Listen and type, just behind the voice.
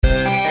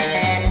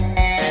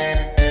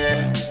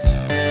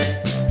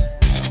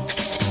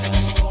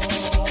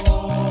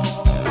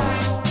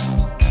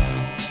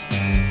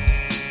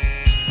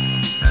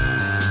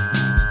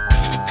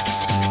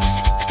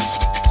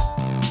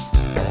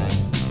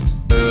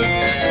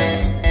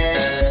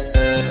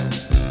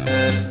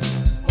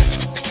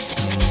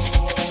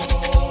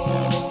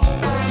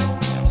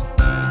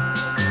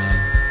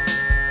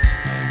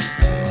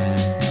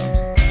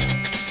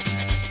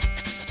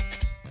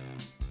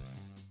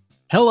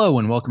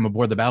welcome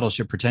aboard the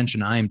Battleship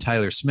Pretension. I am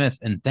Tyler Smith,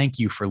 and thank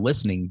you for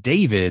listening.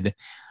 David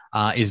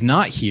is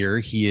not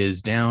here. He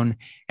is down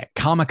at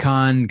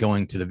Comic-Con,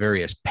 going to the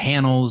various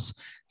panels,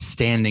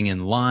 standing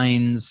in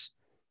lines,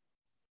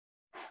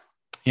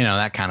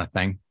 that kind of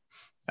thing.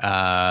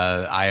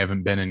 I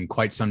haven't been in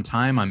quite some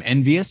time. I'm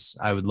envious.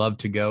 I would love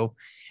to go.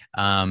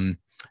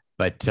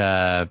 But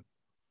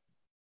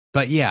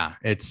yeah,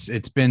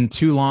 it's been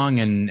too long,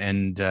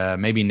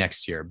 and maybe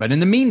next year. But in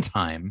the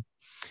meantime,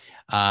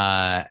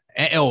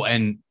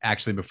 and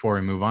actually, before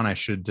we move on, I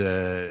should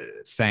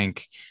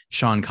thank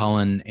Sean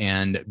Cullen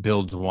and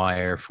Bill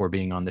Dwyer for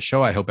being on the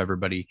show. I hope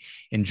everybody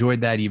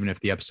enjoyed that, even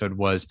if the episode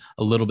was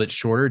a little bit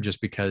shorter,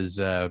 just because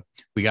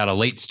we got a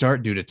late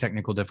start due to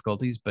technical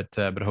difficulties. But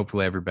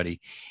hopefully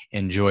everybody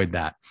enjoyed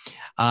that.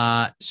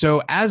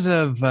 So as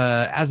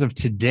of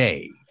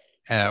today,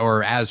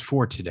 or as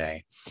for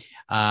today,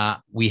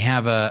 we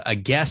have a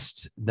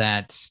guest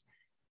that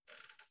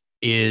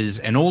is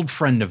an old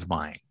friend of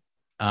mine.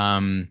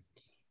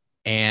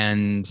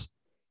 And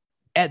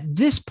at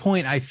this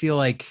point, I feel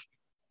like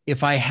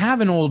if I have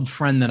an old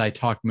friend that I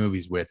talk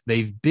movies with,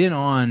 they've been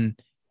on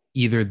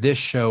either this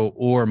show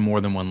or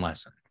More Than One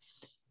Lesson.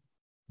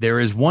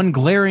 There is one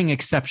glaring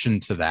exception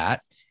to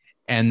that,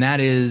 and that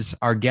is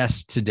our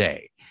guest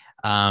today.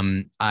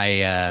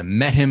 I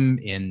met him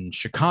in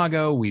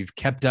Chicago. We've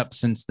kept up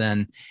since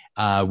then.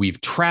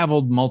 We've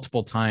traveled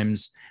multiple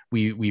times.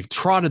 We've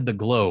trotted the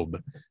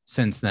globe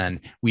since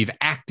then. We've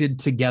acted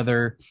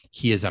together.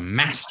 He is a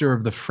master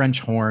of the French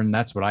horn.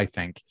 That's what I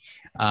think.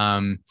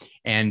 And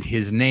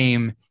his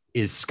name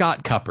is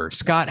Scott Cupper.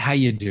 Scott, how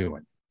you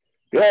doing?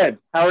 Good.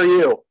 How are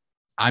you?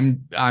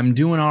 I'm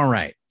doing all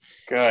right.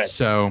 Good.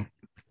 So,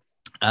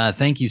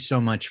 thank you so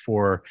much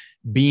for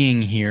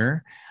being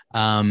here.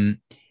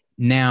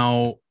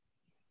 Now,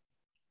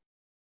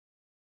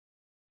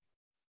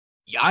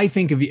 I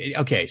think of you.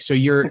 Okay, so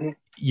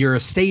you're a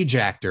stage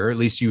actor. At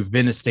least you've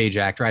been a stage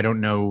actor. I don't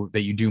know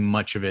that you do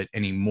much of it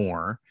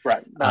anymore.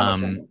 Right.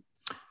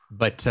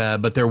 But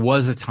there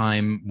was a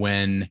time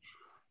when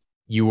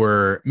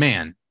you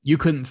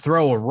couldn't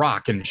throw a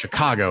rock in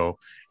Chicago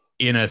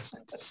in a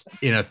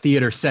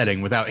theater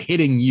setting without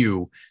hitting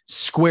you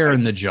square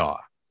in the jaw.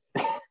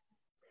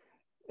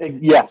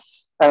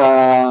 Yes.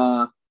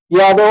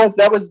 Yeah,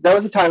 that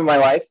was a time in my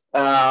life.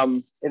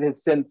 It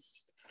has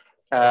since,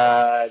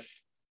 I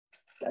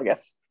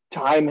guess,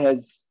 time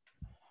has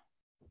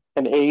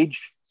an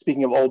age.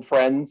 Speaking of old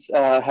friends,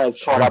 has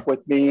Sure. caught up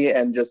with me,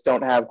 and just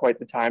don't have quite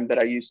the time that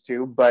I used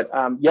to. But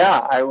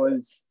yeah, I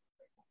was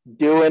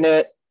doing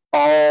it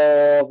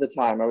all the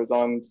time. I was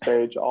on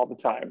stage all the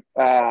time.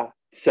 There's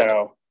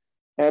a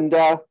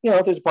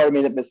part of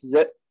me that misses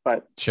it,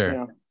 but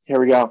Sure. Here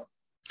we go.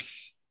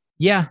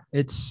 Yeah,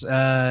 it's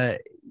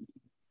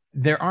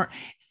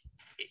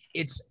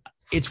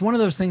it's one of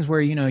those things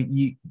where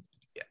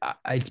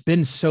it's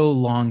been so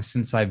long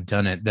since I've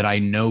done it that I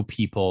know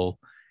people,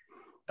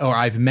 or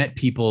I've met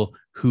people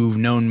who've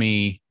known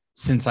me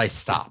since I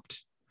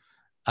stopped.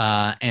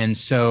 And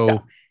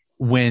so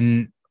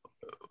when,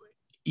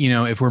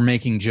 if we're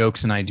making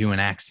jokes and I do an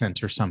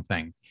accent or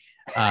something,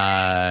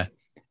 there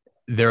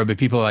will be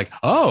people like,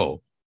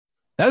 "Oh,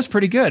 that was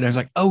pretty good." And I was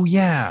like, "Oh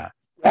yeah."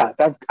 Yeah,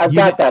 I've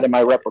got that in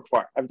my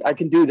repertoire. I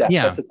can do that.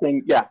 Yeah. That's a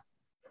thing. Yeah.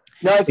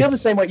 No, I feel the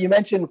same way. You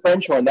mentioned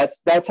French horn.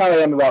 That's how I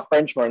am about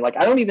French horn. Like,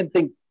 I don't even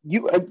think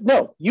you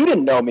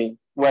didn't know me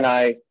when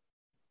I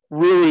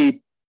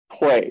really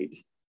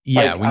played.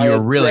 Yeah, when you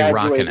were really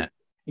rocking it.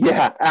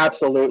 Yeah,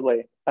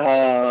 absolutely.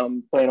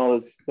 Playing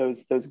all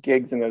those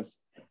gigs and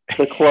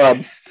the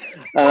club.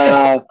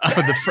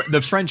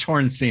 The French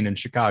horn scene in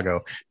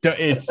Chicago.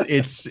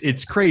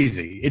 It's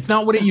crazy. It's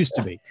not what it used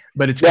to be,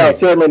 but it's crazy. No,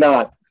 certainly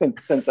not.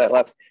 Since I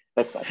left,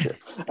 that's not true.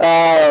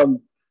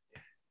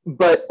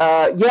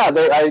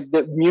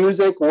 The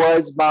music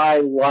was my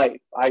life.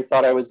 I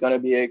thought I was going to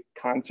be a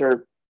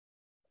concert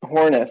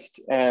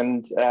hornist,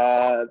 and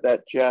I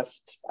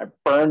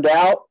burned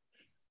out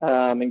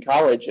in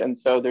college. And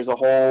so there's a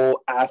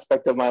whole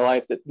aspect of my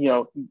life that,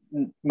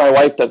 my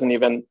wife doesn't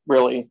even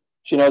really,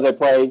 she knows I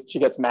play. She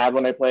gets mad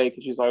when I play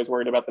because she's always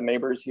worried about the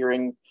neighbors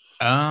hearing.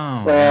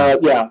 Oh,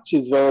 yeah,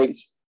 she's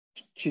always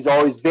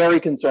very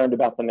concerned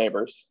about the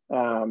neighbors.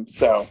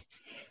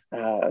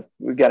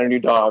 We got a new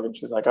dog, and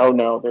she's like, "Oh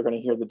no, they're going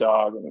to hear the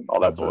dog," and all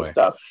that sort of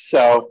stuff.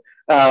 So,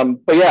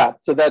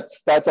 so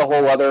that's a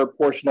whole other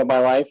portion of my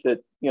life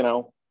that,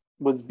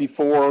 was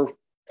before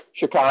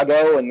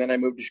Chicago, and then I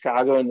moved to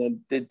Chicago and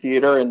then did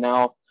theater, and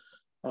now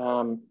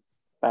I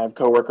have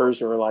coworkers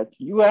who are like,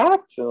 "You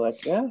act?" And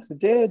like, "Yes, I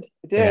did.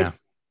 Yeah.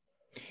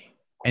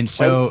 And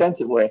so quite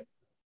extensively.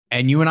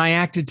 And you and I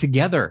acted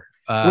together.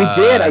 We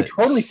did. I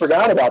totally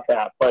forgot about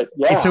that, but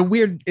yeah, it's a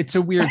weird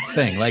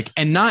thing. Like,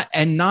 and not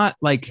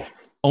like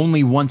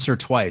only once or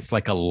twice,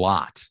 like a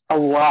lot.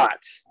 Because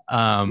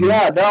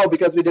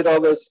we did all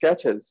those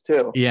sketches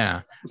too.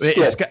 Yeah.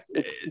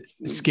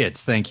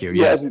 Skits. Thank you.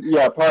 Yes.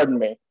 Yeah. Pardon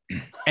me.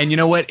 And you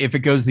know what? If it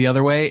goes the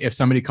other way, if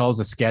somebody calls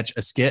a sketch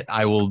a skit,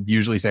 I will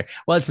usually say,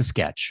 well, it's a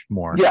sketch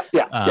more. Yeah.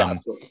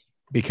 Absolutely.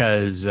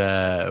 because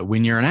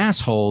when you're an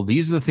asshole,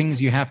 these are the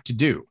things you have to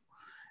do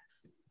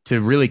to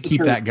really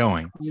keep that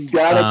going. You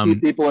gotta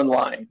keep people in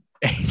line.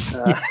 Yes,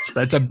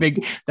 that's a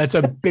big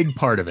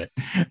part of it.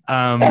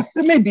 That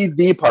may be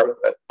the part of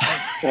it.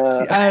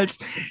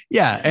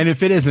 And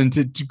if it isn't,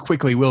 it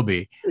quickly will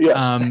be.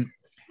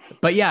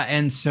 But yeah,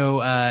 and so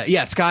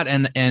Scott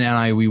and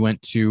I, we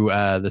went to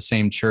the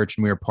same church,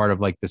 and we were part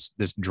of like this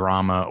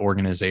drama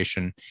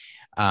organization.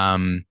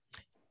 So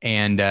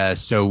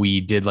we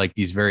did like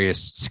these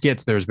various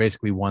skits. There was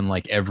basically one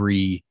like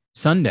every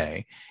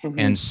Sunday. Mm-hmm.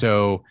 And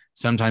so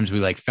sometimes we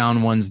like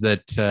found ones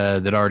that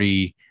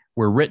already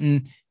were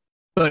written,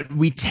 but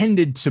we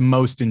tended to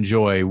most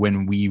enjoy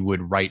when we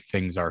would write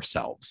things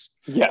ourselves.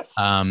 Yes.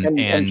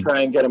 And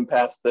try and get them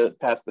past the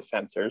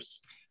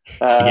censors.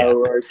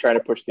 We're always trying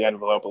to push the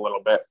envelope a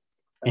little bit.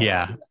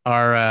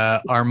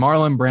 Our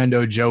Marlon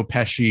Brando, Joe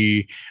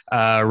Pesci,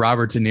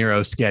 Robert De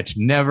Niro sketch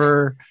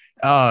never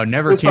came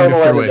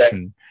to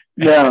fruition.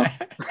 Yeah.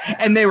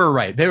 And they were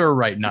right. They were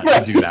right not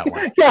to do that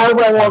one. I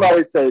won't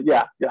always say,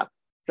 that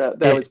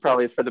was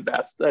probably for the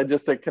best.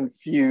 Just a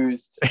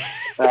confused,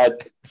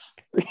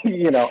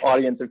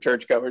 audience of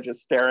churchgoers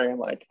just staring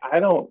like, I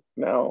don't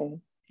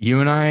know. You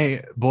and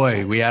I,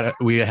 boy, we had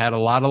a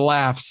lot of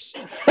laughs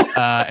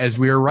as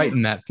we were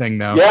writing that thing,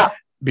 though. Yeah.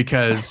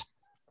 Because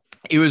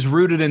it was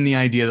rooted in the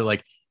idea that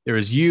like there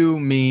was you,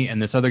 me,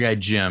 and this other guy,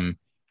 Jim.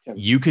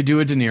 You could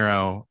do a De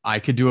Niro, I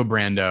could do a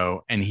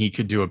Brando, and he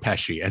could do a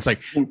Pesci. And it's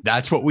like,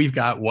 that's what we've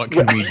got. What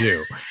can we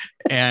do?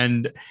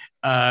 And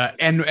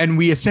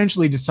we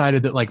essentially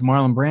decided that like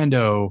Marlon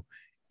Brando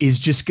is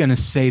just going to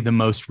say the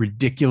most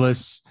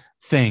ridiculous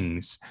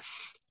things.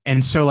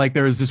 And so like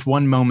there was this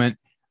one moment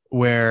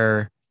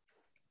where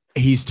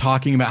he's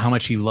talking about how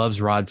much he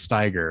loves Rod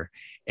Steiger,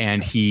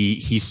 and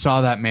he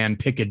saw that man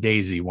pick a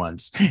daisy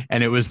once,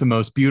 and it was the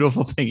most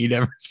beautiful thing he'd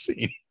ever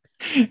seen.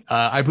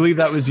 I believe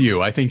that was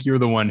you. I think you're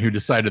the one who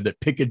decided that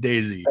pick a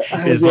daisy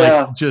is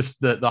like just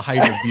the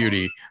height of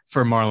beauty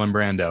for Marlon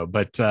Brando.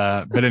 But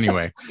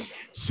anyway,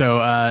 so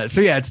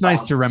yeah, it's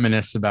nice to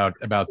reminisce about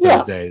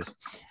those days.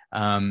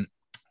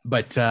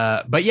 But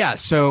that's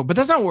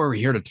not what we're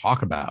here to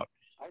talk about.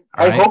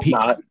 I hope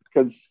not,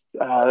 because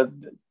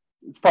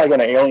it's probably going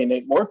to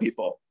alienate more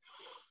people.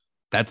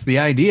 That's the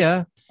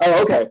idea.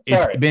 Oh, okay.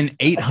 Sorry. It's been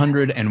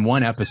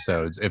 801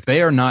 episodes. If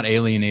they are not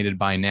alienated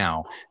by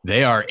now,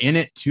 they are in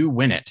it to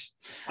win it.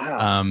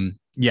 Wow.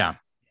 Yeah.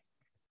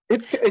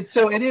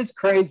 It is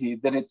crazy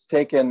that it's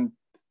taken.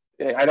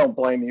 I don't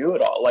blame you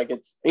at all. Like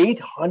it's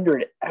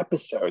 800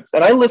 episodes,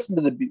 and I listened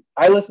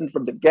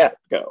from the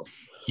get-go.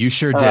 You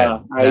sure did.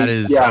 That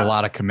is a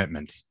lot of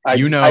commitment. A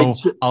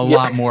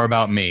lot more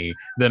about me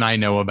than I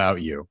know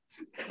about you.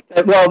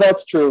 Well,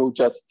 that's true.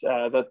 Just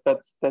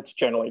that's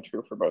generally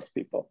true for most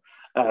people.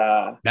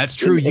 That's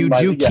true. You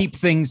do keep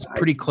things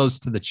pretty close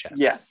to the chest.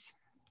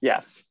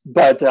 Yes.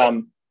 But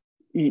I've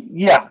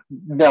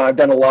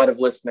done a lot of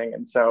listening,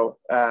 and so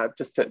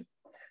just at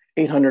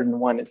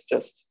 801 is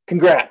just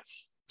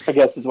congrats, I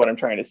guess is what I'm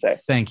trying to say.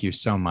 Thank you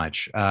so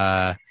much.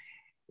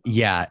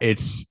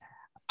 It's.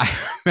 I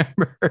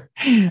remember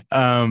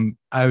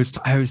I was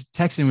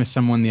texting with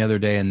someone the other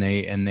day, and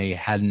they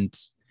hadn't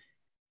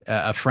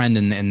a friend,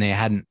 and they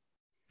hadn't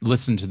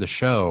listened to the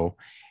show.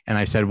 And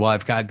I said, well,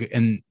 I've got,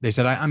 and they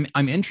said,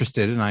 I'm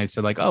interested. And I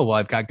said like, oh, well,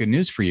 I've got good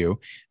news for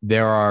you.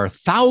 There are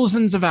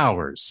thousands of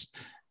hours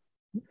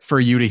for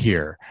you to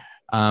hear.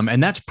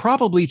 And that's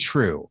probably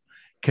true,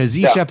 because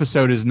each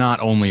episode is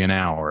not only an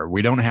hour.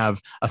 We don't have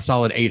a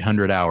solid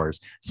 800 hours.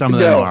 Some of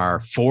them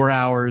are 4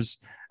 hours,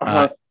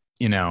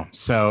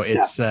 so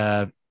it's,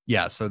 so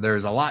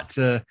there's a lot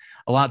to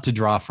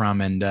draw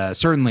from. And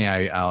certainly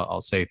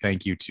I'll say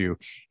thank you to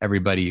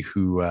everybody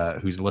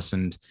who's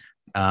listened.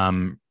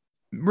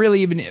 Really,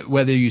 even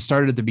whether you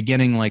started at the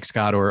beginning like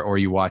Scott, or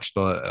you watched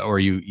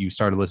you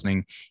started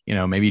listening,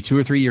 maybe 2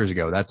 or 3 years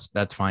ago,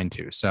 that's fine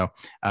too. So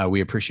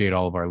we appreciate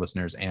all of our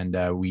listeners.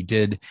 And we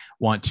did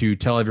want to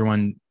tell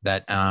everyone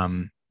that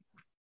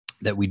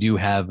that we do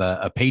have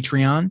a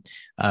Patreon.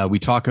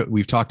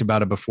 We've talked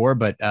about it before,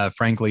 but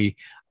frankly,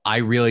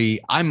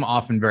 I'm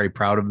often very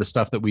proud of the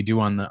stuff that we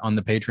do on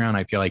the Patreon.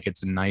 I feel like it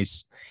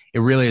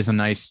really is a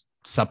nice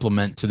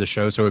supplement to the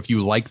show. So if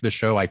you like the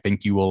show, I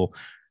think you will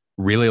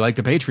really like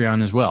the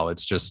Patreon as well.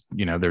 It's just,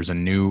 there's a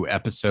new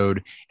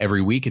episode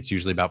every week. It's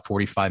usually about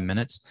 45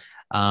 minutes.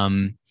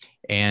 And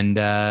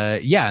there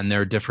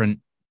are different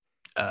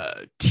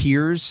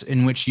tiers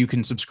in which you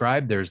can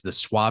subscribe. There's the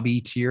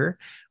Swabby tier,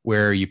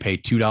 where you pay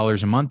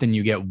 $2 a month and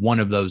you get one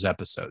of those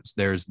episodes.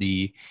 There's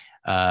the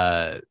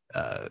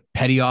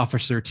Petty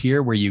Officer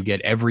tier, where you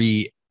get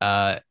every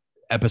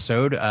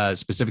episode,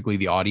 specifically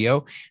the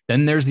audio.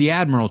 Then there's the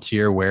Admiral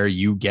tier, where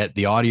you get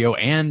the audio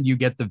and you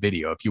get the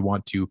video if you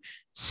want to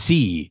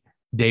see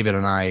David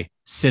and I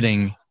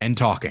sitting and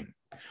talking,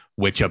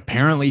 which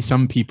apparently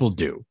some people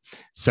do.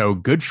 So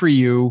good for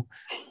you.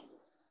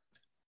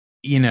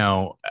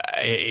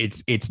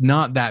 It's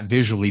not that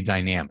visually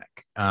dynamic.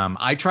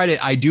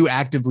 I do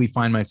actively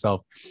find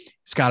myself,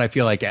 Scott, I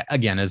feel like,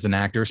 again, as an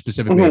actor,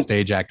 specifically a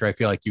stage actor, I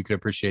feel like you could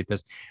appreciate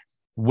this.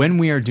 when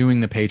we are doing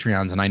the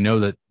Patreons, and I know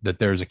that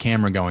there's a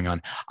camera going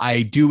on,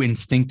 I do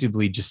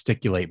instinctively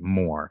gesticulate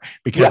more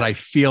because I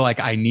feel like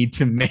I need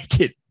to make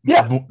it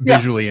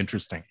visually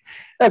interesting.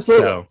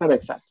 Absolutely. So, that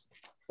makes sense.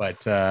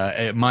 But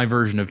my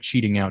version of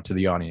cheating out to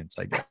the audience,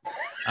 I guess.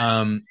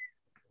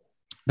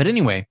 But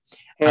anyway.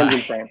 Hands in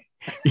frame.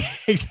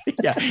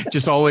 Yeah,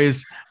 just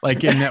always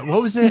like in that,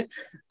 what was it?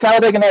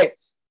 Talladega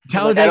Nights.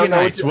 Talladega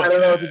Nights. I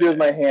don't know what to do with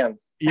my hands.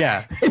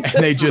 Yeah, and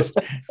they just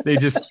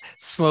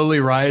slowly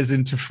rise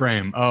into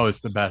frame. Oh,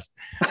 it's the best.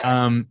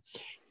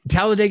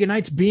 Talladega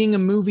Nights being a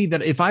movie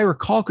that, if I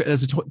recall,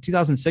 as a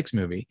 2006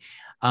 movie,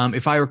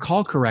 if I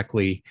recall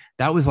correctly,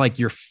 that was like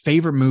your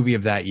favorite movie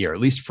of that year,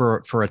 at least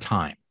for a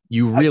time.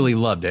 You really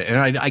loved it,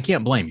 and I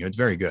can't blame you. It's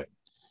very good.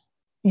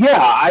 Yeah,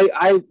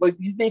 I like,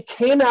 they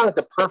came out at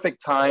the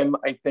perfect time.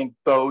 I think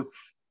both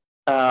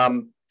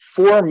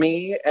for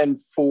me and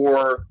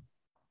for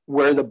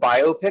where the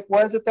biopic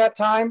was at that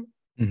time.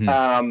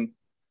 Mm-hmm.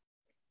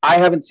 I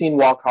haven't seen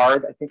Walk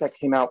Hard. I think that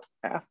came out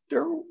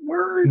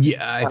afterwards.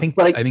 Yeah, I think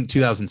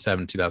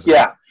 2007, 2008.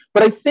 Yeah,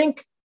 but I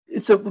think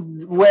so.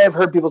 The way I've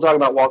heard people talk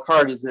about Walk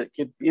Hard is that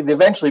it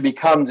eventually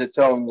becomes its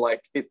own,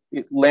 like it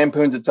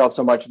lampoons itself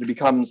so much that it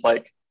becomes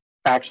like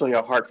actually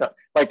a heartfelt.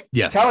 Like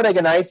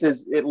Talladega Nights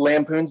it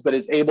lampoons, but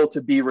is able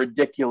to be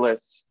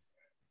ridiculous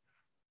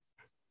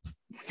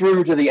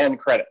through to the end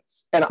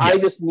credits. And I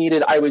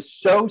was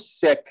so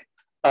sick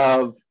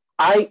of.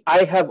 I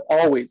have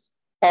always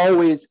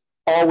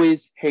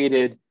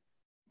hated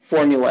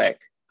formulaic.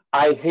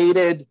 I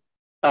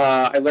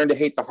learned to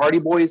hate the Hardy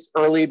Boys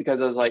early because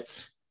I was like,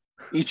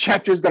 each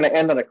chapter is going to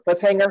end on a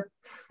cliffhanger.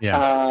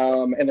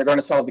 Yeah. And they're going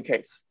to solve the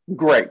case.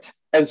 Great.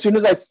 As soon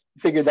as I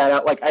figured that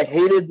out, like I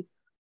hated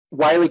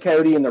Wile E.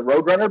 Coyote and the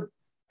Roadrunner.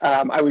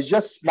 I was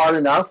just smart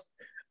enough.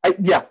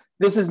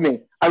 This is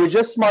me. I was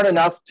just smart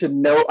enough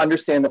to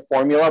understand the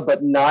formula,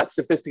 but not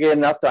sophisticated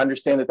enough to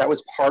understand that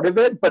was part of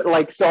it. But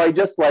like, so I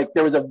just like,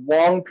 there was a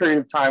long period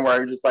of time where I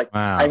was just like,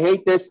 wow. I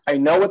hate this. I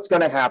know what's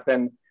going to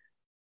happen.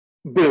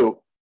 Boo.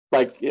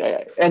 Like,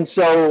 yeah. And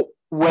so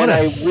what a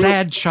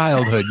sad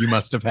childhood you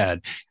must have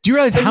had. Do you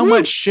realize how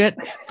much shit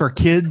for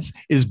kids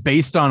is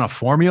based on a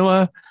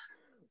formula?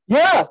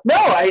 Yeah, no,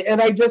 I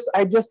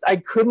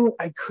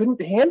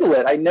couldn't handle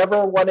it. I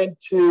never wanted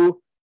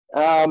to,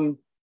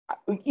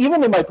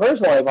 even in my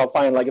personal life, I'll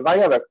find like if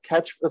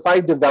I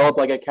develop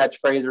like a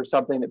catchphrase or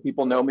something that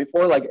people know me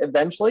for, like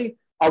eventually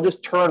I'll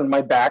just turn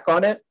my back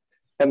on it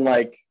and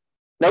like,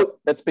 nope,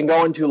 that's been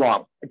going too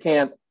long. I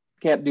can't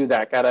do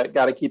that.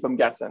 Gotta keep them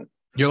guessing.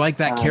 You're like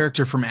that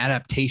character from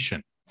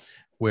Adaptation,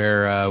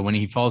 where when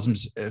he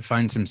finds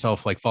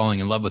himself like falling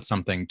in love with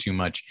something too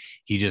much,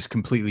 he just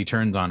completely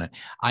turns on it.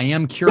 I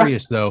am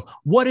curious though,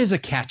 what is a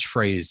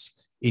catchphrase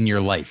in your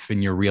life,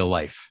 in your real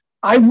life?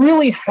 I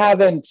really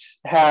haven't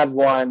had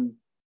one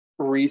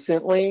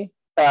recently,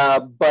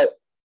 but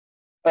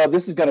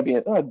this is going to be,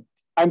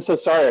 I'm so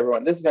sorry,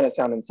 everyone. This is going to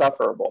sound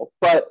insufferable,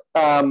 but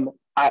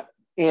throughout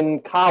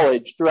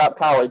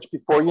college,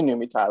 before you knew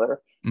me,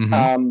 Tyler,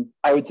 mm-hmm.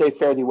 I would say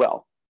fare thee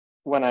well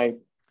when I.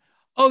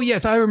 Oh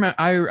yes, I remember.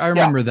 I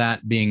remember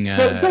that being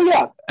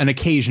an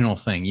occasional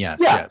thing. Yes,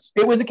 yes.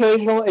 It was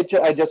occasional.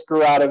 I just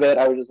grew out of it.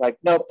 I was just like,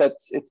 nope,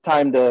 it's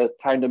time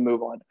to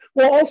move on.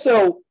 Well,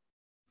 also,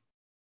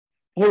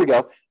 here we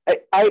go.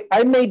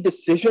 I made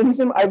decisions,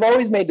 and I've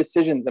always made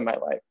decisions in my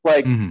life.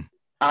 Like mm-hmm.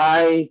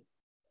 I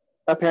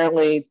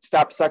apparently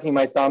stopped sucking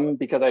my thumb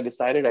because I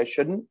decided I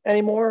shouldn't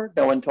anymore.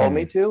 No one told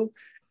me to.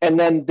 And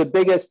then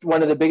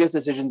one of the biggest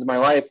decisions in my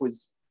life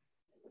was,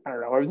 I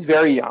don't know, I was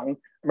very young.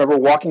 I remember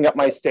walking up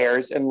my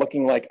stairs and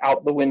looking like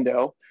out the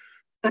window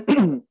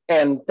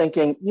and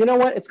thinking, you know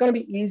what, it's going to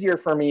be easier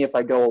for me if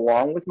I go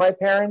along with my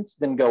parents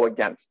than go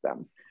against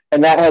them.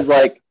 And that has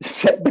like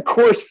set the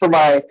course for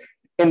my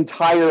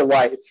entire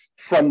life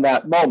from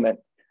that moment,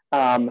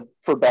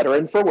 for better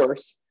and for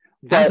worse.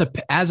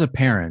 But as a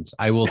parent,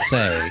 I will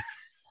say,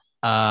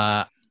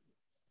 on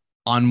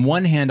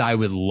one hand, I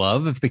would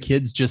love if the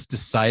kids just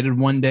decided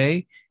one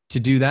day to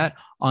do that.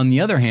 On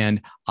the other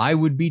hand, I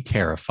would be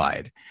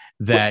terrified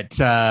that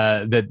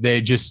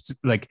they just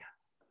like,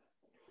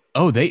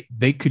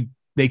 they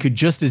could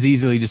just as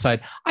easily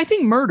decide. I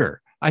think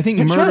murder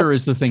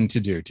is the thing to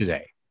do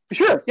today.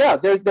 Sure. Yeah.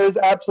 There's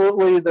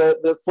absolutely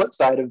the flip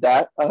side of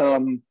that.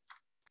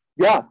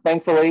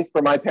 Thankfully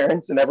for my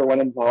parents and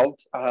everyone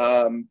involved,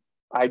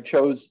 I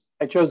chose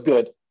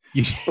good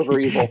over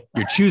evil.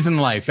 You're choosing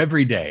life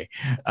every day.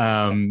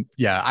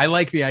 I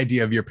like the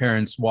idea of your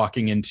parents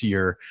walking into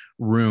your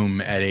room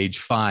at age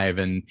 5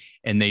 and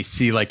they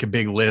see like a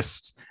big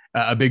list,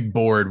 a big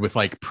board with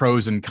like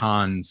pros and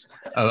cons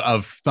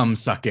of thumb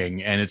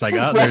sucking, and it's like,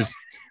 oh,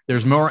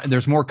 there's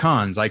more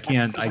cons. I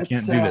can't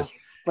do this.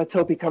 Let's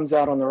hope he comes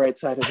out on the right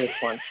side of this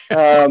one.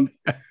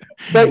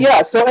 But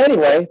yeah, so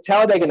anyway,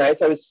 Talladega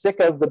Nights, I was sick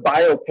of the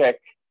biopic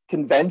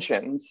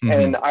conventions, mm-hmm.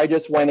 and I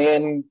just went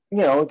in,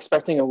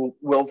 expecting a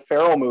Will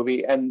Ferrell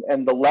movie, and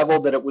the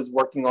level that it was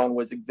working on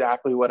was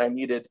exactly what I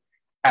needed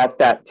at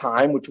that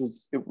time,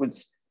 it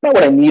was not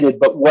what I needed,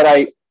 but what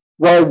I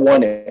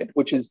wanted,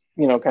 which is,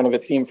 kind of a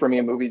theme for me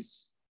in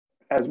movies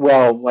as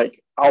well.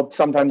 Like I'll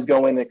sometimes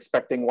go in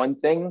expecting one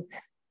thing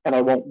and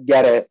I won't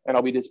get it and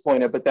I'll be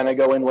disappointed. But then I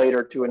go in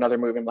later to another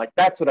movie and I'm like,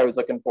 that's what I was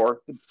looking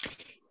for.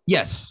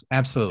 Yes,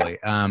 absolutely.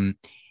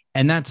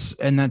 And that's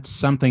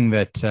something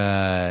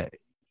that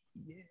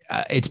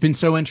it's been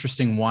so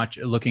interesting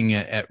looking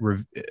at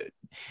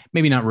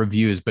maybe not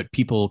reviews, but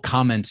people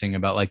commenting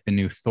about like the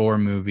new Thor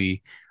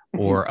movie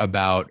or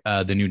about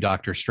the new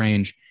Doctor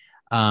Strange.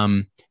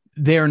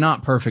 They're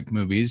not perfect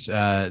movies.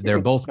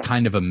 They're both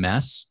kind of a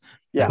mess.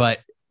 Yeah. But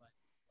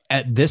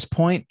at this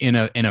point in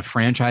a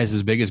franchise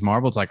as big as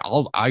Marvel, it's like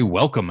I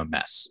welcome a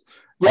mess.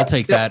 Yeah, I'll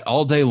take that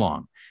all day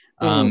long.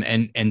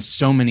 And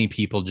so many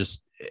people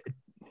just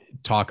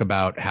talk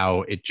about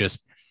how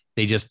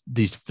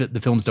the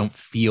films don't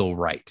feel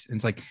right. And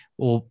it's like,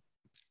 well,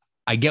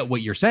 I get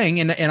what you're saying,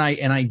 and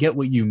I get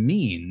what you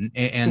mean,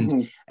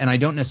 and I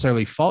don't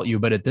necessarily fault you,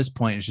 but at this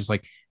point, it's just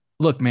like,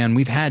 look, man,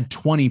 we've had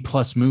 20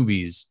 plus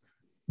movies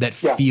that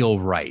feel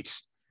right.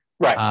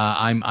 Right.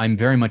 I'm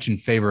very much in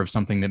favor of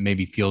something that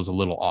maybe feels a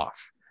little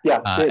off.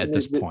 Yeah. At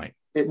this point,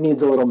 it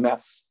needs a little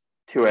mess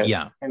to it.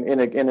 Yeah. And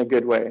in a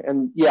good way.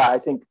 And yeah, I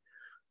think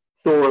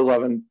Thor: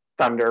 Love and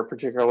Thunder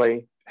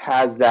particularly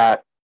has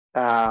that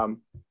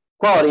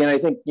quality, and I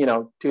think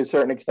to a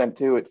certain extent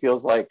too, it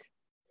feels like,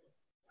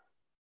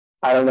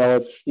 I don't know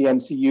if the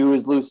MCU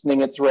is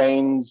loosening its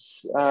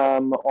reins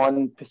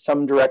on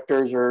some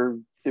directors, or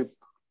the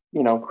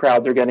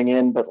crowds are getting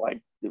in, but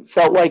like it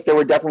felt like there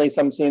were definitely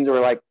some scenes that were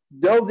like,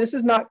 no, this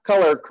is not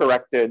color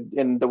corrected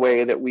in the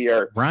way that we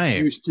are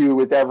used to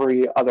with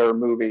every other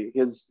movie.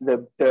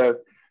 The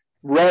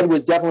red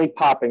was definitely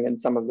popping in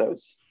some of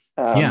those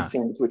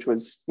scenes, which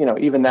was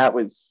even that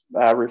was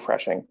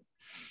refreshing.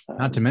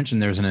 Not to mention,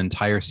 there's an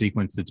entire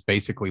sequence that's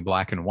basically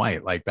black and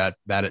white. Like that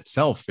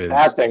itself is.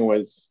 That thing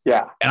was,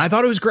 yeah. And I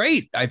thought it was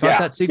great. I thought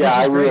that sequence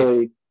was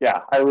great.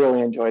 I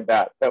really enjoyed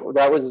that. That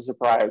was a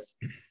surprise.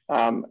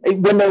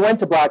 When they went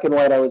to black and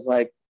white, I was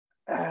like,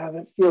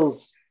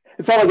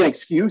 it felt like an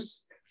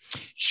excuse.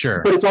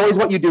 Sure. But it's always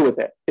what you do with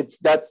it. It's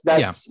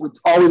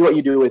always what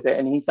you do with it.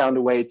 And he found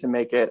a way to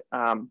make it,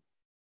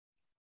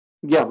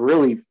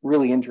 really,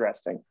 really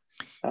interesting.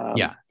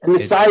 And the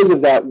size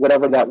of that,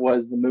 whatever that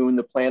was, the moon,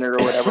 the planet, or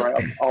whatever,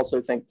 I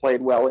also think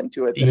played well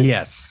into it.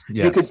 Yes.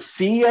 You could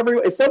see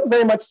it felt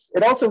very much,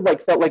 it also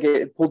felt like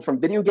it pulled from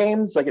video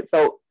games. Like it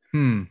felt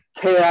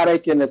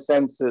chaotic in the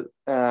sense that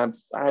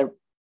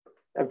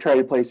I've tried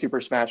to play Super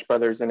Smash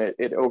Brothers and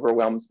it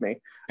overwhelms me.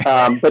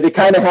 But it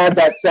kind of had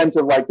that sense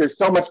of like, there's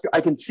so much,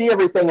 I can see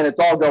everything and it's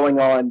all going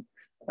on,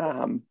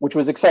 which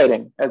was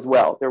exciting as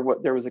well.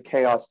 There was a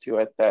chaos to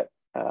it that,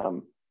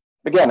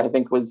 again, I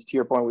think was, to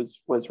your point,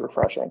 was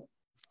refreshing.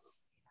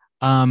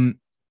 And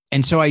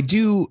so I'm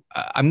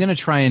going to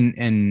try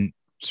and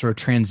sort of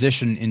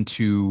transition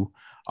into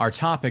our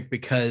topic,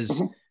 because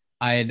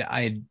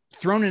I'd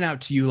thrown it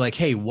out to you like,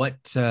 hey, what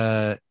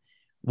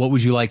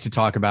would you like to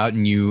talk about?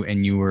 And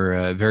you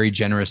were very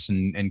generous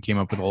and came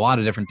up with a lot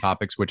of different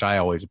topics, which I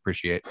always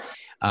appreciate.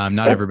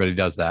 Not everybody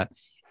does that.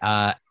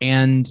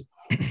 And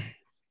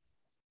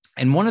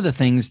one of the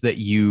things that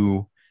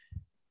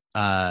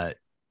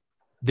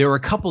there were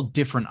a couple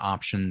different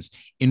options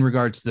in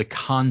regards to the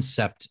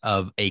concept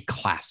of a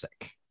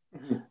classic.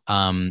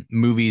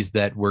 Movies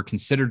that were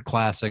considered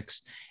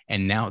classics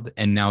and now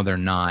they're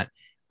not.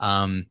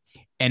 And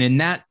in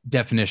that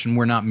definition,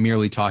 we're not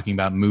merely talking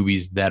about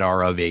movies that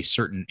are of a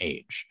certain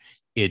age.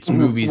 It's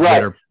movies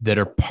that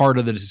are part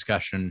of the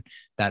discussion,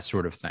 that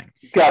sort of thing.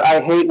 God,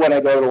 I hate when I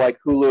go to like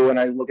Hulu and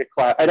I look at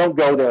I don't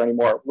go there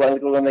anymore.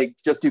 When they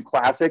just do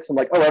classics, I'm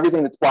like, oh,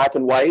 everything that's black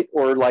and white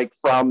or like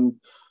from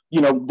the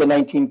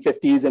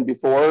 1950s and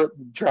before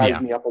drives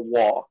me up a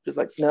wall. Just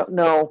like,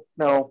 no.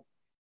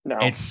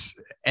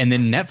 And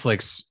then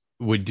Netflix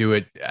would do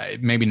it,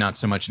 maybe not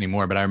so much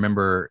anymore, but I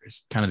remember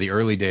kind of the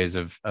early days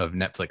of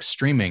Netflix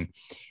streaming,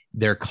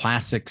 their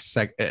classic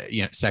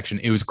section.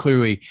 It was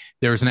clearly,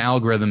 there was an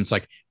algorithm. It's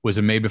like, was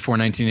it made before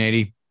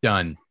 1980?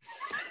 Done.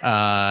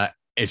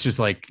 It's just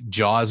like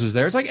Jaws was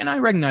there. It's like, and I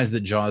recognize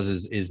that Jaws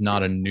is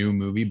not a new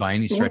movie by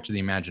any stretch of the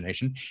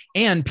imagination.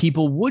 And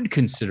people would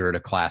consider it a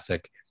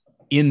classic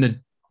in the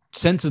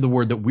sense of the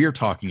word that we're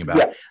talking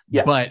about,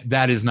 but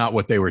that is not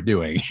what they were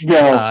doing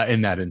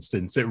in that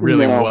instance. It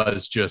really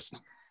was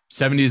just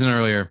 70s and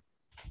earlier.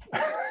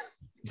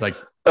 It's like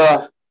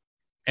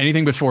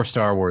anything before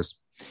Star Wars.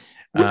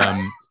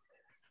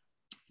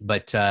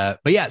 But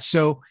yeah,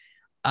 so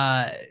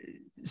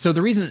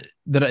the reason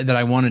that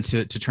I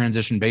wanted to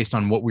transition based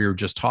on what we were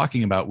just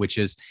talking about, which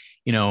is,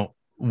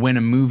 when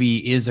a movie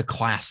is a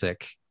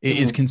classic, it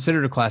is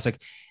considered a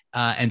classic.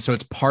 And so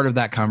it's part of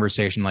that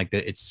conversation, like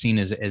that it's seen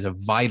as a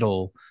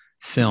vital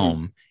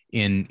film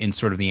in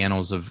sort of the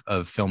annals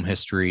of film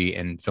history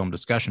and film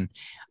discussion.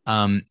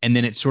 And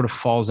then it sort of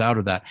falls out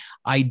of that.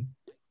 I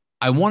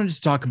wanted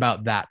to talk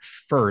about that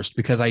first,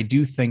 because I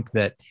do think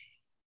that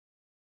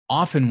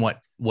often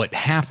what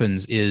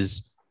happens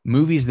is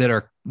movies that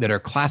are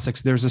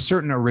classics, there's a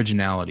certain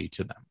originality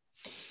to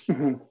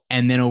them.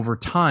 And then over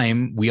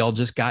time, we all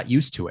just got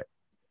used to it.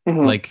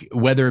 Like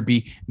whether it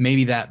be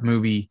maybe that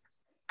movie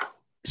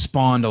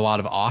spawned a lot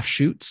of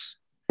offshoots.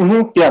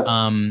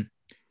 Yeah.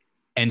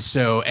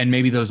 And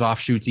maybe those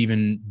offshoots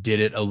even did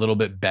it a little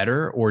bit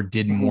better or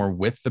did more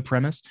with the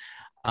premise.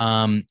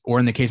 Or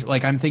in the case,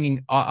 like I'm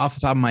thinking off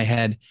the top of my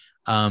head,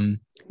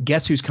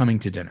 Guess Who's Coming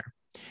to Dinner,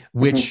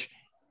 which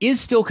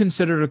is still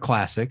considered a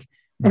classic,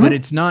 but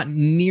it's not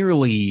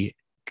nearly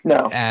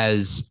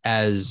as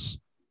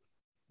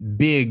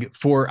big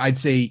for, I'd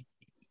say,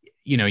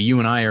 you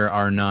and I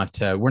are not,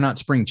 we're not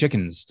spring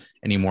chickens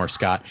anymore,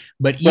 Scott,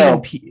 but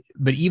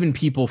even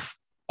people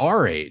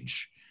our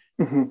age,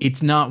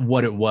 it's not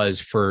what it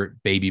was for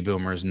baby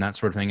boomers and that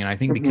sort of thing. And I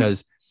think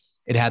because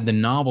it had the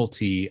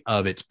novelty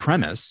of its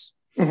premise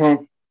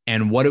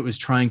and what it was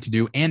trying to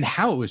do and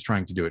how it was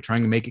trying to do it,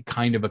 trying to make it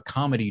kind of a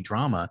comedy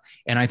drama.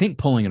 And I think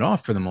pulling it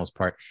off for the most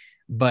part,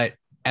 but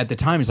at the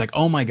time it's like,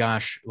 oh my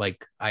gosh,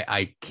 like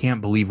I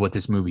can't believe what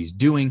this movie's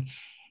doing.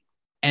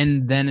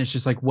 And then it's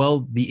just like,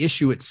 well, the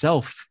issue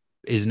itself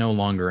is no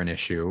longer an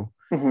issue,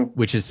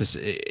 which is this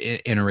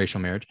interracial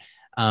marriage.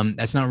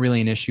 That's not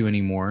really an issue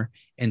anymore.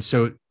 And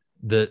so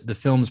the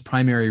film's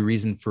primary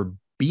reason for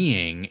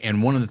being,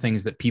 and one of the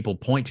things that people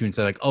point to and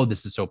say like, oh,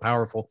 this is so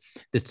powerful,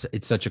 it's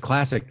such a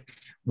classic.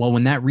 Well,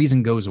 when that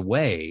reason goes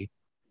away,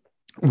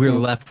 we're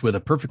left with a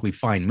perfectly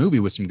fine movie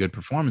with some good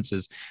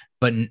performances,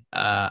 but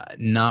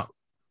not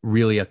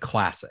really a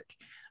classic.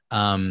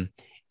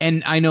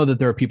 And I know that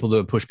there are people that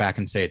would push back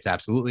and say it's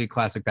absolutely a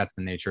classic. That's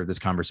the nature of this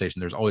conversation.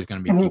 There's always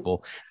going to be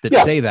people that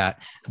say that,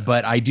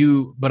 but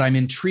I'm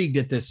intrigued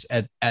at this,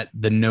 at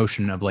the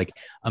notion of like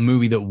a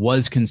movie that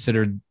was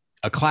considered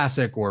a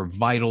classic or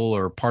vital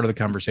or part of the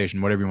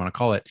conversation, whatever you want to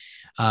call it.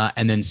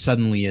 And then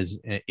suddenly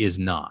is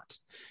not.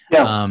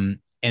 Yeah.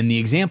 And the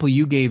example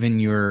you gave in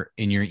your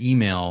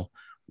email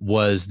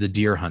was The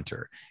Deer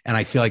Hunter. And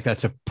I feel like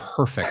that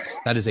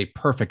is a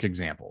perfect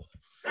example.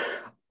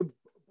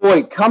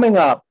 Boy, coming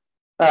up,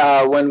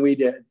 when we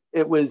did,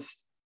 it was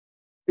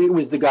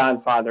The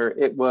Godfather.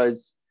 It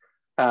was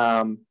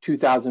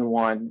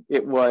 2001.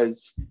 It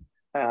was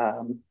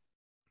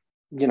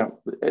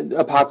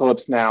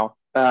Apocalypse Now,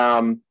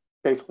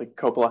 basically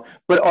Coppola.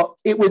 But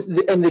it was,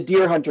 and The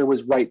Deer Hunter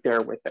was right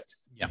there with it.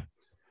 Yeah,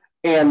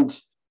 and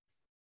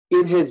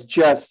it has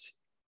just.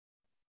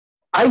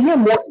 I hear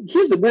more.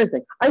 Here's the weird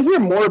thing. I hear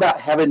more about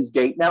Heaven's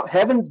Gate now.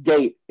 Heaven's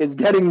Gate is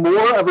getting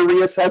more of a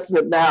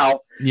reassessment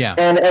now. Yeah,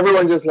 and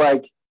everyone's just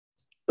like,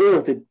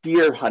 oh, The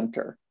Deer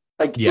Hunter.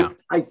 Like,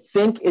 I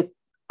think it,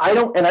 I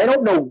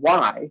don't know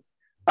why.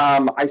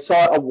 I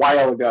saw it a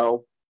while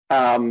ago.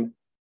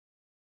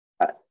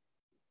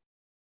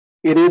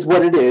 It is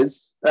what it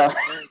is.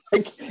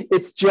 Like,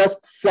 it's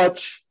just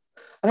such,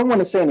 I don't want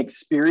to say an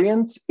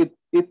experience.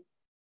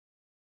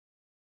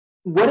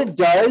 What it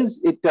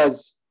does,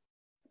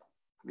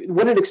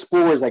 what it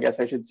explores, I guess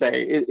I should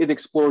say, it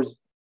explores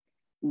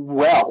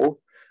well.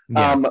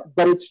 Yeah.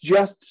 But it's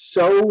just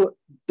so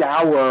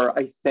dour,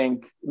 I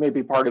think,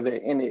 maybe part of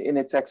it in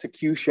its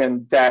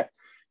execution, that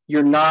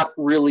you're not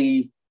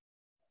really,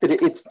 that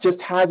it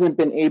just hasn't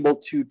been able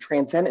to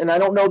transcend. And I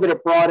don't know that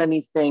it brought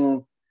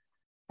anything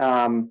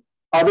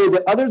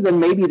other than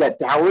maybe that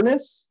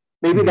dourness.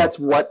 Maybe that's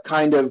what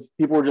kind of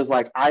people were just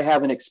like, I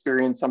haven't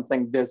experienced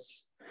something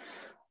this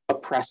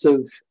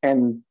oppressive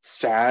and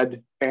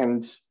sad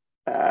and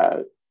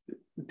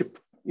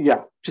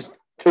just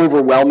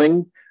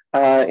overwhelming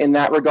in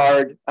that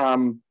regard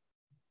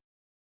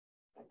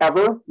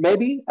ever.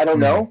 Maybe, I don't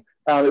know.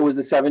 It was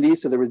the 70s,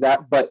 so there was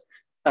that, but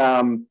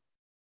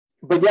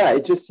yeah,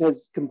 it just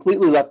has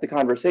completely left the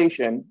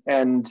conversation.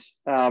 And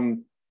so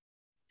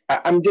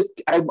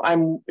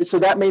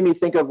that made me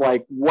think of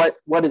like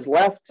what is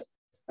left,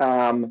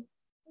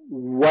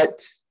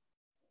 what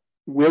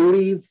will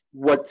leave,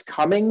 what's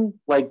coming.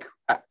 Like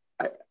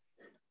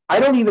I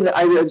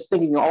was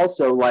thinking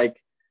also,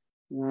 like,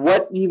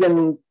 what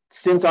even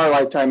since our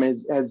lifetime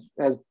has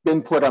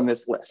been put on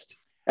this list.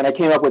 And I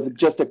came up with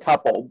just a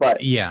couple,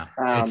 but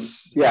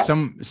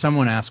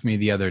someone asked me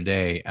the other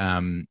day,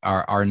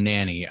 our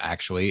nanny,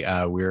 actually,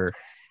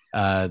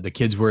 the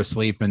kids were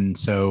asleep. And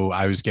so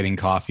I was getting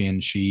coffee,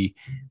 and she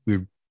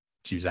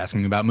was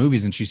asking me about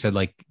movies, and she said,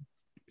 like,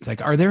 it's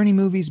like, are there any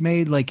movies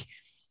made like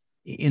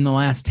in the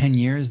last 10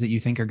 years that you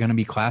think are going to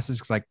be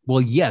classics? It's like,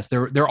 well, yes,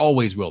 there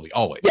always will be,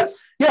 always. Yes.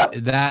 Yeah.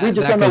 That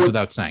goes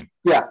without saying.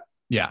 Yeah.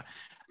 Yeah.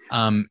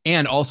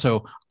 And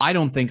also, I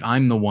don't think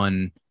I'm the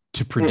one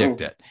to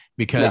predict it,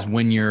 because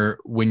when you're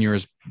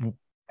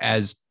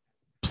as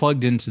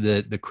plugged into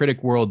the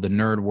critic world, the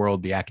nerd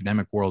world, the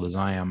academic world as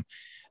I am,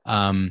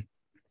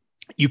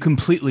 you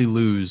completely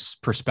lose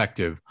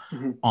perspective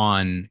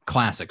on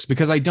classics,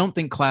 because I don't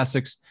think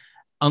classics,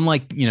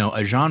 unlike,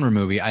 a genre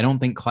movie, I don't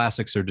think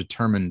classics are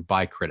determined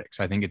by critics.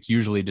 I think it's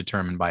usually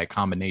determined by a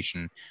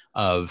combination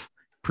of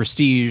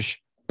prestige,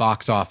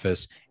 box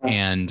office,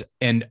 and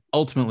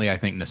ultimately, I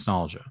think,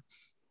 nostalgia.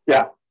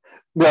 Yeah.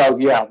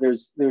 Well, yeah,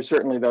 there's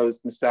certainly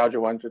those nostalgia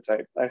ones, which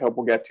I hope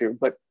we'll get to.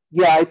 But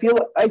yeah, I feel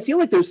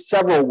like there's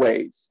several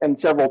ways and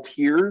several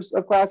tiers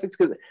of classics,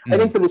 because I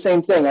think for the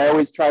same thing, I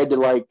always tried to,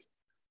 like,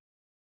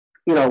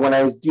 when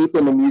I was deep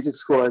into music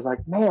school, I was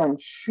like, man,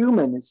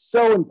 Schumann is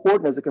so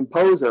important as a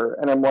composer.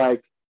 And I'm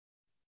like,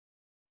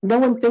 no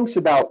one thinks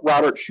about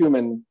Robert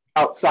Schumann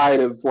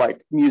outside of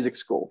like music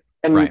school.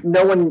 And Right.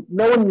 no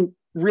one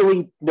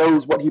really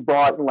knows what he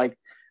brought and like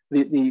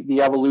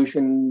the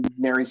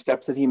evolutionary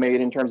steps that he made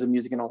in terms of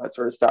music and all that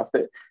sort of stuff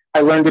that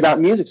I learned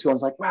about music school. I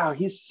was like, wow,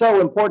 he's so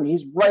important.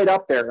 He's right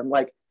up there. I'm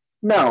like,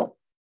 no,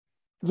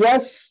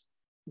 yes,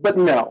 but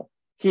no.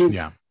 He's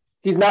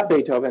not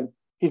Beethoven.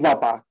 He's not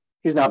Bach.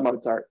 He's not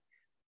Mozart.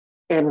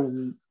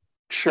 And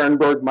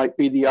Schoenberg might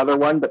be the other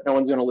one, but no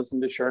one's going to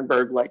listen to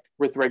Schoenberg like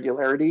with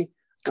regularity.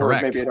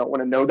 Correct. Or maybe I don't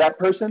want to know that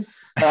person.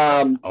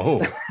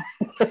 Oh.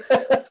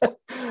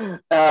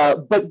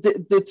 But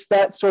it's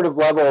that sort of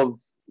level of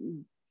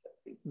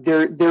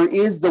there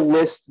is the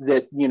list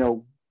that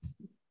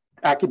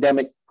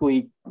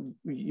academically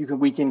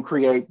we can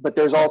create, but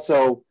there's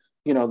also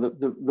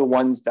the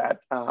ones that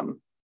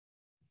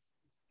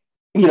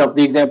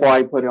the example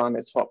I put on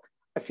is Hook.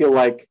 I feel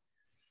like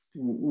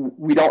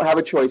we don't have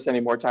a choice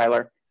anymore,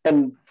 Tyler,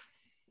 and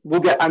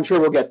I'm sure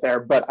we'll get there,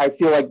 but I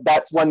feel like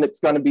that's one that's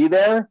going to be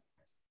there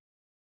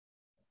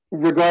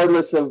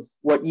regardless of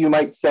what you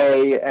might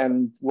say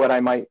and what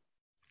I might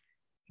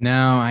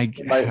might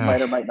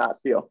or might not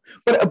feel.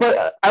 But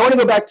I want to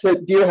go back to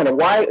Deer Hunter.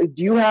 Why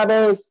do you have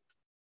a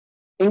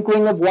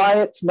inkling of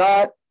why it's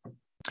not?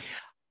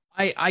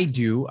 I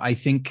do. I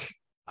think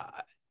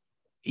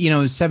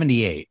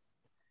 78.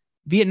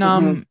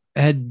 Vietnam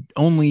had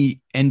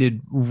only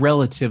ended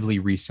relatively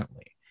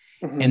recently,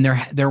 and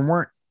there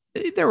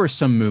were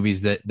some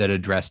movies that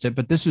addressed it,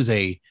 but this was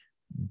a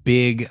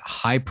big,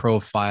 high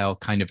profile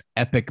kind of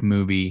epic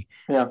movie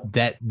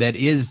that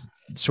is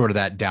sort of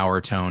that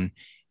dour tone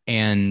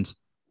and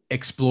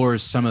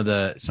explores some of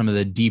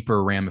the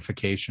deeper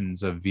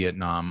ramifications of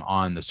Vietnam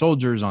on the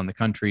soldiers, on the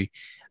country.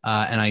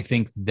 And I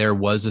think there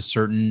was a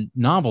certain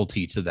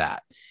novelty to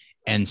that.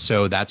 And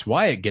so that's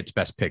why it gets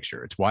Best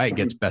Picture. It's why it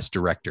gets Best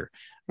Director,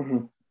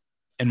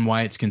 and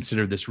why it's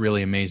considered this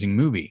really amazing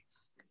movie.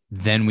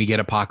 Then we get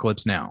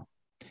Apocalypse Now.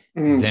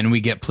 Then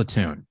we get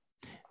Platoon.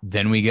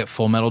 Then we get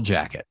Full Metal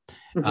Jacket,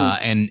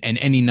 and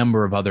any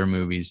number of other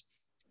movies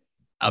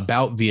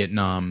about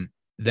Vietnam.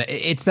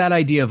 It's that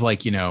idea of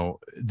like,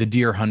 the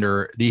deer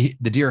hunter, the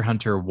deer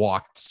hunter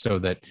walked so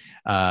that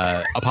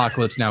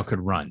Apocalypse Now could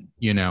run.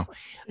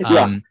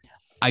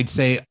 I'd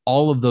say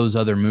all of those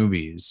other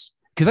movies,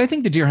 because I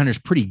think the Deer Hunter is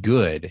pretty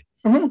good,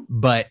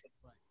 but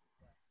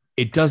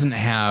it doesn't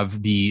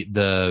have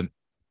the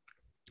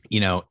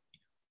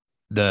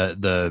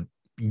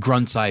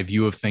grunt's eye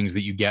view of things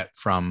that you get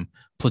from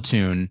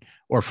Platoon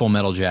or Full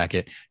Metal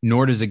Jacket,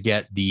 nor does it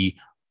get the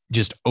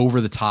just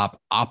over the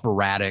top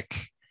operatic,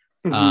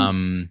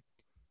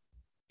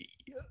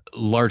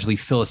 largely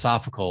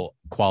philosophical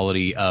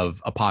quality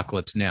of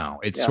Apocalypse Now.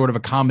 It's sort of a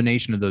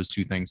combination of those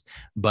two things,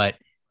 but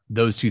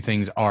those two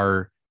things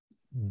are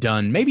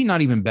done maybe not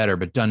even better,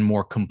 but done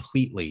more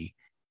completely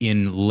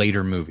in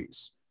later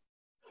movies.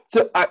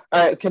 So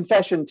I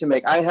confession to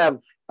make, I have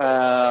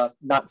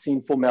not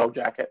seen Full Metal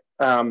Jacket.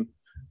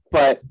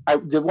 But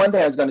the one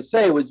thing I was going to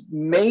say was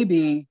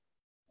maybe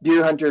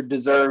Deer Hunter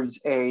deserves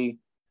a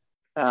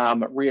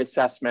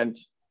reassessment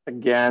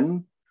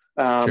again,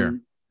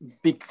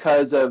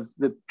 because of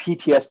the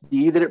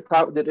PTSD that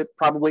it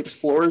probably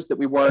explores that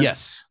we weren't.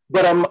 Yes.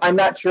 But I'm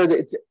not sure that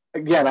it's,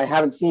 again, I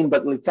haven't seen,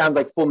 but it sounds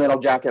like Full Metal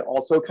Jacket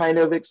also kind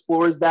of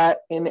explores that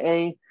in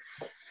a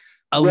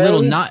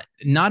little, not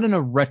in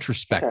a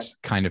retrospect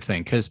kind of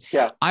thing. Because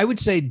I would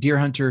say Deer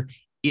Hunter,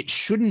 it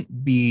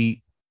shouldn't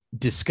be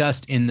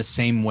discussed in the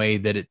same way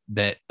that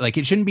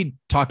it shouldn't be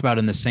talked about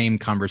in the same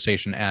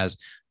conversation as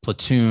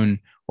Platoon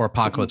or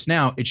Apocalypse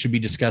Now. It should be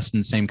discussed in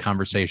the same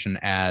conversation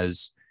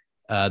as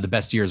The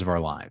Best Years of Our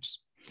Lives,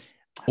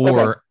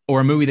 or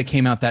a movie that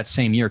came out that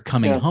same year,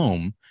 Coming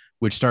Home,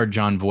 which starred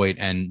Jon Voight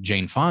and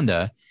Jane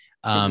Fonda,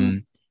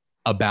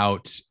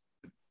 about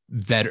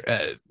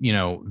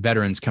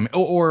veterans coming,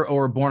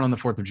 or Born on the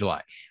 4th of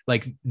July,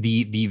 like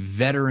the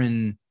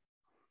veteran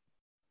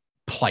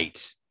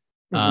plight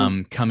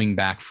coming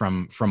back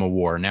from a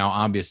war. Now,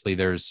 obviously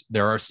there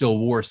are still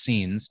war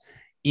scenes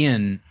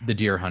in The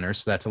Deer Hunter,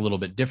 so that's a little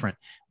bit different.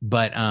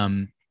 But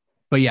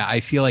yeah, I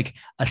feel like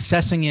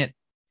assessing it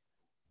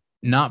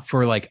not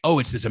for like, oh,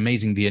 it's this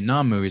amazing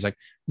Vietnam movie. It's like,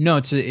 no,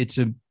 it's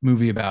a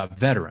movie about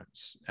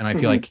veterans. And I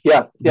feel like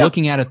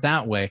looking at it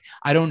that way,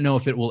 I don't know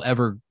if it will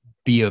ever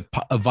be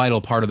a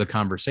vital part of the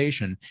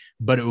conversation,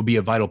 but it will be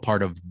a vital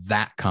part of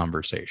that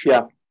conversation.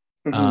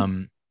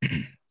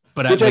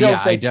 But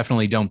I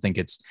definitely don't think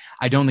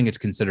it's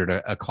considered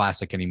a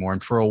classic anymore.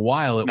 And for a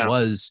while it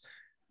was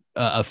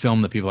a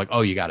film that people are like,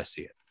 oh, you got to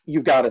see it.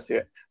 You've got to see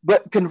it.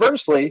 But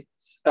conversely,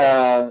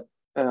 Full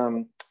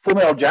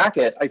Metal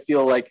Jacket, I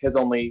feel like has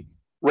only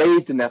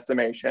raised in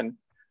estimation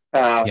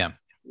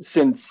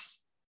since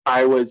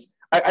I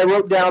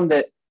wrote down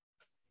that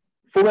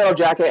Full Metal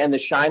Jacket and The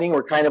Shining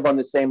were kind of on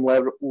the same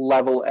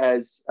level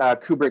as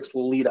Kubrick's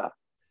Lolita,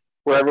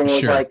 where everyone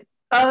was like,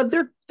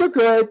 they're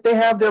good. They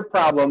have their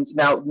problems.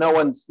 Now, no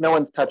one's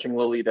touching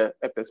Lolita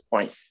at this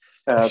point.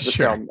 the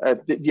Sure. film.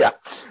 Yeah.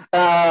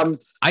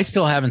 I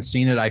still haven't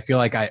seen it. I feel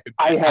like I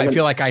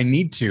feel like I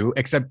need to,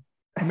 except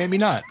maybe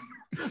not.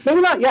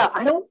 Maybe not. Yeah,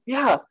 I don't.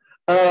 Yeah.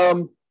 Yeah. I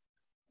mean,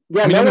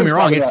 no don't get me one's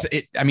wrong. talking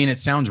about- I mean, it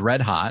sounds red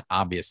hot,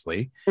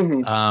 obviously,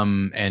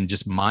 Mhm. and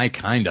just my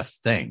kind of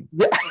thing.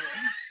 Yeah.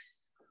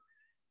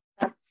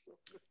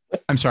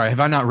 I'm sorry. Have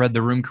I not read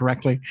The Room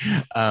correctly?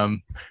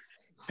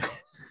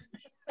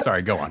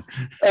 Sorry. Go on.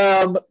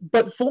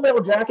 But Full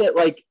Metal Jacket,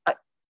 like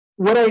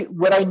what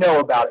I know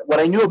about it, what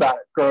I knew about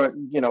it,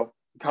 growing,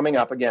 coming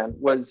up again,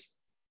 was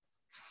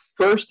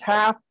first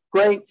half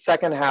great,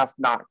 second half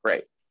not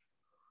great.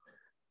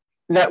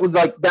 And that was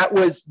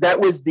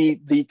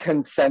the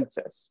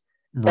consensus.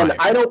 Right. And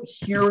I don't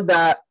hear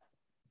that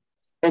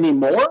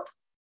anymore.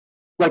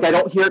 Like I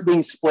don't hear it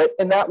being split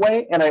in that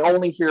way, and I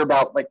only hear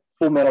about like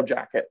Full Metal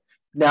Jacket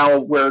now,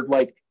 where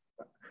like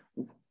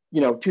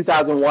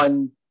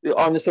 2001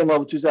 on the same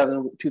level,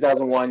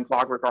 2001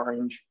 Clockwork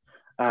Orange,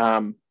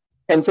 and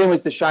same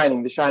with The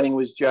Shining. The Shining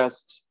was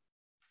just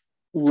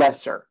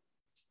lesser,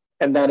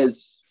 and it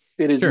is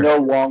Sure. no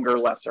longer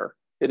lesser.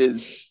 It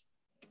is.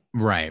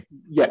 Right.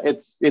 Yeah,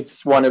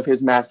 it's one of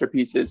his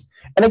masterpieces.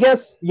 And I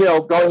guess,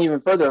 going even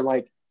further,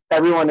 like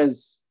everyone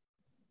is,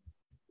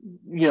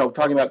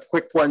 talking about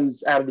quick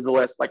ones added to the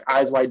list, like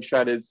Eyes Wide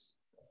Shut is,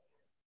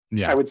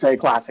 I would say, a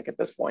classic at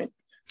this point,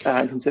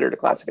 considered a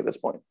classic at this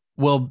point.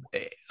 Well,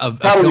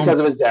 probably because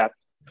of his death.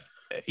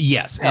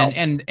 Yes.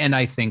 And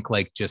I think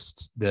like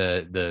just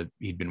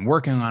he'd been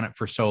working on it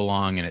for so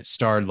long, and it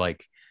starred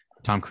like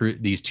Tom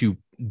Cruise, these two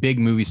big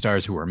movie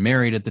stars who were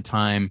married at the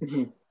time.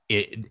 Mm-hmm.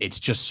 It's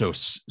just so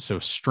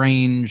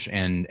strange,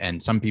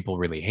 and some people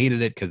really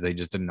hated it because they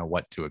just didn't know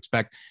what to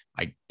expect.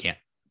 I can't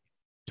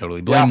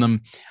totally blame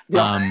them.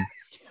 Yeah.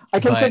 I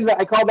consider that,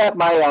 I call that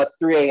my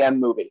 3 a.m.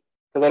 movie,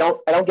 because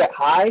I don't get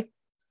high,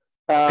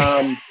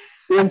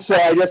 and so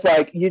I just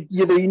like you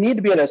need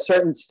to be in a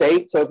certain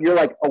state. So if you're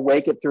like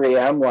awake at 3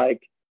 a.m.,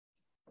 like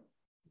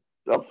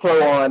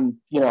full on,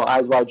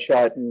 Eyes Wide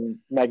Shut and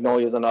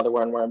Magnolia is another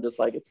one where I'm just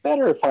like, it's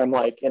better if I'm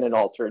like in an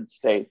altered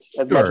state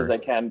as much as I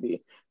can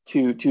be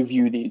to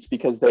view these,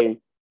 because they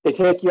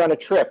take you on a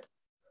trip.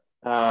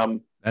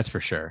 That's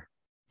for sure.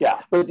 Yeah,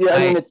 but yeah, I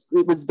mean,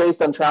 it was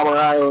based on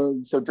Trauma,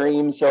 so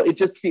dreams. So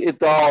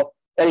it's all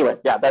anyway.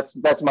 Yeah, that's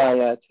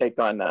my take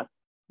on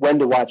when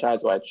to watch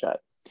Eyes Wide Shut.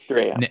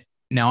 3 a.m.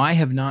 Now I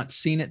have not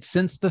seen it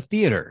since the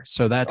theater,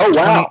 so that's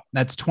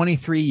that's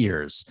 23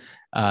 years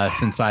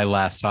since I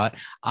last saw it.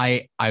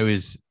 I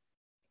was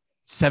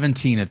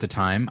 17 at the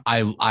time.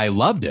 I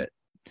loved it,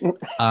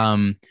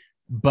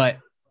 but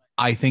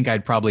I think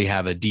I'd probably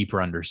have a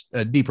deeper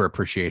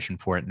appreciation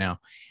for it now.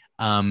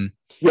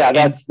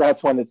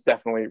 That's one that's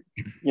definitely,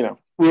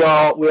 we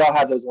all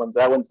have those ones.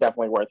 That one's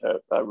definitely worth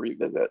a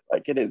revisit.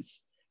 Like it is.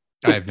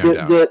 I have no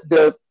doubt.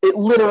 It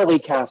literally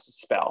casts a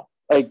spell.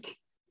 Like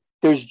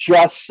there's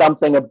just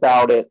something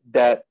about it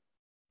that,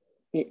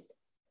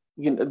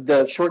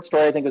 the short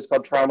story I think was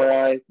called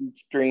Trauma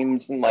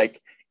Dreams, and like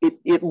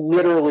it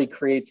literally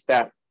creates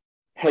that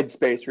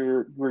headspace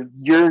where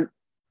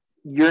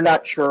you're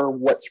not sure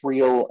what's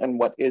real and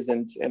what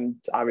isn't, and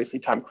obviously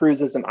Tom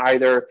Cruise isn't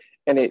either,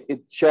 and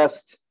it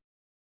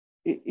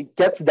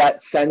gets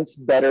that sense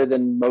better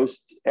than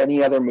most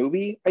any other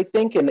movie, I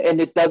think, and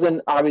it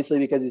doesn't, obviously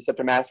because he's such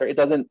a master, it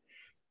doesn't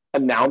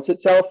announce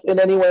itself in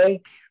any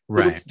way.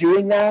 Right. It's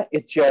doing that,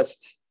 it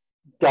just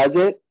does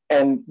it,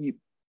 and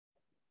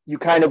you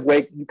kind of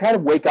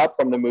wake up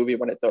from the movie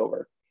when it's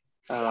over.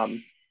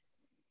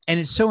 And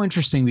it's so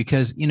interesting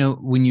because,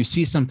 when you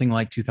see something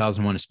like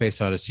 2001: A Space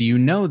Odyssey,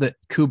 that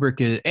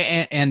Kubrick is,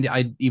 and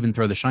I'd even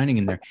throw The Shining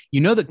in there,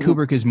 that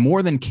Kubrick is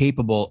more than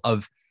capable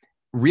of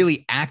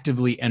really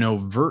actively and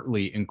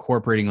overtly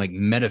incorporating like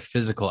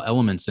metaphysical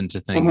elements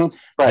into things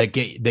that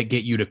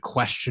get you to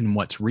question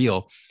what's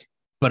real.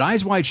 But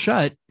Eyes Wide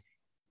Shut,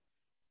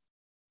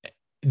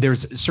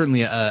 there's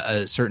certainly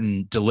a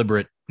certain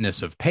deliberateness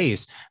of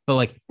pace, but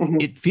like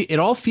it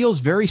all feels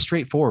very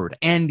straightforward.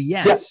 And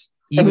yet,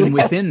 even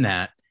within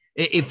that,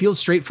 it feels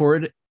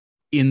straightforward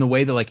in the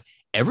way that like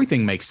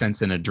everything makes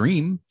sense in a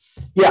dream.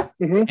 Yeah.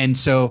 And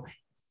so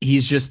he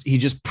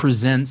just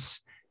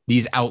presents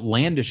these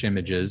outlandish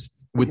images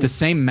with the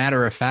same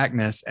matter of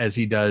factness as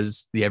he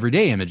does the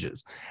everyday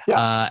images.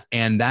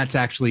 And that's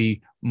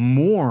actually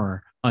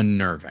more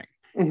unnerving.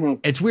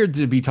 It's weird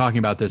to be talking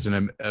about this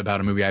about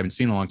a movie I haven't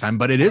seen in a long time,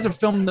 but it is a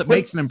film that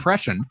makes an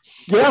impression,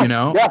 and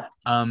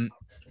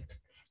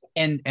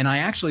I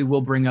actually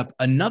will bring up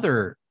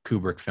another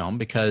Kubrick film,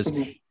 because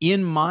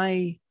in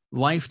my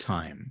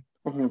lifetime,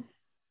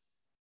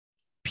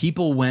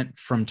 people went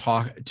from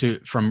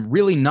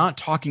really not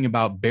talking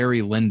about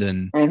Barry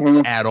Lyndon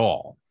at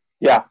all.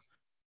 Yeah.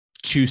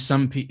 To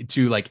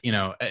like,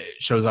 it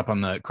shows up on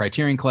the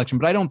Criterion Collection,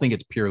 but I don't think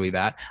it's purely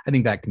that. I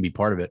think that can be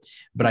part of it.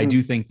 But I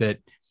do think that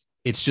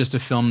it's just a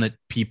film that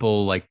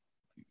people like.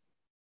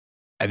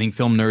 I think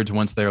film nerds,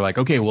 once they're like,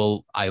 okay,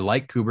 well, I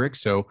like Kubrick,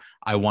 so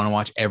I want to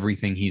watch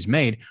everything he's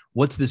made.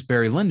 What's this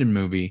Barry Lyndon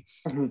movie?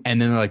 And then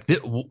they're like,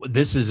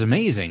 this is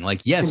amazing.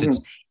 Like, yes,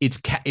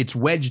 it's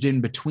wedged in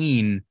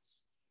between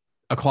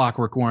A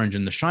Clockwork Orange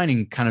and The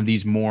Shining, kind of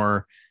these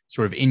more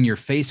sort of in your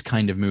face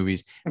kind of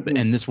movies.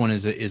 And this one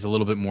is a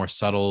little bit more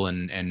subtle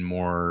and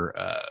more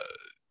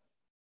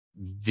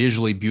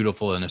visually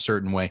beautiful in a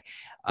certain way.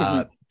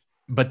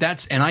 But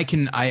that's, and I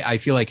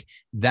feel like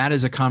that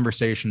is a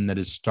conversation that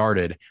has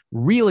started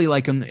really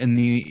like only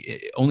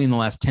in the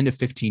last 10 to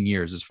 15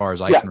 years, as far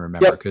as I can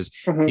remember, because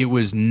it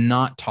was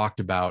not talked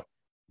about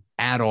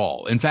at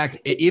all. In fact,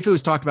 if it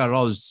was talked about at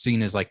all, it was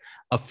seen as like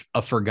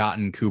a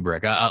forgotten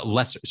Kubrick,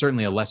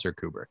 certainly a lesser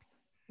Kubrick.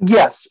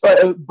 Yes,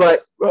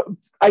 but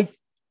I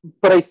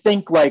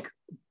think like,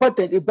 but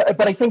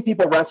I think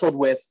people wrestled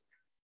with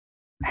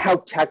how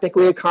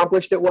technically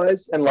accomplished it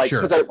was, and like,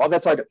 because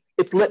that's like,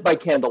 it's lit by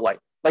candlelight.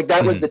 Like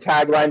that was the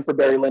tagline for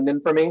Barry Lyndon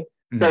for me.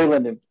 Barry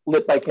Lyndon,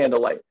 lit by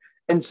candlelight.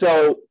 And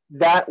so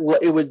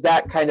it was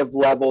that kind of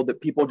level that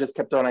people just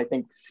kept on, I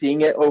think,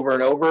 seeing it over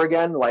and over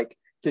again, like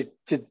to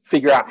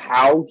figure out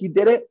how he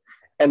did it.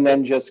 And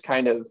then just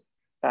kind of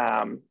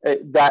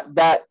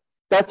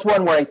that's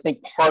one where I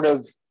think part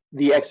of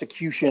the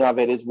execution of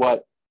it is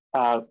what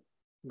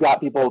got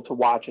people to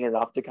watch it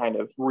enough to kind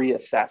of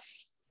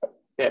reassess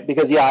it.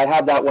 Because I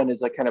have that one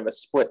as like kind of a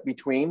split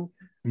between.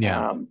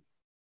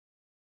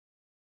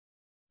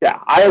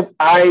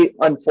 I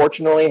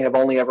unfortunately have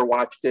only ever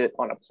watched it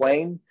on a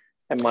plane,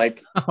 and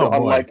like,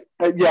 well,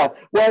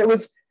 it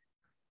was,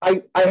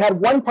 I had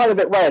one part of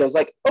it right. I was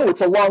like, oh, it's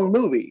a long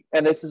movie,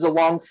 and this is a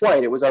long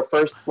flight. It was our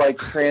first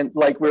like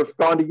we've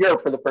gone to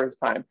Europe for the first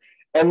time,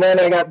 and then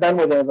I got done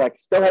with it. I was like,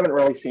 still haven't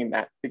really seen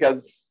that,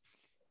 because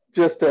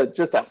just a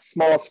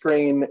small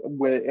screen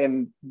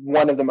in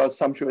one of the most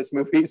sumptuous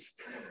movies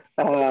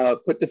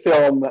put to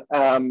film,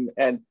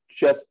 and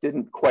just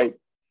didn't quite.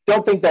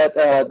 Don't think that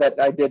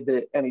that I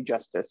did any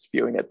justice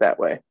viewing it that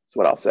way. That's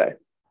what I'll say.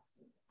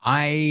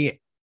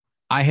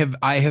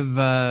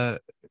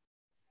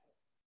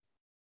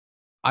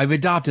 I've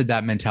adopted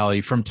that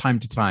mentality from time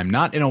to time,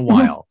 not in a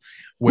while,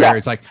 where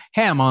it's like,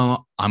 hey, I'm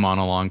on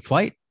a long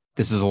flight.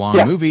 This is a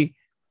long movie.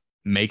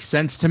 Makes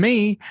sense to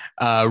me,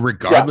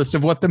 regardless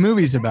of what the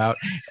movie's about.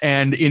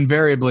 And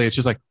invariably, it's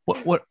just like,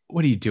 what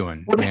are you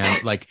doing,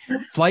 man? Like,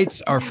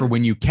 flights are for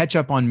when you catch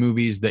up on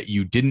movies that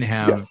you didn't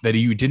have, that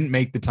you didn't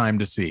make the time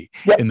to see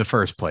in the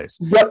first place.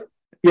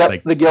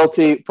 Like, the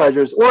guilty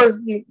pleasures, or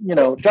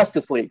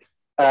Justice League,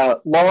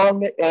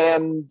 long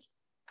and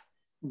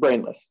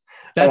brainless.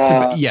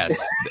 That's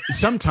yes.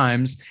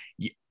 Sometimes,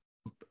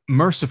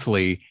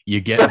 mercifully,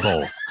 you get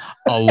both.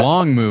 A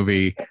long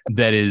movie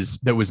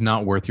that was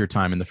not worth your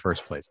time in the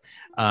first place.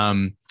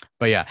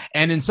 But yeah,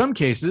 and in some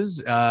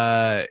cases,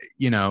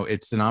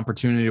 it's an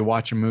opportunity to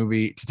watch a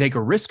movie, to take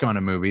a risk on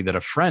a movie that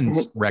a friend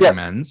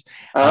recommends,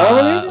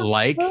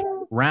 like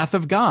Wrath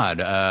of God,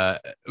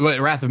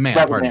 Wrath of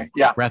Man,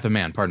 Wrath of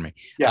Man, pardon me.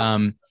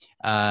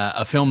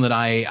 A film that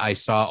I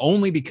saw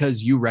only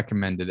because you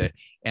recommended it,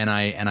 and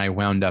I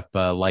wound up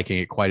liking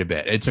it quite a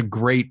bit. It's a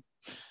great,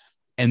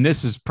 and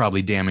this is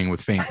probably damning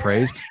with faint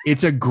praise,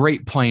 it's a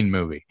great plane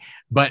movie,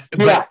 but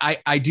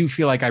I do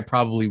feel like I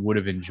probably would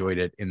have enjoyed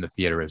it in the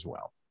theater as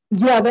well.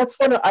 Yeah, that's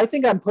one. I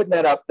think I'm putting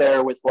that up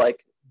there with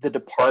like The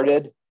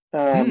Departed.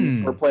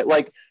 For play,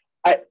 like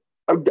I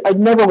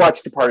never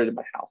watched Departed in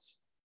my house.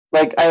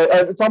 Like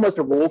it's almost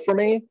a rule for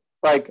me.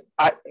 Like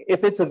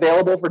if it's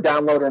available for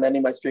download on any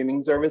of my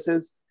streaming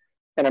services,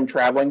 and I'm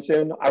traveling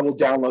soon, I will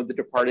download The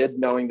Departed,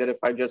 knowing that if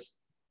I just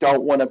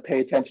don't want to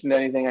pay attention to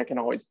anything, I can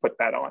always put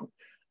that on.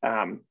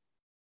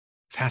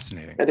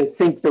 Fascinating. And I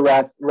think the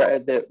Wrath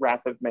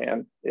of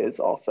Man is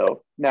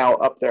also now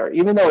up there,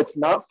 even though it's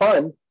not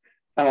fun.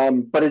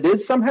 But it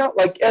is somehow,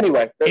 like,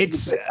 anyway, I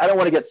don't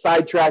want to get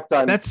sidetracked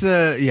on. That's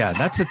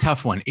a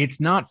tough one. It's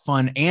not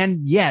fun.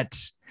 And yet,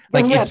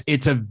 like,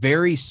 it's a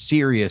very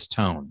serious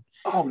tone.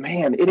 Oh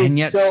man. And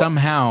yet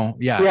somehow,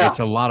 it's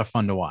a lot of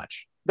fun to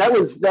watch. That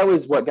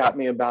was what got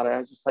me about it. I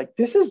was just like,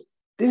 this is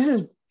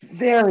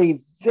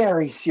very,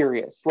 very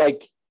serious.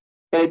 Like,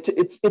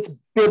 it's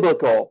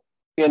biblical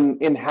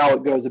in how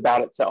it goes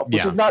about itself,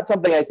 which is not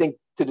something I think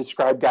to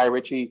describe Guy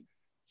Ritchie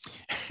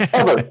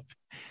ever.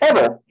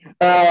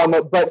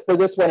 But for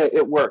this one,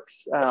 it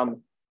works.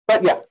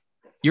 But yeah.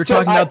 You're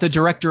talking about the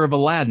director of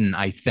Aladdin,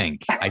 I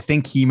think. I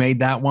think he made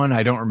that one.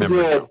 I don't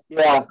remember.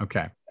 Yeah.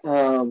 Okay.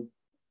 Those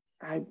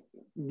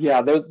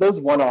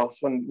one-offs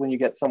when you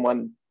get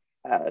someone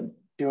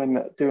doing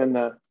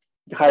the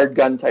hired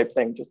gun type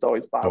thing just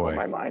always boggle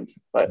my mind.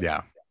 But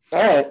yeah. All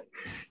right.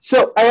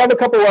 So I have a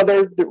couple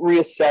other that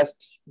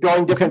reassessed,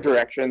 going different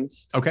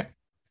directions. Okay.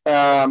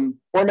 Or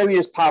maybe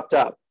just popped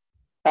up.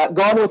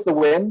 Gone with the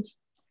Wind,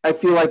 I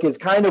feel like, is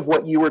kind of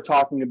what you were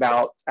talking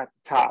about at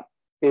the top,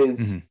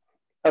 is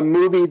a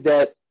movie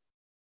that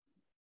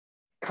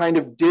kind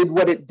of did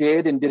what it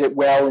did and did it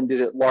well and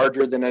did it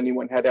larger than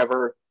anyone had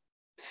ever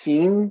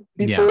seen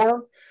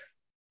before.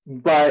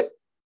 But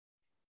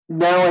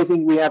now I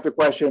think we have to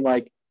question,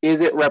 like, is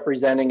it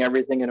representing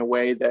everything in a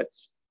way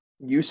that's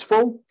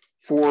useful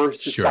for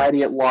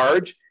society at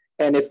large?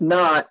 And if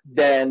not,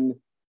 then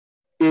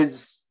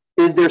is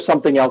there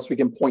something else we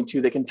can point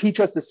to that can teach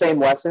us the same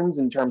lessons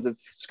in terms of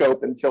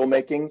scope and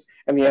filmmaking?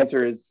 And the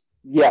answer is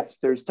yes,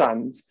 there's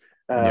tons.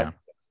 Yeah.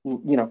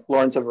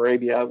 Lawrence of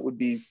Arabia would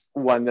be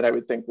one that I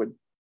would think would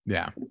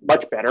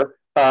much better,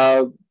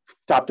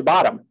 top to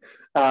bottom.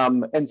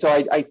 And so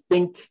I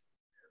think,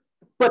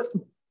 but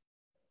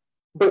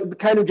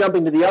kind of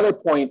jumping to the other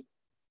point,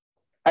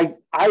 I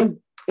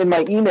in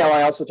my email,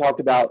 I also talked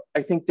about,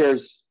 I think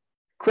there's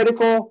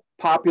critical,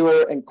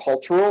 popular, and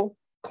cultural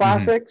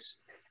classics.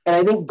 And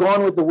I think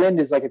Gone with the Wind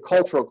is like a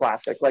cultural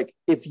classic. Like,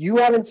 if you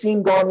haven't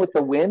seen Gone with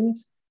the Wind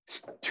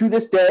to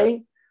this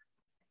day,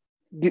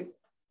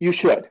 you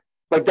should.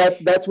 Like,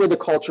 that's where the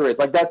culture is.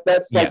 Like,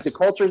 that's like the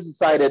culture's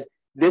decided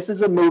this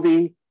is a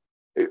movie.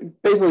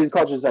 Basically, the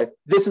culture decided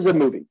this is a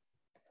movie.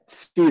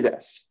 See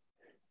this.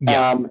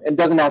 And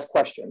doesn't ask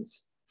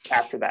questions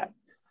after that.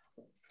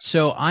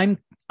 So I'm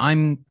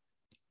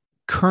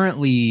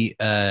currently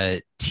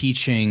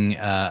teaching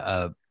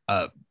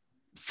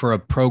for a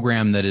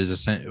program that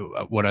is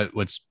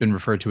what's been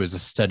referred to as a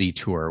study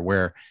tour,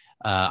 where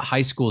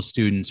high school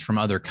students from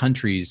other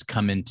countries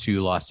come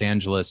into Los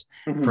Angeles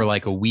for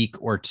like a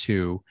week or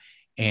two,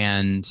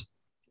 and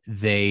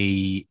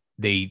they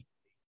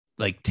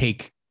like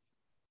take,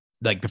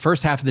 like, the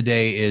first half of the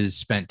day is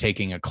spent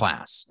taking a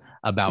class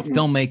about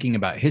filmmaking,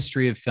 about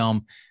history of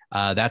film.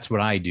 That's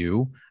what I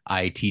do.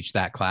 I teach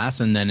that class.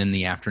 And then in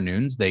the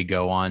afternoons, they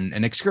go on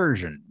an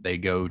excursion. They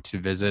go to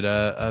visit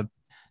a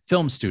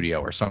film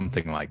studio or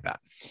something like that.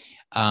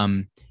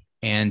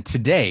 And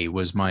today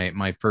was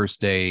my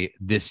first day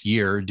this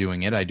year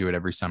doing it. I do it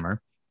every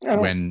summer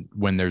when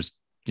there's,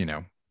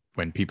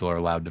 when people are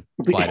allowed to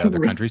fly to other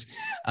countries.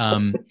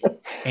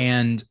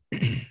 And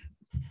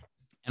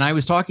I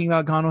was talking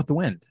about Gone with the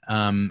Wind.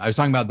 I was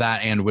talking about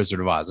that and Wizard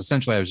of Oz.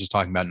 Essentially, I was just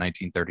talking about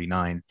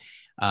 1939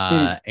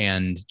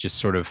 and just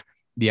sort of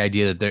the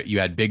idea that you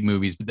had big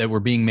movies that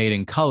were being made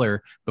in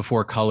color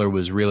before color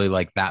was really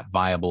like that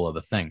viable of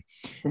a thing.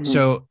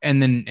 So,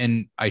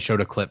 and I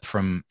showed a clip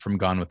from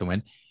Gone with the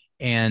Wind,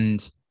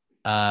 and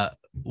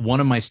one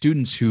of my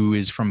students who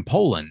is from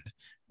Poland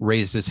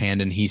raised his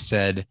hand, and he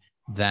said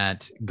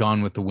that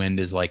Gone with the Wind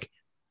is like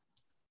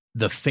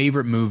the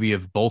favorite movie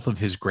of both of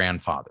his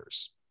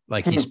grandfathers.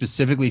 Like, he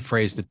specifically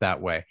phrased it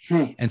that way.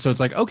 And so it's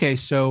like, okay,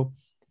 so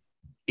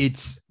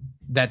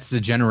that's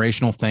a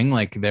generational thing.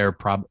 Like,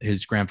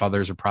 his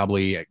grandfathers are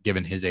probably,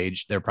 given his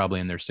age, they're probably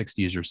in their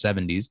 60s or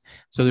 70s.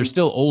 So they're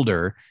still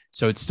older.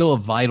 So it's still a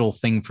vital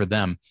thing for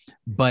them.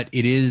 But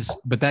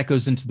that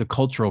goes into the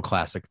cultural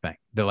classic thing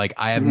that, like,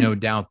 I have no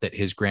doubt that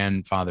his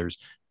grandfathers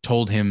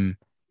told him,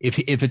 if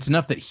it's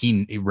enough that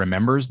he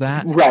remembers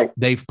that, right,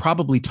 they've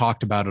probably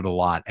talked about it a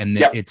lot. And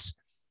it's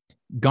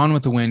Gone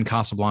with the Wind,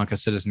 Casablanca,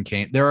 Citizen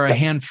Kane. There are a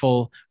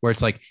handful where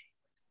it's like,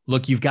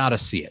 look, you've got to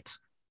see it.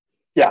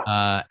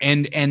 Yeah.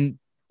 And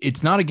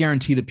it's not a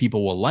guarantee that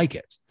people will like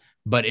it,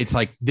 but it's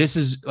like, this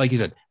is, like you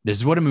said, this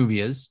is what a movie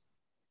is.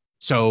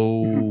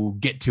 So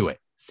get to it.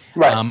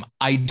 Right.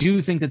 I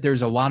do think that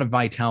there's a lot of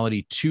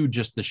vitality to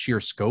just the sheer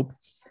scope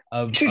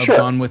of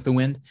Gone with the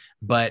Wind.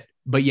 But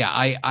yeah,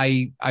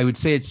 I would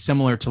say it's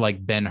similar to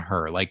like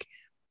Ben-Hur. Like,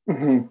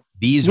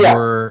 these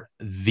were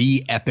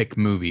the epic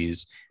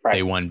movies. Right.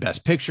 They won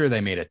Best Picture.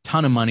 They made a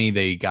ton of money.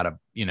 They got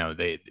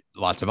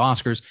lots of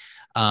Oscars.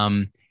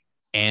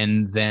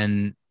 And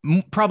then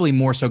probably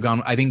more so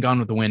Gone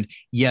with the Wind.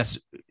 Yes,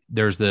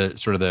 there's the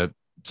sort of the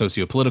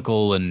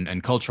socio-political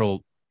and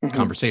cultural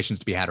conversations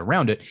to be had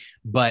around it.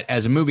 But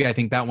as a movie, I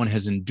think that one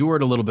has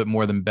endured a little bit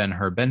more than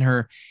Ben-Hur.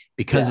 Ben-Hur,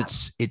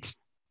 because it's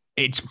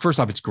first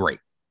off, it's great.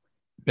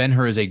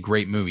 Ben-Hur is a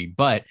great movie,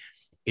 but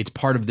it's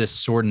part of this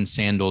sword and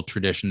sandal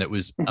tradition that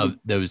was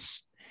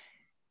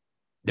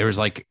there was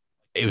like,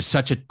 it was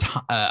such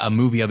a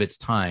movie of its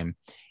time.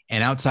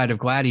 And outside of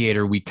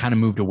Gladiator, we kind of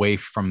moved away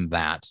from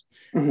that.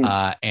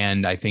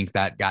 And I think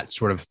that got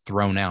sort of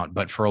thrown out.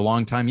 But for a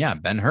long time,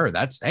 Ben-Hur,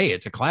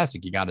 it's a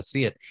classic. You got to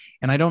see it.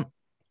 And I don't,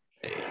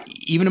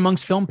 even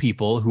amongst film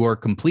people who are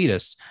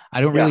completists,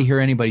 I don't really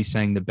hear anybody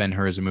saying that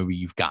Ben-Hur is a movie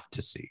you've got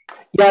to see.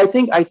 Yeah, I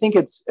think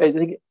it's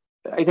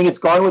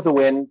Gone with the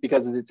Wind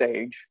because of its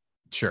age.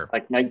 Sure.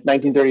 Like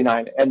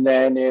 1939. And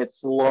then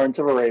it's Lawrence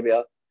of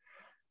Arabia.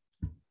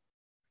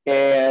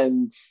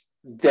 And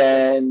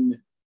then,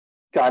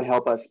 God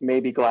help us,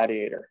 maybe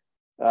Gladiator.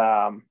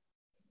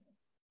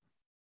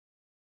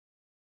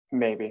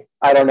 Maybe.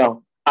 I don't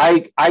know.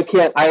 I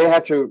can't. I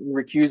have to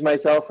recuse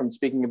myself from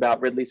speaking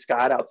about Ridley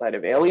Scott outside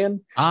of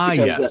Alien.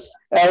 Yes.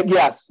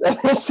 Yes.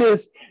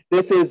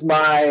 This is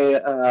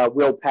my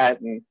Will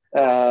Patton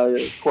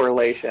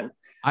correlation.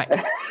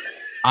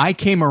 I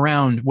came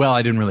around. Well,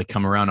 I didn't really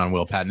come around on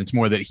Will Patton. It's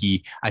more that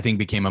he, I think,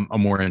 became a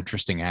more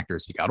interesting actor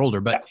as he got older.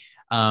 But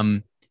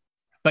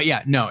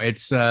yeah, no,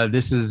 it's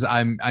this is.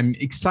 I'm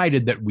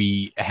excited that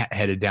we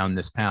headed down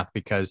this path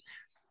because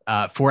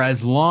for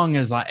as long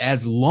as I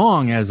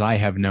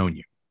have known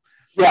you,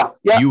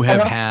 you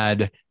have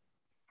had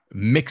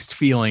mixed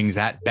feelings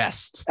at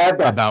best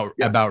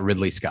about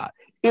Ridley Scott.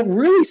 It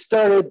really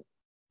started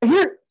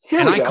here.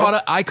 And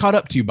I caught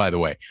up to you, by the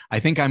way. I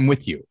think I'm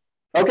with you.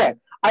 Okay.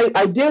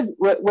 I did.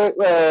 What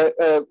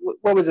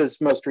was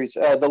his most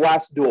recent? The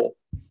Last Duel.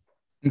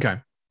 Okay.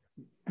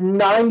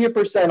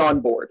 90% on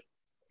board.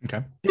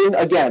 Okay.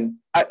 Again,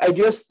 I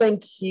just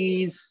think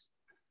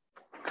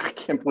I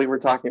can't believe we're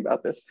talking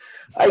about this.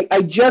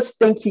 I just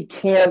think he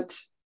can't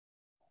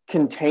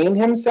contain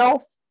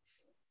himself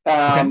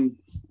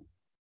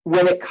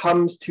when it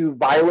comes to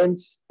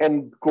violence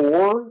and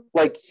gore.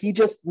 Like, he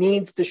just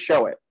needs to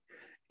show it.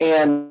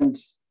 And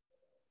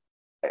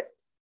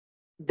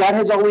that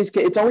has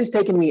it's always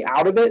taken me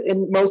out of it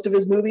in most of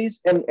his movies.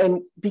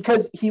 And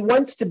because he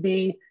wants to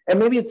be, and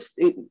maybe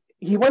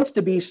he wants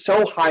to be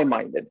so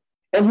high-minded,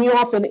 and he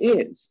often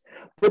is,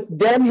 but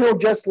then he'll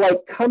just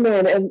like come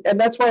in, and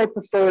that's why I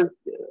prefer,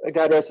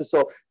 God rest his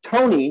soul,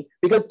 Tony,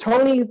 because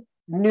Tony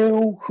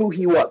knew who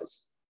he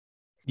was.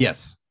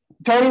 Yes.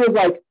 Tony was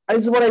like,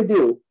 this is what I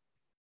do.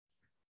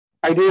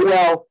 I do it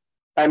well.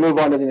 I move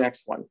on to the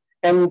next one.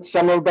 And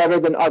some are better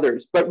than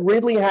others. But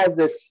Ridley has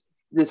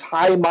this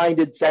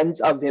high-minded sense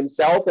of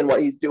himself and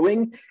what he's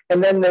doing.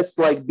 And then this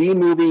like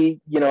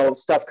B-movie,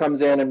 stuff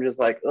comes in. I'm just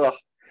like, ugh,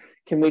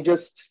 can we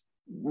just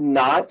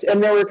not?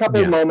 And there were a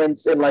couple of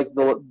moments in like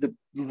the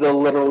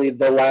literally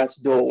the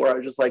last duel where I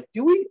was just like,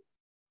 do we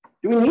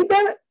need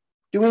that?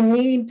 Do we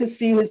need to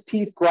see his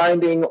teeth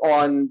grinding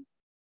on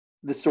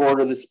the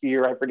sword or the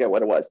spear? I forget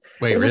what it was.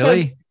 Wait,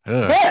 really?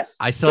 Like, yes.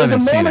 I still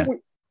haven't seen it.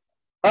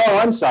 Oh,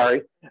 I'm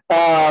sorry.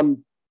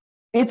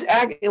 It's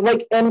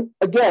like, and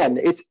again,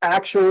 it's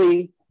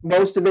actually,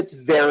 most of it's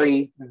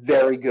very,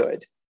 very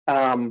good.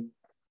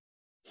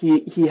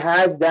 He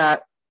has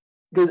that,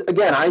 because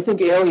again, I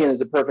think Alien is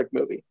a perfect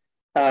movie.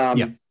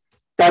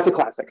 That's a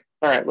classic.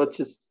 All right, let's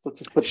just put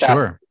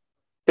that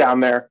down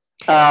there.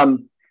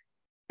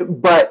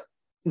 But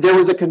there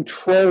was a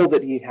control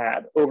that he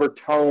had over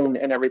tone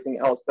and everything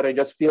else that I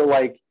just feel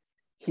like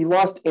he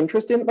lost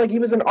interest in. Like, he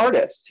was an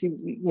artist.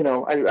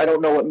 I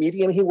don't know what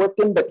medium he worked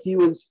in, but he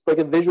was like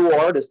a visual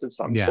artist of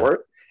some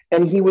sort.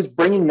 And he was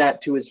bringing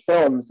that to his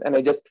films. And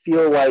I just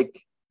feel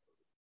like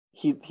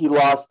he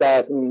lost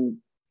that. And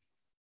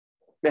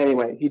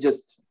anyway,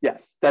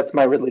 yes, that's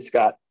my Ridley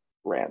Scott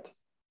rant.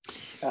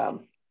 And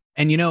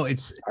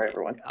it's sorry,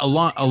 everyone.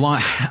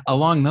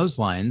 Along those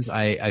lines,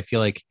 I feel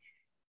like,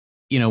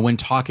 when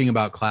talking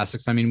about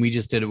classics, I mean, we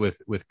just did it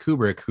with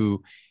Kubrick,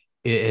 who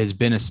has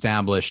been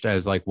established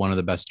as like one of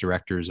the best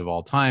directors of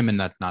all time. And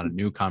that's not a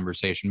new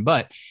conversation,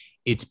 but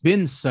it's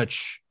been so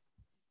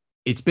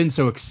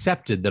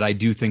accepted that I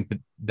do think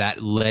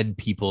that led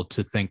people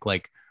to think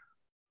like,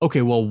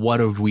 okay, well, what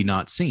have we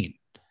not seen?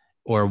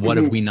 Or what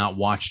have we not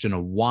watched in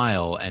a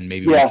while? And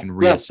maybe we can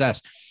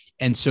reassess.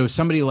 And so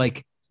somebody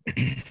like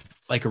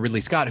a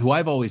Ridley Scott, who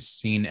I've always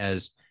seen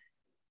as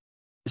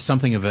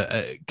something of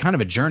a kind of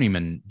a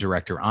journeyman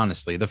director,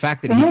 honestly, the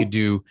fact that he could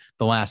do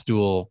The Last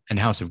Duel and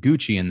House of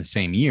Gucci in the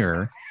same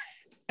year.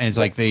 And it's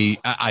like,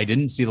 I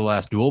didn't see The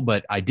Last Duel,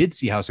 but I did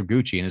see House of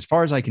Gucci. And as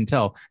far as I can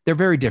tell, they're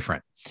very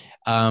different.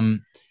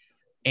 And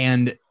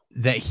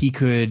that he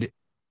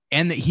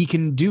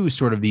can do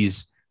sort of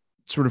these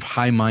sort of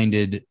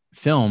high-minded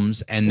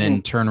films and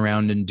then turn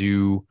around and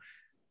do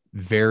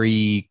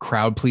very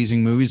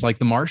crowd-pleasing movies like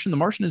The Martian. The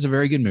Martian is a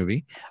very good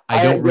movie.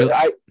 Again,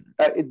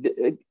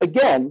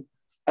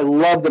 I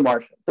love The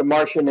Martian. The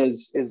Martian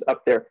is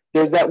up there.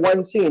 There's that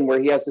one scene where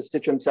he has to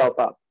stitch himself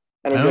up.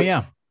 And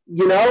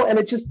and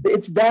it's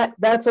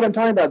that's what I'm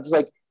talking about. It's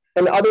like,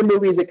 in other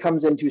movies it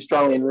comes in too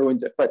strongly and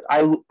ruins it. But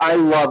I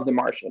love The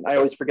Martian. I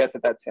always forget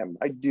that that's him.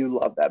 I do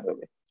love that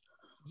movie.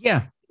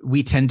 Yeah.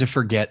 We tend to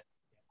forget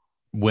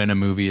when a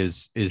movie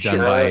is done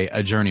by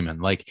a journeyman.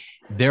 Like,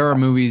 there are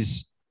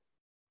movies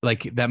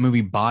like that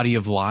movie Body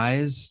of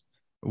Lies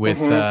with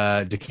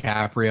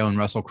DiCaprio and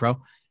Russell Crowe.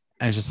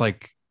 And it's just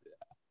like,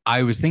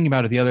 I was thinking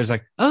about it the other day,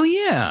 like, oh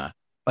yeah.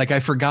 Like,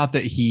 I forgot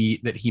that he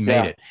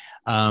made it.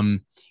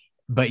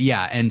 But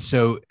yeah. And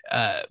so,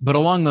 but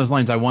along those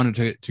lines, I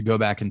wanted to go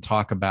back and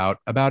talk about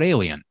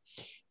Alien,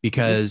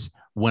 because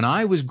when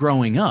I was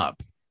growing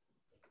up,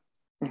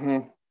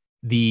 and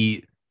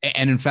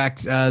in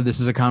fact, this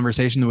is a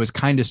conversation that was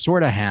kind of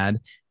sort of had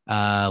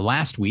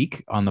last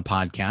week on the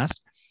podcast.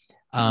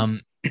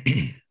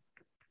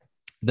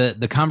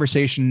 The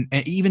conversation,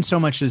 even so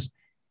much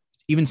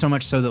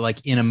so that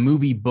like in a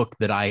movie book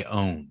that I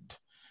owned,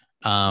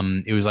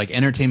 it was like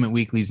Entertainment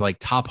Weekly's like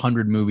top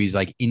 100 movies,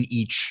 like in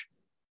each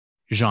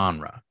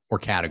genre or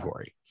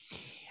category.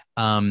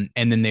 And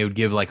then they would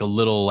give like a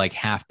little like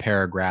half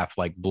paragraph,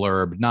 like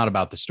blurb, not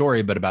about the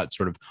story, but about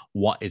sort of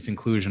what its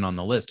inclusion on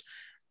the list.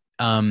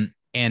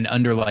 And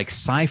under like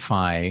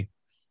sci-fi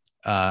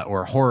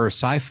or horror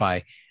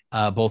sci-fi,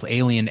 both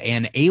Alien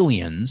and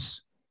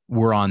Aliens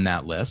were on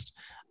that list.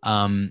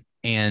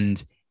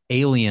 And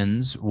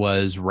Aliens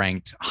was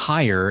ranked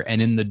higher.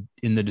 And in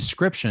the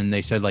description,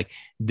 they said like,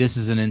 this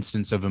is an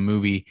instance of a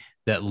movie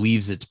that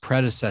leaves its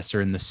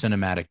predecessor in the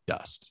cinematic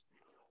dust.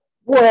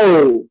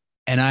 Whoa.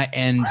 And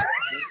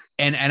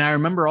I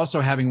remember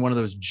also having one of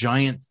those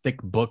giant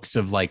thick books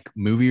of like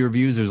movie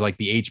reviews. It was like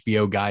the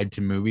HBO guide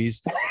to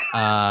movies.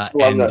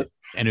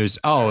 And it was,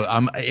 I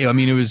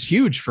mean, it was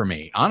huge for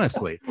me,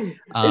 honestly. And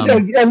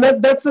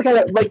that's the kind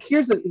of like,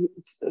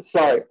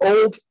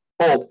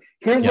 old.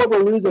 Here's what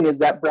we're losing is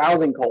that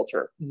browsing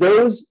culture.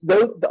 Those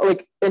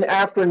like an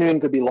afternoon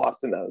could be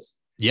lost in those.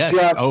 Yes.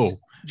 Just,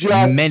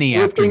 just many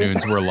flipping,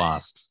 afternoons were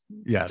lost.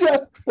 Yes.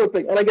 just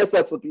flipping. And I guess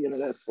that's what the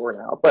internet's for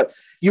now. But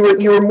you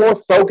were more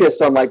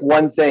focused on like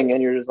one thing,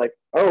 and you're just like,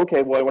 oh,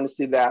 okay, well, I want to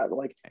see that.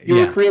 Like you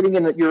were creating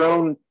your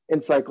own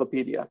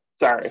encyclopedia.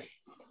 Sorry.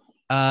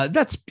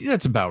 That's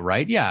about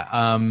right.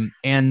 Yeah.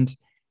 And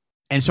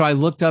so I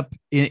looked up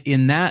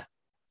in that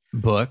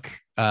book,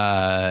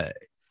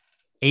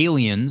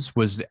 Aliens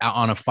was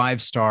on a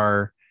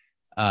 5-star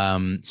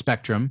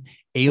spectrum.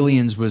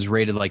 Aliens was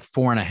rated like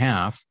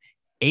 4.5.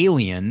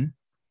 Alien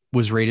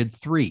was rated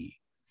 3.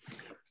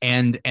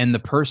 And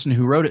the person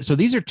who wrote it. So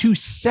these are two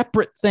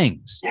separate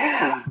things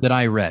that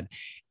I read.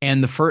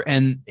 And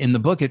in the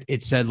book,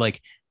 it said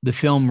like the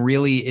film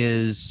really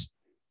is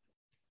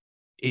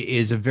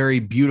a very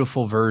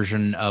beautiful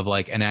version of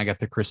like an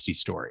Agatha Christie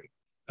story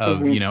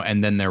of,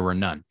 and then there were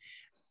none.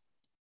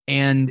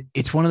 And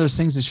it's one of those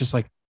things that's just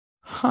like,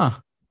 huh,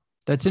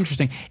 that's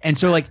interesting. And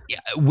so like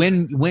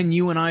when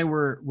you and I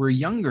were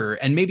younger,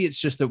 and maybe it's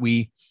just that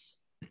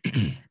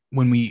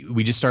when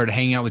we just started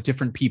hanging out with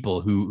different people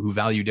who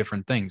value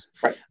different things,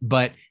 right.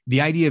 But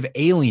the idea of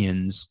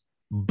aliens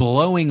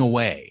blowing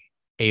away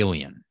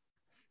Alien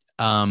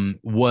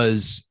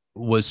was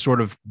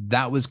sort of,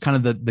 that was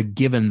kind of the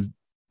given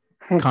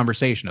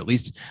conversation, at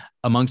least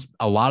amongst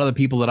a lot of the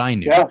people that I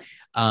knew. Yeah.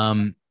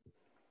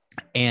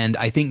 And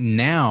I think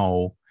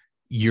now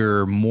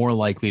you're more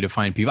likely to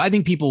find people. I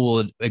think people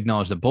will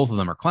acknowledge that both of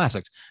them are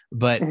classics,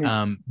 but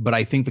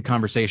I think the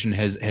conversation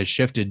has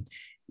shifted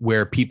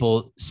where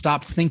people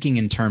stopped thinking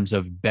in terms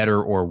of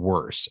better or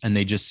worse, and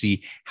they just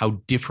see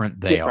how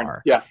different they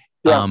are. Yeah.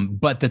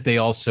 But that they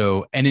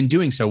also, and in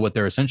doing so, what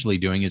they're essentially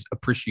doing is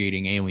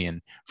appreciating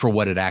Alien for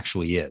what it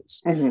actually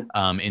is,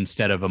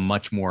 instead of a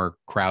much more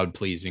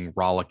crowd-pleasing,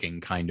 rollicking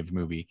kind of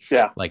movie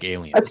like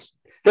Aliens.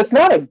 That's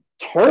not a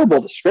terrible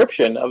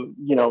description of,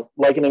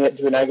 likening it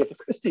to an Agatha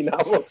Christie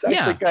novel. It's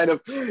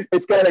actually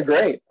it's kind of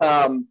great.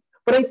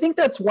 But I think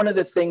that's one of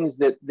the things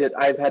that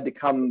I've had to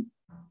come,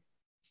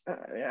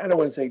 I don't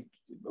want to say,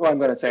 well, I'm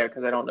going to say it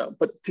because I don't know,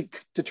 but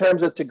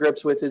to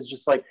grips with is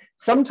just like,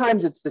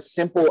 sometimes it's the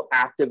simple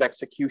act of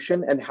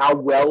execution and how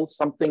well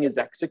something is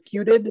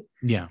executed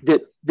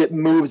that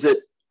moves it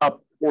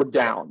up or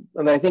down.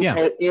 And I think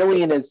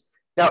Alien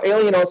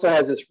also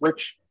has this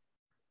rich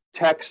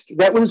text.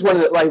 That was one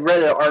of the, I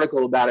read an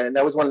article about it, and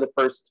that was one of the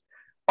first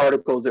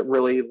articles that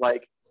really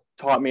like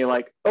taught me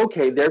like,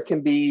 okay, there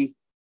can be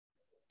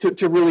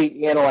to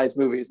really analyze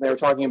movies. And they were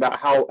talking about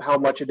how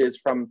much it is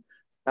from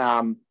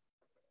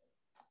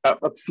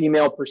a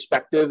female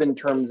perspective in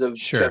terms of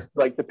just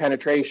like the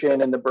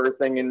penetration and the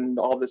birthing and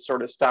all this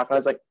sort of stuff. And I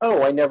was like,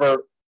 oh,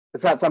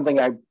 it's not something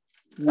I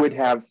would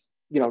have,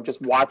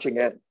 just watching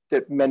it,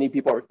 that many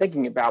people are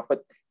thinking about,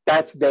 but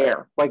that's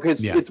there. Like,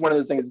 it's one of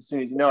those things as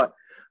soon as you know it.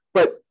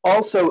 But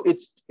also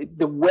it's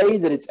the way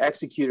that it's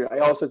executed. I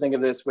also think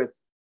of this with,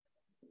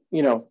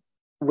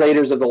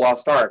 Raiders of the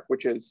Lost Ark,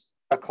 which is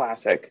a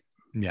classic.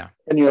 Yeah.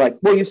 And you're like,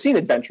 well, you've seen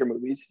adventure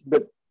movies,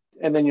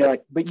 and then you're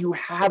like, but you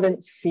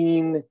haven't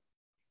seen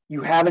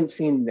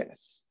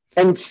this.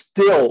 And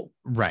still,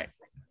 right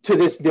to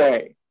this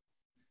day.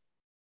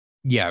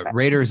 Yeah,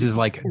 Raiders is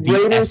like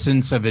the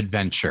essence of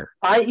adventure.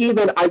 I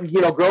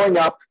growing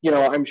up,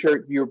 I'm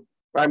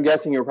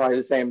guessing you're probably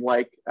the same,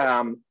 like,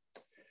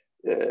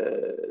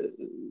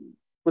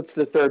 what's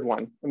the third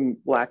one? I'm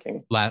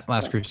lacking.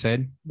 Last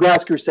Crusade?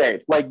 Last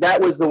Crusade. Like,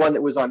 that was the one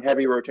that was on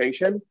heavy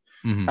rotation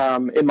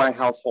in my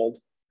household.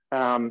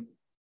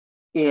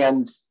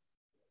 And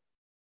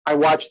I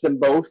watched them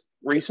both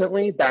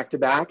recently, back to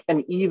back.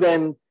 And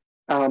even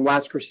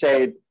Last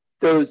Crusade,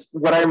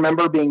 what I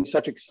remember being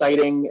such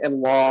exciting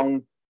and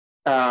long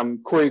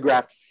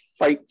choreographed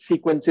fight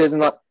sequences,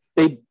 and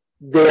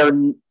they're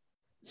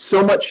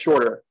so much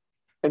shorter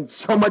and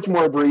so much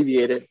more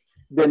abbreviated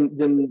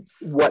than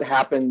what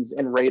happens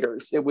in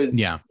Raiders. It was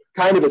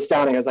kind of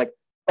astounding. I was like,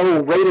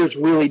 oh, Raiders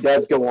really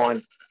does go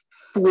on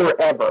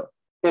forever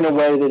in a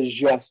way that is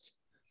just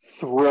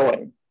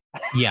thrilling.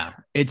 Yeah,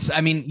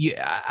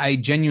 I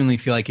genuinely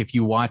feel like if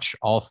you watch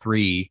all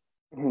three,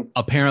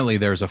 apparently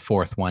there's a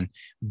fourth one,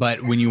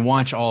 but when you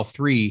watch all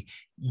three,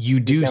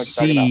 you do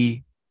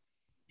see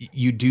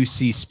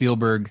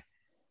Spielberg.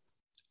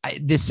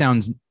 This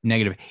sounds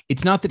negative.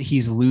 It's not that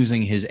he's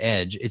losing his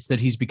edge. It's that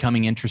he's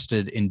becoming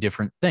interested in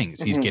different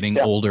things. He's getting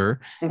older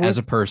as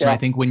a person. I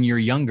think when you're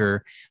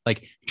younger,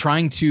 like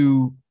trying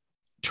to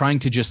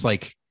just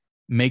like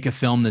make a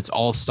film that's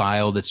all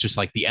style, that's just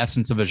like the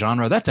essence of a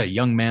genre, that's a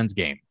young man's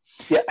game.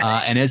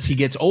 And as he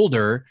gets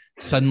older,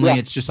 suddenly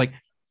it's just like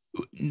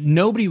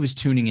nobody was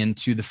tuning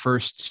into the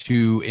first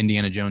two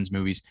Indiana Jones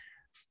movies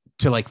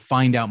to like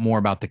find out more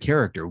about the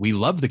character. We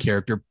love the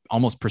character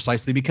almost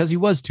precisely because he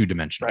was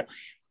two-dimensional. Right.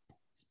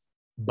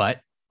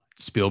 But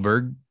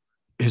Spielberg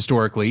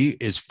historically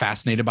is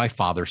fascinated by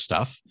father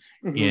stuff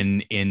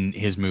in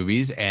his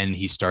movies, and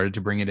he started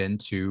to bring it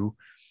into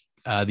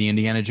the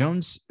Indiana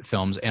Jones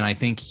films. And I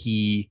think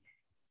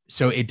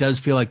so it does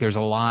feel like there's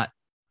a lot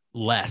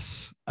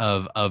less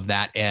of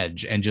that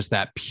edge and just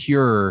that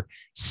pure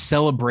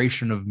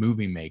celebration of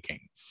movie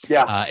making.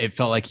 It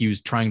felt like he was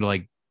trying to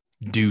like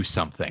do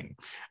something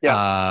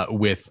Yeah.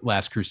 with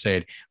Last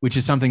Crusade, which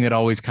is something that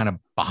always kind of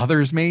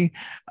bothers me.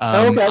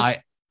 Okay.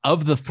 I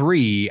of the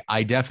three,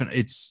 I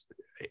definitely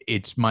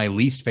it's my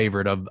least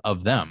favorite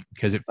of them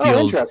because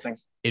Interesting.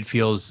 it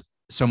feels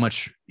so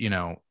much,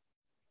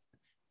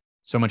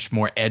 so much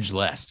more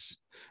edgeless.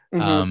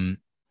 Mm-hmm.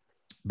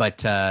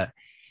 But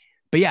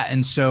yeah,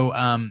 and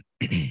so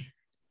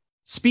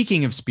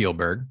speaking of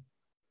Spielberg,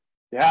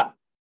 Yeah.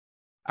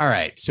 all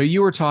right, so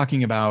you were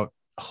talking about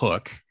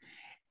Hook,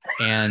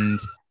 and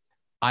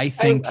I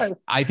think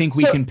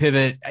we can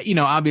pivot.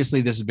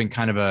 Obviously this has been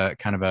kind of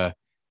a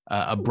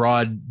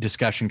broad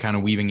discussion, kind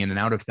of weaving in and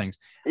out of things.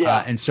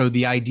 Yeah. And so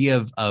the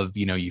idea of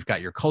you've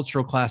got your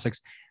cultural classics,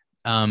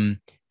 then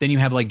you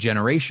have like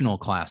generational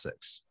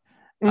classics.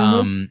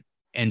 Mm-hmm.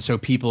 And so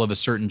people of a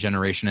certain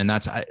generation, and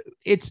that's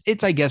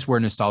it's I guess where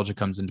nostalgia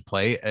comes into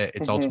play.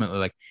 It's Mm-hmm. ultimately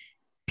like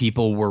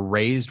people were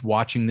raised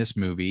watching this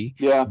movie.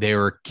 Yeah. They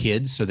were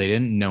kids, so they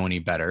didn't know any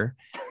better.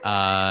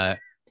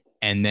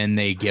 And then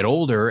they get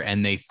older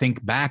and they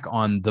think back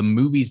on the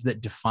movies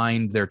that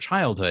defined their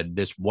childhood,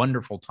 this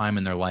wonderful time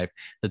in their life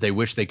that they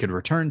wish they could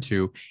return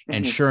to. Mm-hmm.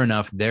 And sure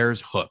enough,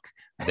 there's Hook,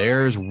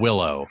 there's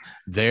Willow,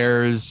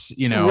 there's,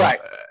 Right.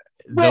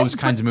 those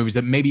kinds of movies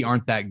that maybe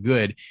aren't that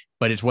good,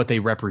 but it's what they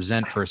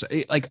represent for us.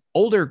 Like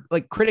older,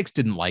 like critics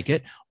didn't like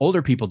it.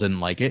 Older people didn't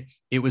like it.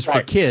 It was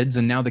for kids.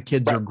 And now the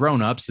kids are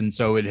grown-ups. And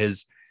so it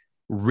has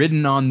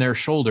ridden on their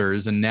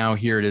shoulders. And now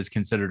here it is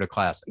considered a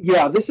classic.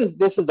 Yeah, this is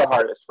the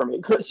hardest for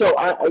me. So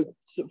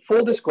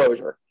full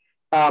disclosure,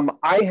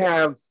 I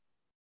have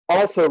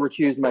also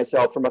recused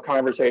myself from a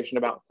conversation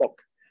about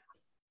Hook.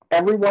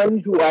 Everyone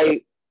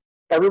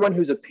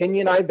whose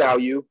opinion I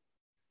value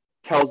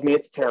tells me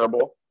it's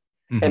terrible.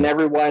 Mm-hmm. And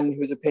everyone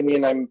whose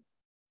opinion I'm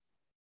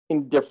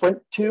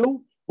indifferent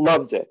to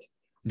loves it.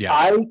 Yeah.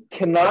 I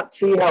cannot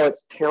see how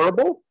it's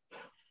terrible,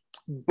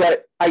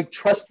 but I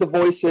trust the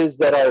voices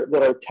that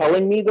are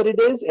telling me that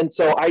it is. And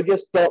so I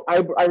just don't,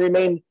 I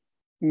remain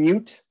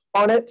mute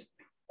on it.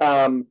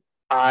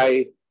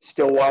 I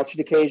still watch it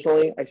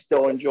occasionally. I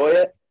still enjoy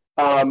it.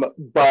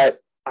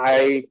 But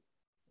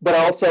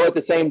also at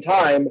the same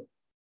time,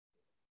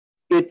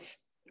 it's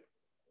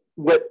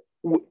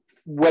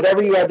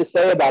whatever you had to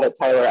say about it,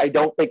 Tyler, I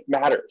don't think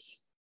matters.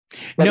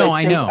 I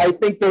know. I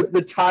think that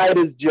the tide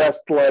is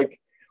just like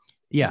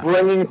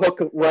bringing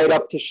Hook right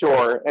up to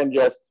shore and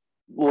just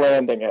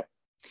landing it.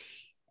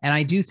 And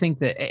I do think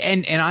that,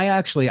 and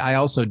I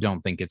also don't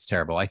think it's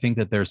terrible. I think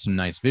that there's some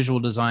nice visual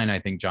design. I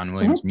think John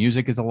Williams'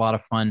 music is a lot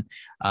of fun.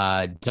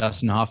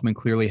 Dustin Hoffman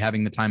clearly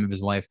having the time of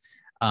his life.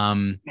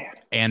 And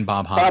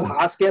Bob Hoskins. Bob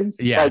Hoskins?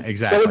 Yeah,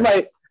 exactly.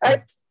 That was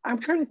I'm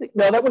trying to think.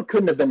 No, that one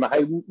couldn't have been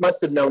I must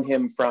have known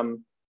him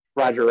from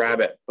Roger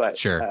Rabbit, but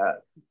sure.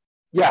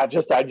 I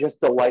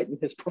just delight in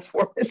his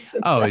performance.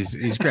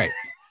 He's great.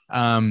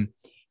 And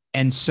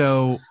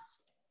so,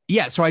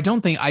 so I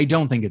don't think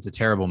it's a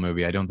terrible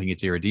movie. I don't think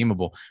it's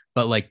irredeemable,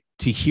 but like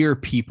to hear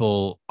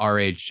people our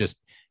age just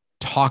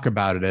talk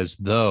about it as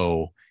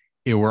though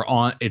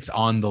it's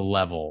on the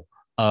level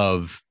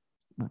of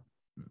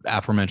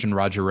aforementioned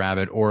Roger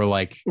Rabbit or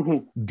like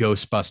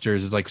Ghostbusters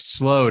is like,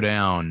 slow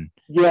down,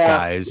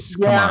 guys,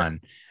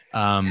 come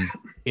on.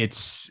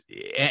 It's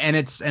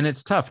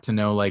tough to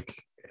know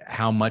like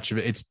how much of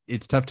it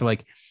it's tough to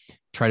like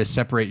try to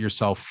separate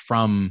yourself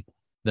from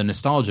the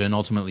nostalgia, and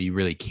ultimately you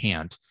really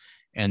can't.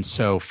 And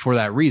so for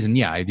that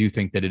reason, I do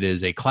think that it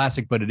is a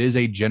classic, but it is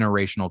a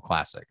generational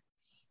classic.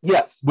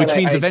 Yes. Which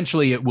means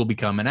eventually it will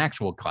become an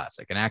actual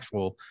classic, an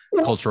actual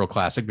cultural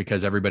classic,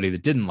 because everybody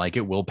that didn't like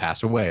it will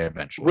pass away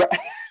eventually.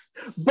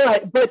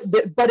 Right. But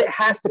it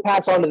has to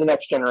pass on to the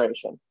next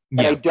generation.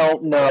 And I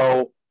don't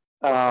know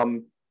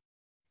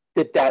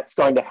that that's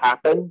going to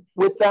happen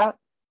with that.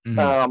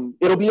 Mm-hmm.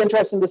 It'll be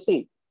interesting to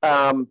see.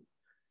 What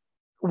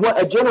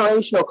a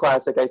generational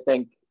classic, I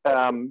think,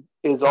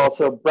 is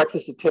also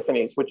Breakfast at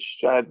Tiffany's, which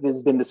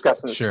has been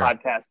discussed in this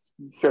podcast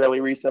fairly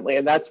recently.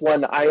 And that's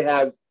one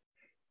that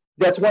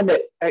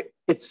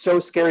it's so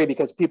scary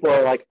because people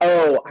are like,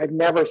 oh, I've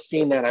never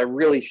seen that. I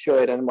really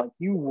should. And I'm like,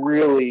 you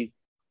really,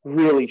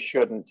 really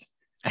shouldn't.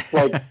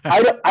 Like,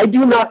 I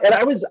do not. And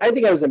I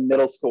think I was in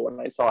middle school when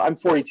I saw it. I'm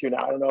 42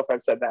 now. I don't know if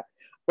I've said that.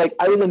 Like,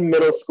 I was in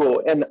middle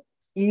school. And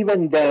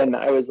even then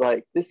I was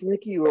like, this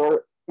Mickey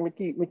Rooney,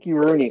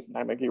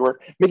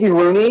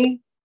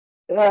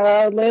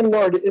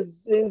 landlord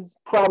is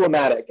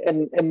problematic,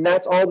 and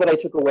that's all that I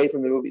took away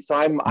from the movie. So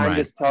I'm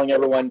just telling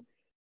everyone,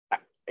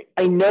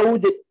 I know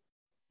that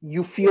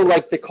you feel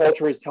like the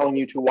culture is telling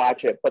you to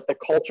watch it, but the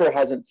culture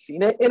hasn't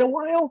seen it in a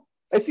while,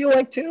 I feel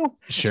like, too.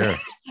 Sure.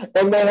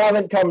 And they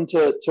haven't come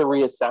to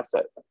reassess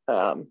it.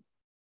 I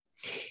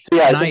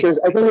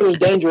think there's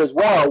danger as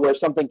well, where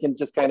something can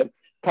just kind of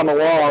come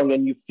along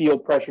and you feel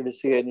pressure to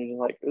see it, and you're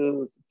just like,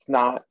 it's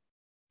not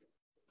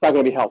going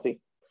to be healthy.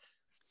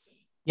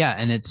 Yeah,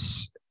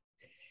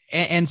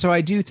 and so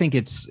I do think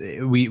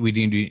we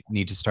do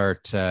need to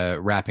start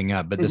wrapping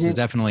up, but this is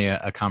definitely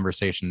a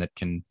conversation that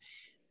can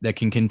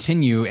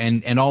continue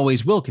and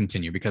always will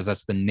continue, because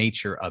that's the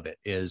nature of it,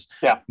 is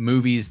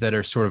movies that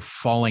are sort of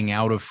falling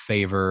out of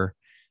favor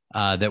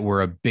that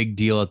were a big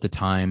deal at the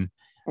time.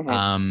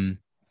 Mm-hmm.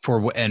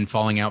 And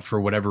falling out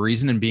for whatever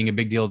reason and being a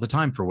big deal at the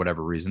time for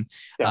whatever reason.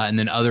 Yeah. And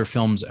then other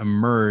films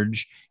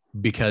emerge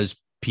because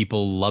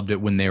people loved it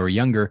when they were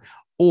younger,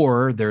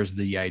 or there's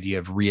the idea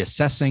of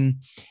reassessing.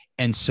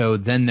 And so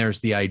then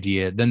there's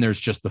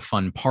just the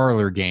fun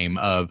parlor game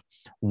of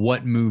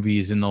what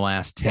movies in the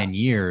last 10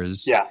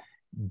 years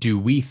do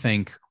we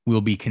think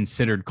will be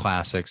considered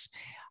classics?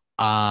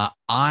 I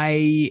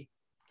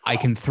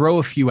can throw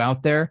a few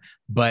out there,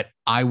 but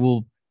I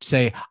will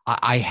say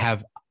I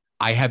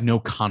have no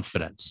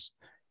confidence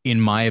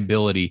in my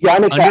ability,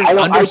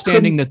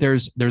 understanding that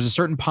there's a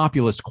certain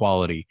populist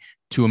quality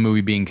to a movie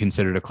being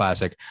considered a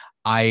classic.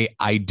 I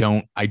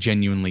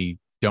genuinely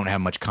don't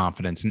have much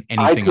confidence in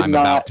anything I'm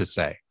about to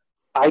say.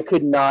 I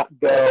couldn't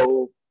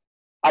do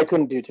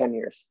 10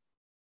 years.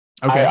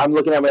 Okay. I'm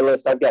looking at my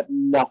list. I've got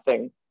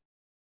nothing.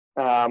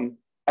 I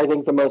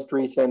think the most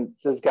recent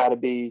has got to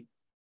be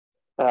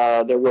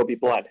There Will Be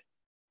Blood.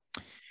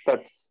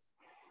 That's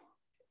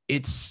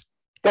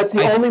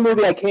the only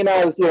movie I came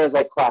out of the theater as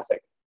like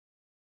classic.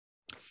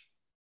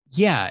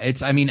 Yeah, I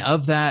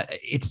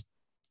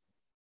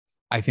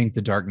think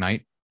The Dark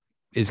Knight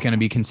is going to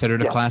be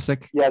considered a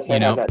classic. Yes,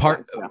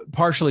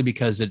 partially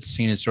because it's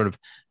seen as sort of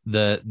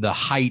the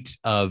height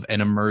of an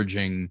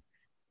emerging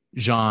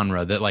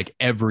genre that like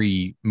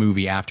every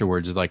movie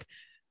afterwards is like,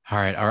 all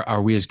right,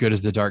 are we as good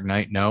as The Dark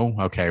Knight? No.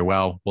 Okay,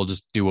 well, we'll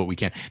just do what we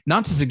can.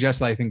 Not to suggest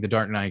that I think The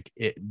Dark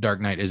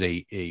Knight is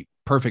a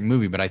perfect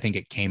movie, but I think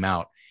it came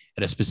out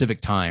at a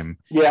specific time.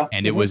 Yeah.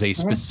 And it was a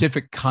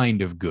specific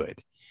kind of good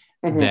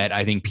that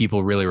I think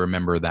people really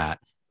remember that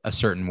a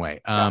certain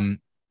way. And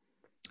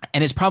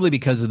it's probably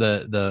because of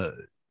the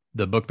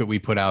book that we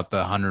put out, the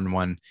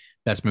 101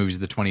 Best Movies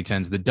of the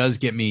 2010s, that does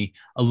get me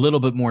a little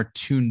bit more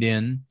tuned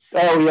in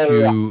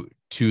to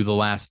the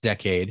last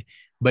decade.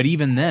 But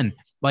even then,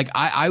 like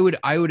I would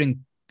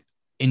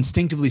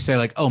instinctively say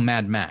like, oh,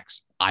 Mad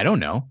Max. I don't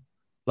know.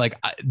 Like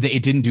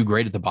it didn't do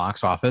great at the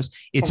box office.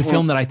 It's a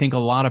film that I think a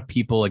lot of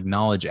people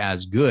acknowledge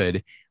as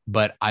good,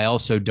 but I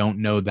also don't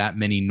know that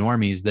many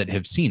normies that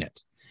have seen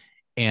it.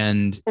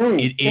 And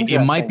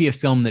it might be a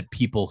film that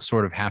people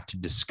sort of have to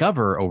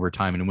discover over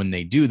time. And when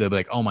they do, they'll be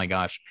like, oh my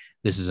gosh,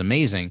 this is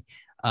amazing.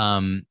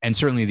 And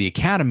certainly the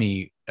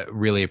Academy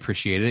really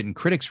appreciated it and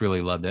critics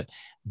really loved it.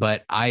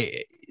 But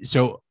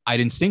so I'd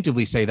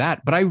instinctively say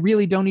that, but I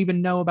really don't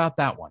even know about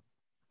that one.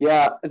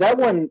 Yeah, that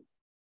one's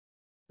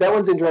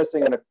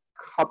interesting on a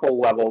couple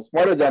levels.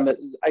 One of them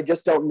is I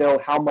just don't know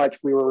how much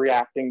we were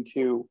reacting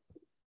to.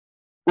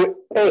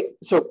 Hey,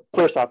 so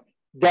first off,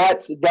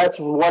 that's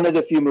one of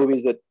the few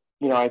movies that,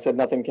 you know, I said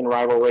nothing can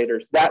rival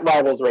Raiders. That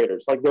rivals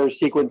Raiders. Like there's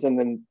sequences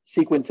in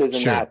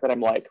that I'm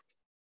like,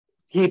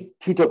 he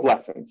took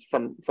lessons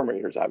from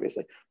Raiders,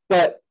 obviously.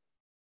 But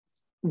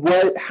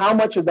how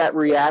much of that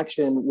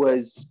reaction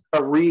was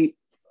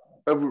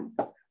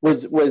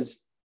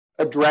was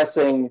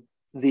addressing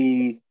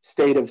the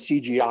state of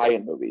CGI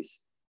in movies,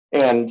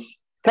 and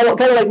kind of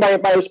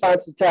like my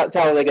response to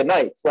Talladega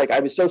Nights. Like I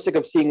was so sick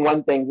of seeing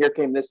one thing. Here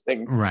came this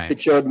thing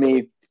that showed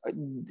me,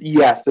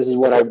 yes, this is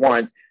what I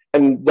want.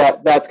 And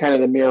that's kind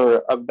of the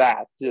mirror of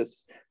that.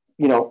 Just,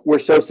 you know, we're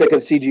so sick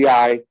of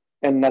CGI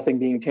and nothing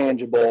being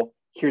tangible.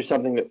 Here's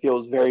something that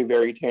feels very,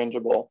 very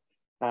tangible,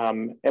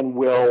 and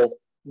will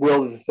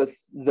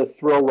the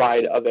thrill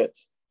ride of it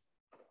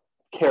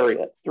carry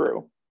it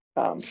through?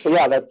 So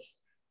yeah,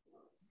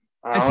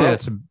 I'd say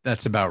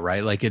that's about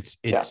right. Like it's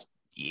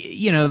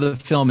you know, the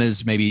film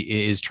is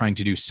trying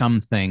to do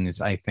some things,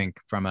 I think,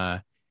 from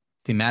a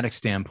thematic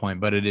standpoint,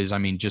 but it is, I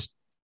mean, just,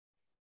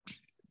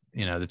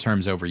 you know, the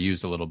term's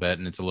overused a little bit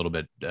and it's a little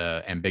bit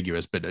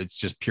ambiguous, but it's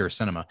just pure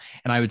cinema.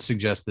 And I would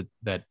suggest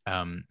that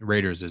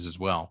Raiders is as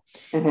well.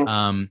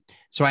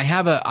 So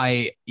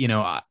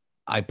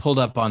I pulled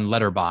up on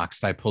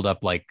Letterboxd. I pulled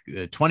up like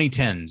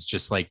 2010s,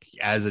 just like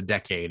as a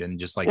decade, and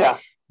just like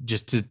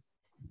just to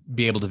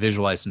be able to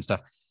visualize some stuff.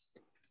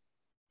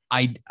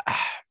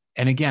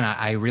 And again,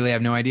 I really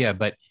have no idea,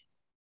 but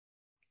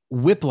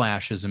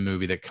Whiplash is a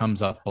movie that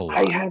comes up a lot.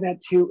 I had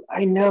that too.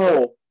 I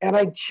know, and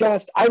I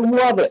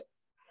love it.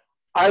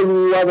 I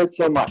love it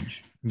so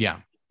much. Yeah.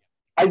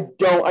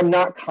 I'm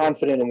not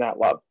confident in that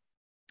love.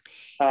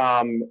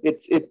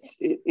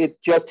 It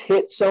just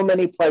hit so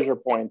many pleasure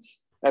points,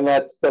 and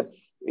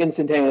that's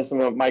instantaneous.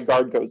 My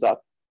guard goes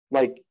up.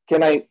 Like,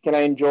 can I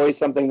enjoy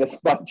something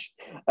this much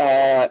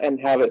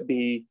and have it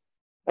be?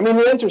 I mean,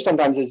 the answer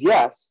sometimes is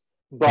yes,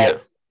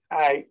 but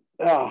I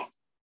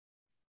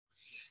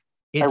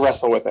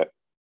wrestle with it.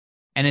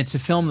 And it's a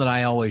film that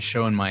I always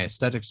show in my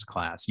aesthetics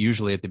class,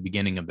 usually at the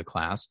beginning of the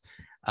class,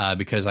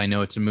 because I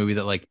know it's a movie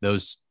that like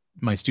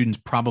my students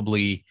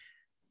probably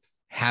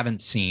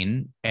haven't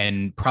seen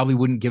and probably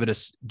wouldn't give it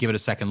a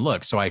second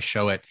look. So I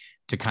show it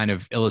to kind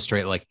of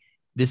illustrate like,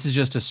 this is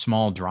just a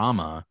small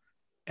drama,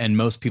 and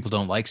most people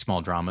don't like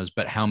small dramas,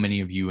 but how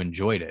many of you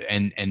enjoyed it?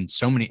 And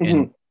so many,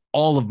 and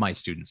all of my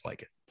students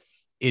like it.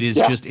 It is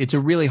it's a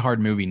really hard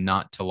movie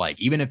not to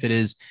like, even if it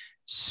is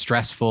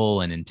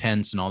stressful and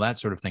intense and all that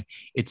sort of thing,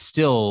 it's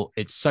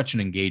such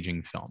an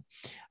engaging film.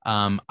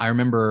 I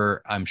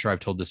remember, I'm sure I've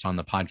told this on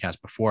the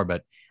podcast before,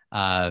 but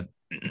I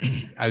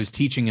was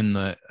teaching in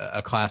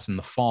a class in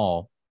the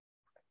fall,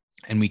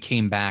 and we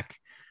came back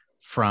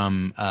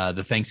from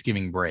the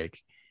Thanksgiving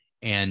break.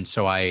 And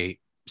so I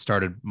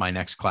started my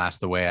next class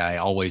the way I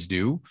always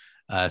do,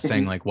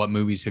 saying like, what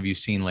movies have you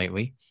seen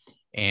lately?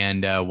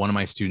 And one of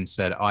my students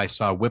said, oh, I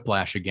saw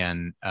Whiplash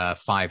again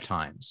 5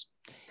 times.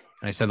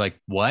 And I said, like,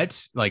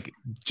 what? Like,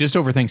 just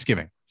over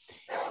Thanksgiving.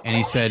 And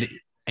he said,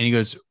 and he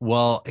goes,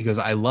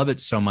 I love it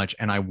so much,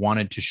 and I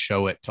wanted to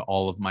show it to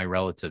all of my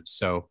relatives.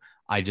 So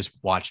I just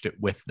watched it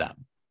with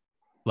them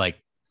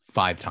like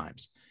 5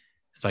 times.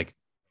 It's like,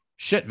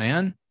 shit,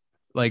 man.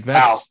 Like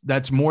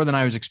that's more than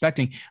I was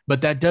expecting.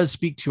 But that does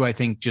speak to, I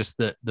think, just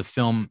the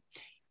film.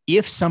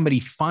 If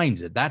somebody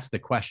finds it, that's the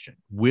question.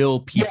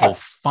 Will people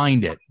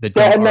find it that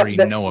don't already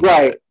know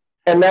about it?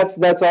 And that's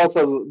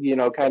also,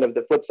 kind of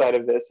the flip side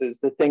of this is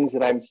the things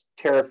that I'm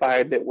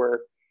terrified that we're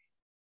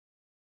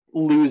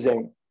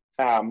losing.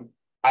 I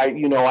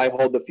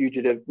hold The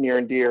Fugitive near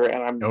and dear,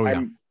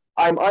 and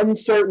I'm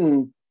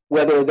uncertain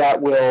whether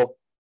that will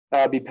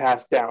be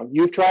passed down.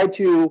 You've tried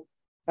to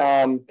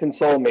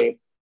console me.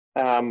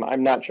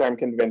 I'm not sure I'm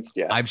convinced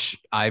yet.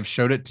 I've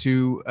showed it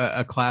to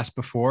a class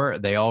before.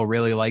 They all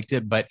really liked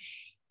it, but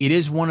it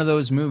is one of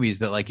those movies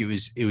that, like, it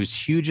was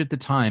huge at the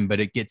time, but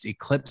it gets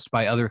eclipsed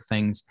by other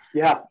things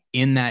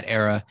in that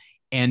era.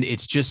 And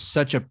it's just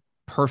such a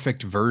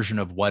perfect version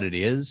of what it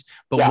is.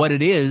 But what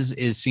it is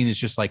seen as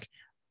just like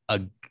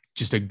a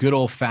good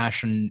old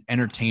fashioned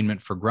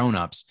entertainment for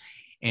grownups,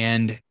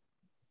 and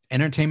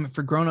entertainment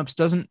for grownups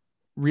doesn't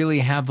really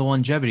have the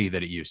longevity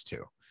that it used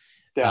to.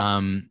 I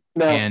mean,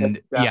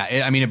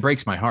 it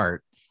breaks my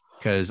heart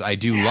because I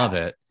do love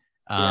it.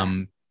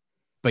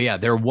 But yeah,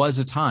 there was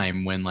a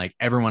time when like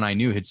everyone I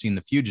knew had seen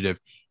The Fugitive.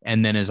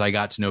 And then as I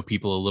got to know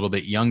people a little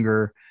bit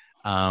younger,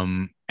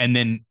 and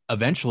then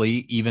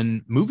eventually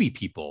even movie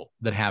people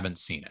that haven't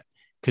seen it,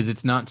 because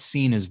it's not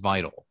seen as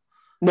vital.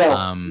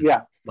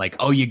 Like,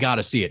 oh, you got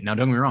to see it. Now,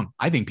 don't get me wrong.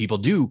 I think people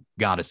do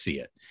got to see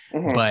it,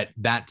 but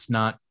that's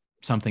not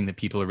something that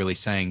people are really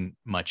saying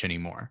much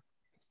anymore.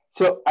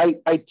 So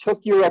I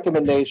took your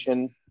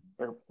recommendation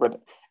and went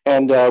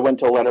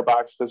to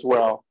Letterboxd as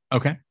well.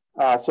 Okay.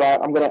 So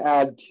I'm going to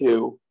add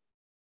 2.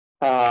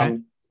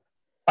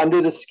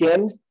 Under the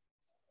Skin.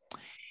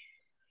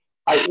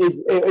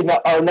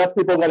 Are enough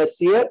people going to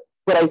see it?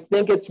 But I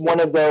think it's one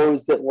of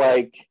those that,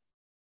 like,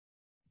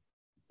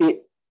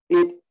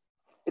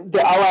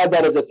 I'll add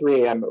that as a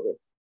 3 a.m. movie.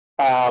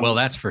 Well,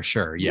 that's for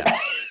sure. Yes.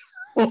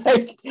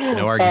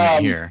 No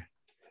argument here.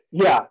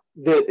 Yeah,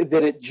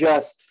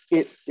 that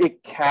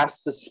it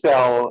casts a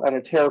spell and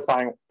a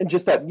terrifying, and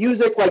just that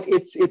music, like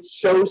it's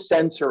so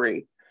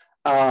sensory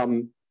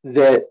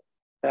that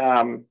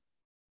I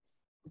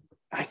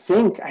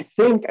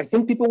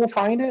think people will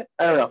find it.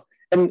 I don't know.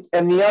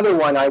 And the other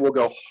one I will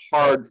go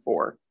hard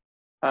for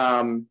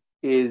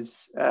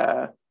is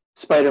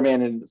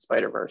Spider-Man Into the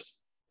Spider-Verse.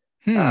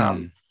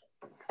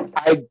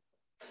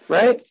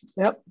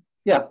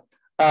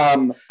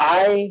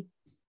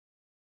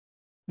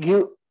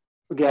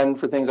 Again,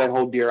 for things I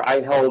hold dear,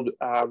 I held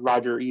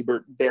Roger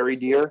Ebert very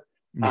dear.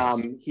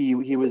 Yes.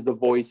 He was the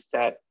voice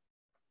that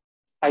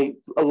a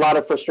lot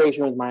of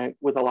frustration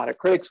with a lot of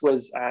critics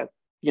was,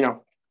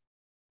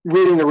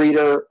 reading the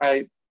reader.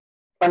 I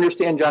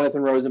understand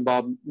Jonathan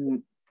Rosenbaum,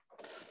 new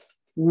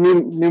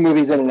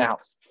movies in and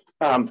out.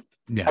 I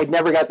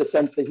never got the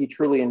sense that he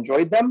truly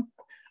enjoyed them.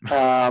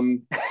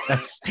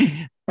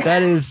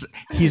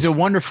 He's a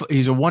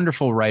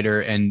wonderful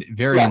writer and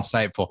very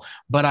insightful,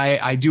 but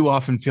I do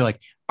often feel like,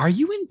 are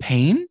you in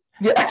pain?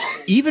 Yeah.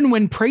 Even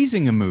when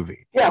praising a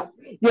movie. Yeah.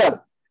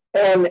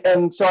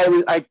 And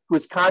so I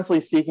was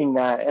constantly seeking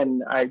that,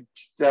 and I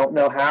don't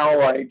know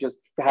how. I just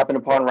happened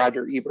upon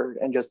Roger Ebert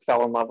and just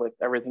fell in love with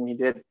everything he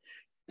did.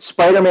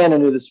 Spider-Man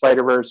Into the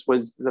Spider-Verse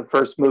was the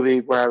first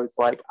movie where I was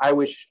like, I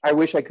wish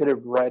I could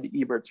have read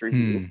Ebert's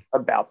review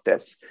about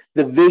this.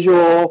 The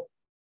visual,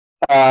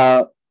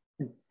 the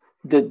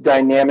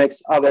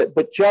dynamics of it,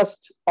 but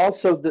just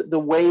also the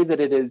way that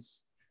it is.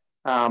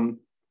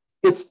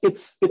 It's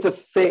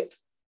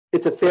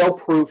a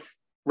fail-proof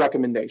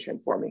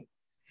recommendation for me.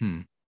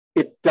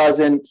 It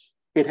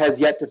has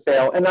yet to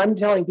fail. And I'm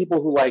telling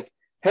people who like,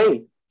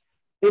 hey,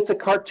 it's a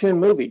cartoon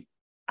movie.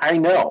 I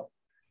know.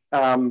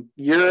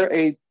 You're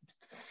a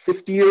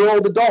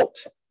 50-year-old adult,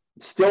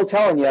 still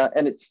telling you,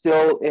 and it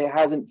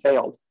hasn't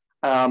failed.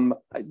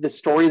 The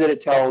story that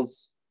it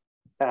tells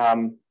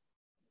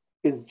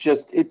is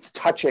it's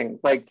touching.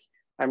 Like,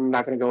 I'm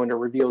not going to go into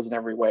reveals in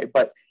every way,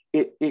 but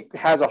it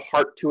has a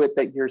heart to it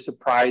that you're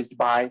surprised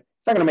by.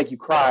 It's not going to make you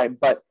cry,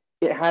 but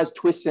it has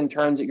twists and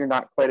turns that you're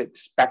not quite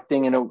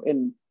expecting,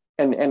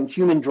 and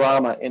human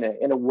drama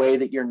in a way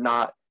that you're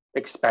not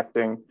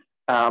expecting.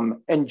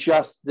 And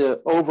just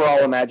the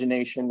overall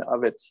imagination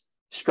of its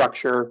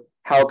structure,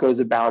 how it goes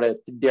about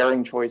it, the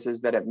daring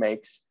choices that it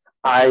makes.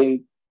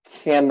 I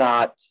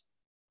cannot.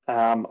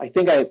 I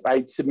think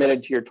I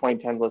submitted to your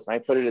 2010 list, and I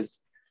put it as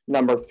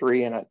number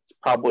 3, and it's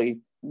probably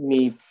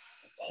me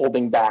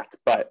holding back.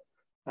 But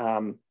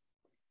yeah,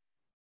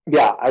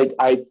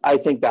 I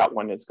think that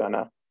one is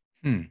gonna.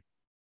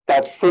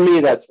 That's for me.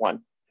 That's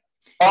one.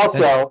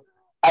 Also,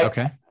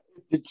 okay.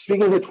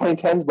 Speaking of the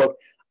 2010s book,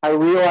 I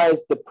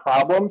realized the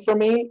problem for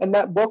me in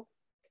that book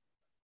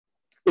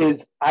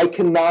is I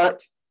open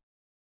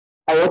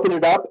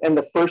it up and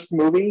the first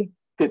movie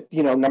that,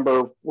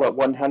 number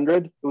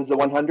 100, it was the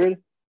 100.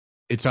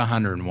 It's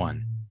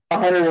 101.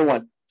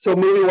 101. So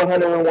movie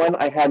 101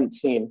 I hadn't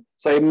seen.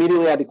 So I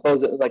immediately had to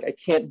close it. I was like, I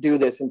can't do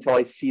this until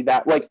I see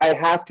that. Like, I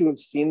have to have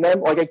seen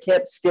them. Like, I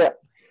can't skip.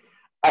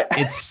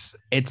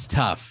 It's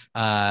tough.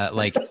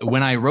 Like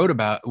when I wrote,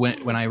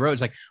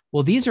 it's like,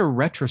 well, these are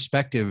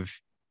retrospective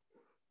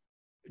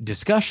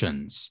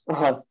discussions.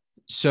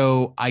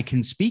 So I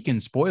can speak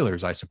in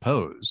spoilers, I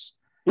suppose.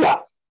 Yeah.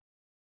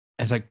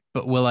 It's like,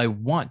 but will I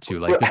want to?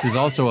 Like, this is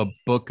also a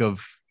book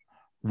of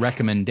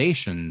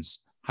recommendations,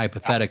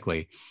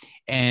 hypothetically.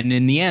 And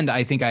in the end,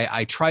 I think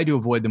I tried to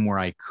avoid them where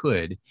I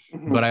could,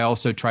 but I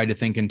also tried to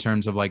think in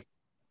terms of like,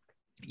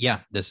 yeah,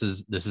 this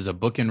is a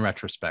book in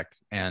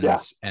retrospect.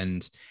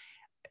 And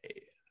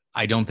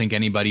I don't think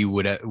anybody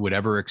would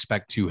ever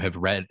expect to have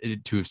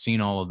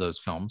seen all of those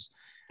films.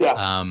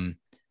 Yeah.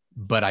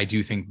 But I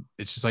do think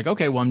it's just like,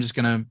 okay, well, I'm just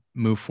going to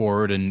move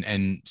forward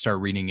and start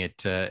reading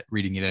it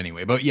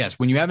anyway. But yes,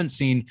 when you haven't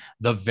seen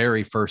the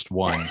very first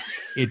one,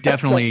 it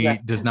definitely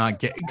does not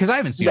get, because I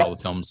haven't seen all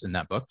the films in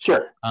that book.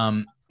 Sure.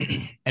 And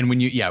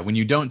when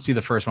you don't see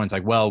the first one, it's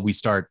like, well, we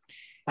start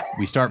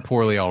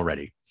poorly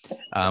already.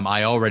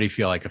 I already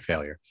feel like a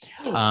failure.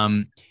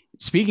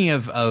 Speaking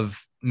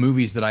of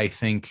movies that I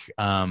think,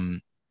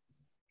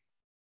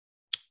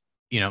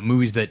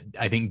 movies that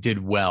I think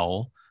did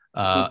well,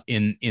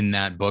 in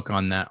that book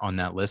on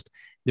that list,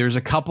 there's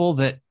a couple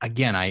that,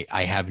 again,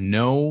 I have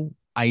no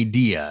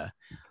idea.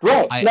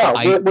 Right.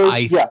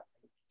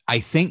 I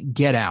think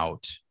Get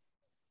Out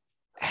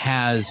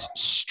has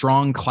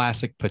strong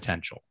classic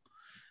potential.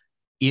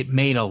 It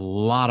made a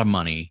lot of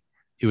money.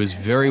 It was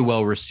very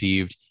well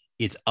received.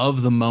 It's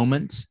of the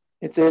moment.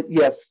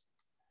 Yes.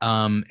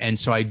 And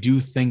so I do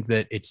think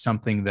that it's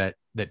something that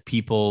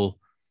people,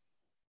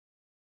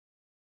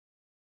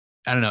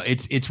 I don't know.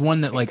 It's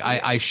one that, like,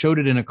 I showed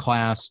it in a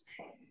class,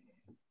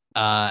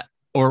 I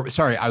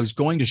was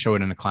going to show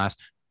it in a class.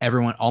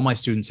 All my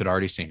students had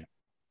already seen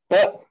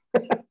it.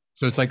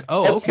 So it's like,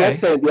 oh, okay.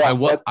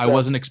 I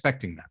wasn't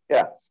expecting that.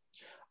 Yeah.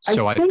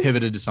 So I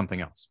pivoted to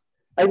something else.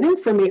 I think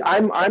for me,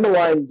 I'm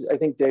aligned. I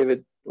think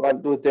with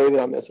David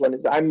on this one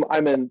is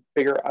I'm a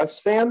bigger Us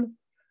fan,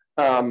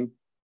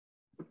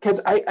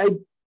 because I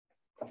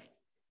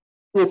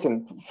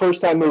listen. First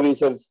time movies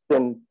have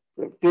been.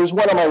 There's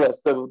one on my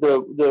list.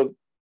 The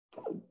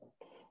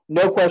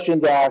no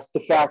questions asked, de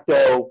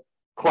facto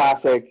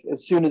classic.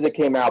 As soon as it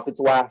came out, that's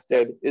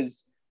lasted,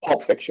 is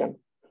Pulp Fiction.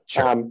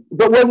 Sure.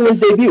 But wasn't his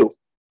debut.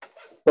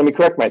 Let me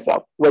correct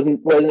myself.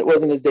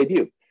 Wasn't his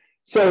debut.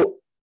 So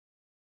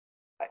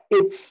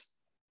it's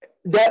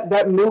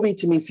that movie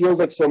to me feels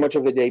like so much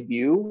of a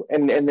debut,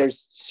 and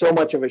there's so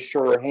much of a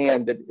surer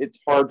hand that it's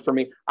hard for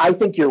me. I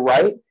think you're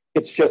right.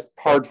 It's just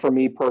hard for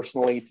me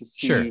personally to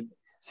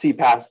see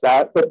past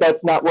that. But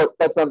that's not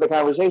the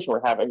conversation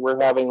we're having.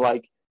 We're having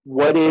like,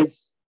 what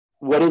is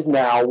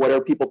now? What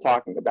are people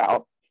talking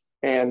about?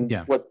 And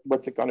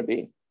what's it going to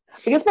be?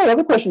 I guess my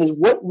other question is,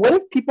 what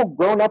have people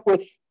grown up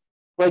with,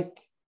 like,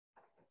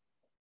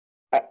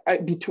 I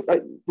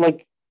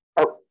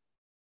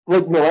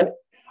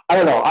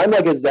don't know. I'm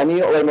like a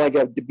Zennial, or I'm like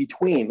a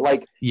between.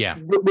 Like, yeah.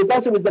 With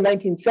us, it was the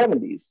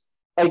 1970s.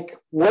 Like,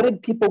 what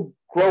did people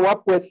grow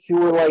up with who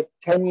were like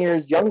 10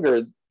 years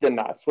younger than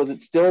us? Was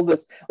it still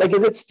this? Like,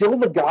 is it still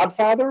The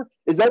Godfather?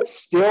 Is that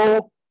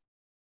still?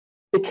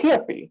 It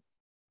can't be.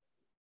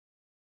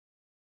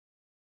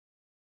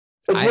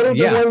 Like, what are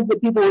the ones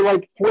that people were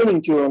like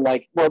pointing to and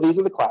like, well, these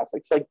are the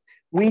classics. Like,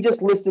 we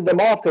just listed them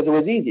off because it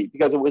was easy,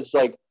 because it was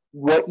like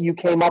what you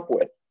came up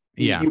with.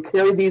 Yeah. You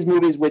carried these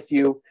movies with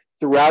you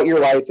throughout your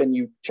life, and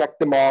you checked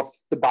them off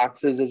the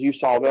boxes as you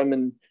saw them,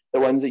 and the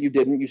ones that you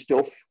didn't, you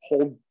still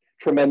hold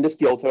tremendous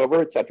guilt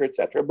over, et cetera, et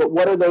cetera. But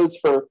what are those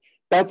for?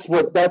 That's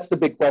the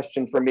big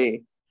question for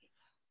me.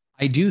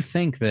 I do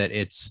think that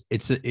it's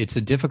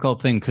a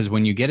difficult thing, because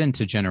when you get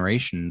into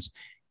generations,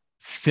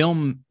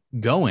 film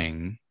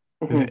going,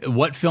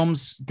 what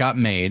films got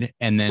made,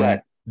 and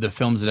then the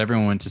films that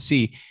everyone went to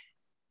see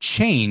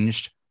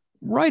changed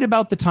right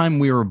about the time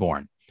we were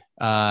born.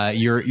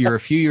 You're a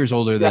few years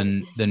older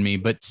than me,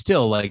 but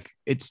still, like,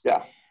 it's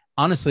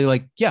honestly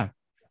like,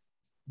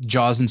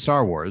 Jaws and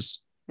Star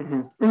Wars,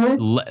 and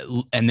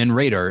then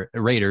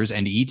Raiders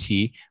and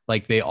E.T.,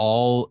 like, they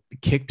all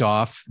kicked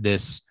off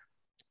this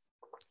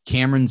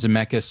Cameron,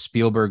 Zemeckis,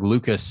 Spielberg,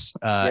 Lucas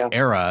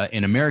era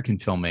in American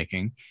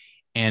filmmaking,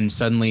 and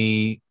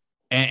suddenly,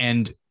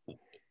 and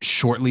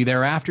shortly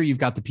thereafter, you've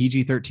got the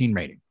PG-13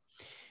 rating,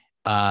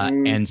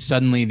 and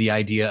suddenly the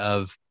idea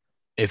of,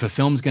 if a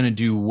film's going to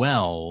do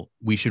well,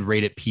 we should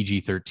rate it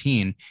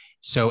PG-13.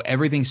 So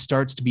everything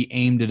starts to be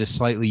aimed at a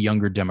slightly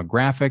younger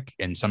demographic,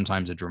 and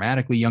sometimes a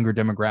dramatically younger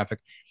demographic.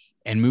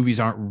 and movies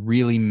aren't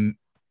really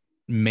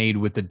made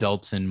with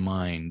adults in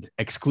mind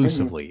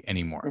exclusively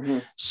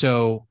anymore.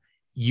 So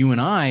you and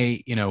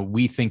I, you know,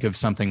 we think of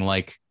something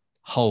like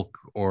Hook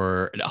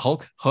or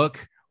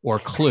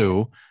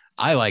Clue.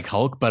 I like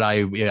Hulk, but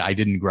I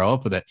didn't grow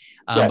up with it.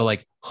 But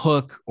like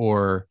Hook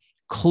or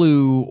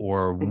Clue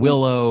or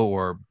Willow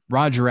or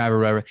Roger Rabbit, or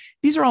whatever,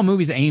 these are all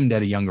movies aimed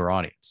at a younger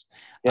audience.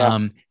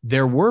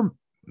 There were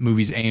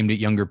movies aimed at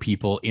younger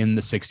people in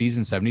the 60s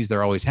and 70s.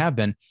 There always have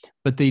been,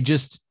 but they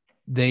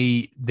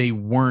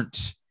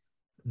weren't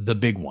the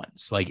big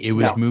ones. Like it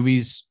was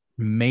movies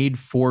made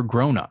for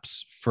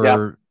grownups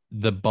for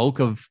the bulk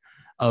of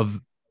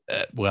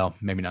well,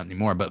 maybe not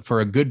anymore, but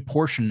for a good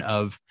portion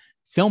of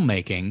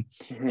filmmaking.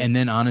 And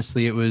then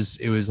honestly, it was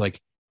like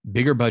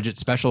bigger budget,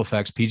 special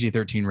effects,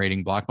 PG-13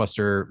 rating,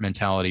 blockbuster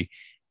mentality,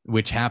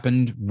 which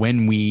happened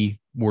when we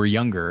were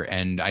younger.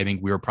 And I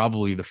think we were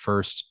probably the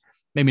first,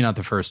 maybe not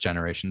the first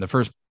generation, the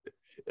first,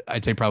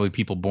 I'd say probably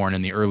people born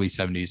in the early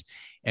 70s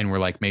and were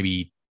like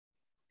maybe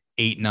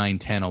 8, 9,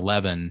 10,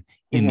 11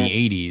 in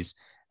the 80s.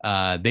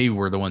 They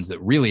were the ones that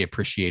really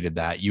appreciated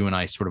that. You and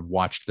I sort of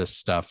watched this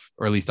stuff,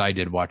 or at least I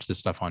did watch this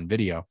stuff on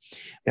video.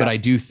 But I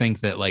do think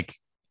that, like,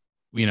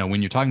 you know,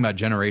 when you're talking about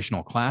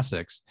generational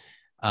classics,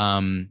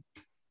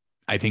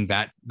 I think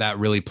that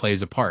really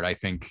plays a part. I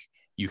think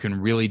you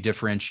can really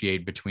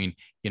differentiate between,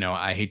 you know,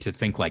 I hate to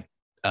think like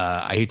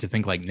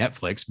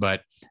Netflix,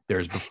 but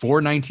there's before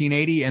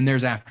 1980 and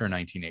there's after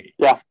 1980.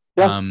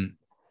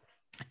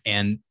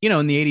 And, you know,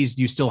 in the 80s,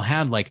 you still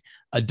had like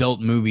adult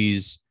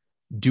movies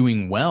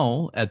doing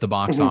well at the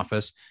box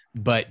office,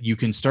 but you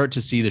can start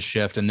to see the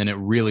shift, and then it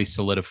really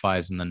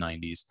solidifies in the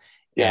 90s.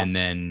 And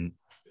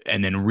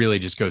then really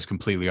just goes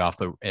completely off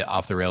the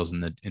rails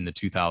in the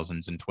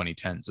 2000s and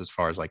 2010s, as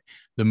far as like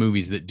the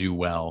movies that do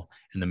well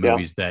and the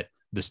movies that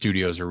the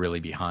studios are really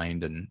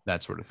behind and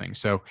that sort of thing.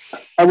 So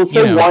I will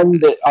say one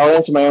that I'll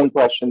answer my own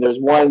question. There's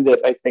one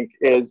that I think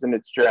is, and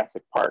it's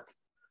Jurassic Park.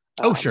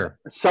 Oh, sure.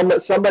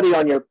 Somebody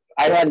on your,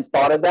 I hadn't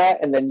thought of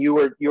that. And then you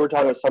were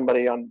talking with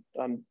somebody on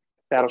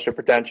Battleship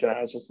Retention.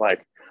 I was just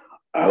like,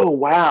 oh,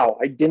 wow.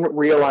 I didn't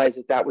realize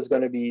that was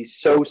going to be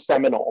so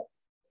seminal.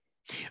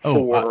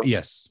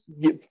 Yes.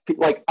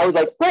 Like, I was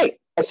like, great.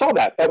 I saw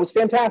that. That was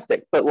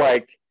fantastic. But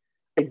like,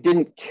 I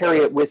didn't carry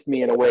it with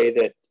me in a way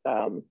that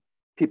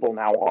people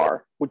now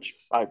are, which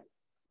I've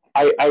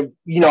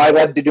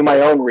had to do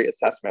my own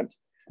reassessment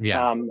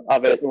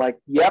of it. And like,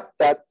 yep,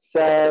 that's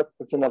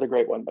another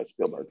great one by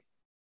Spielberg.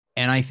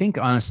 And I think,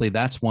 honestly,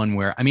 that's one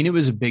where, I mean, it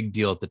was a big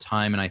deal at the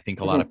time, and I think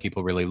a lot of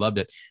people really loved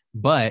it.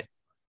 But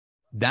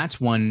that's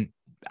one,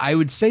 I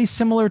would say,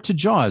 similar to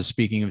Jaws,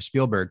 speaking of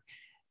Spielberg,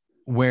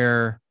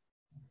 where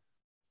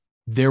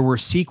there were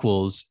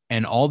sequels,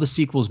 and all the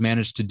sequels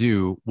managed to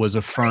do was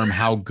affirm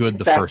how good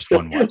the first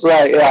one was.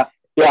 Right.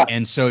 Yeah.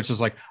 And so it's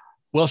just like,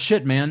 well,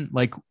 shit, man.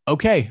 Like,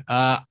 okay,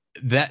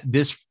 that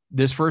this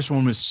first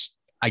one was,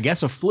 I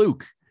guess, a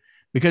fluke,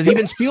 because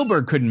even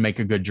Spielberg couldn't make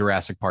a good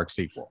Jurassic Park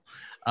sequel.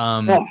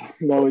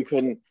 No, he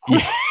couldn't.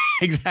 Yeah,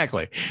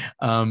 exactly.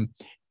 And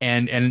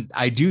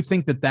I do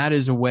think that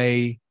is a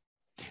way.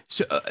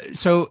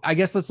 So I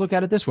guess let's look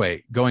at it this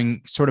way,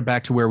 going sort of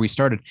back to where we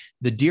started.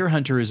 The Deer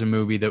Hunter is a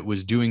movie that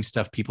was doing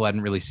stuff people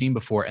hadn't really seen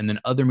before. And then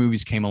other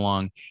movies came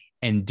along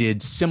and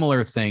did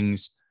similar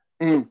things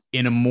in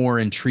a more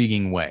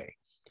intriguing way.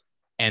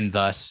 And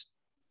thus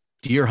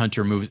Deer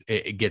Hunter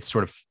it gets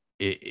sort of,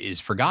 it is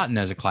forgotten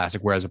as a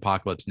classic, whereas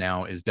Apocalypse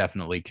Now is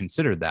definitely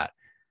considered that.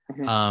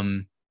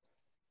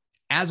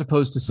 As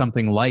opposed to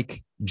something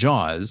like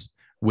Jaws,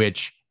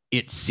 which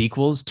its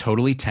sequels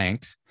totally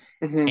tanked,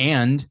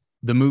 and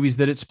the movies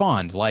that it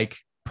spawned, like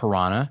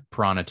Piranha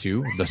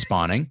 2, The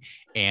Spawning,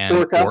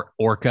 and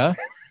Orca,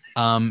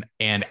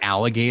 and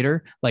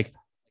Alligator. Like,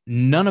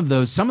 none of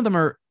those, some of them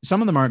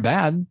aren't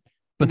bad,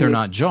 but they're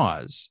not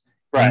Jaws.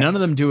 Right. None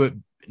of them do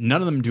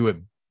it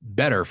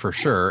better, for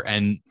sure,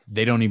 and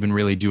they don't even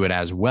really do it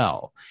as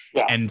well.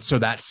 And so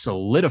that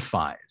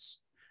solidifies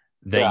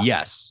that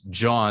yes,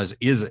 Jaws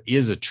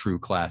is a true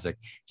classic.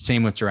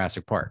 Same with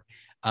Jurassic Park.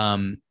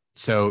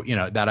 So, you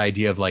know, that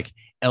idea of like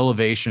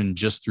elevation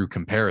just through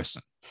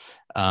comparison.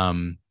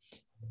 And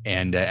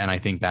I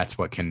think that's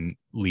what can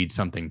lead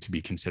something to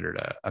be considered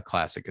a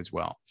classic as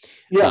well.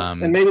 Yeah.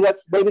 And maybe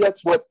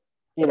that's what,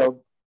 you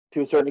know,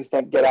 to a certain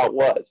extent Get Out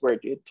was, where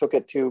it took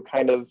it to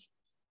kind of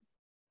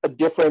a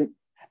different,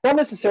 not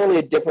necessarily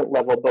a different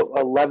level, but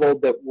a level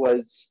that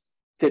was,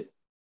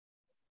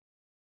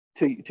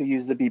 to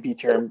use the BP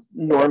term,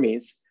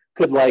 normies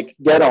could like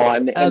get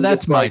on. And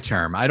that's my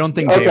term. I don't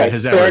think David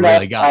has ever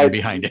really gotten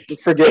behind it.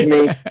 Forgive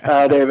me,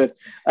 David.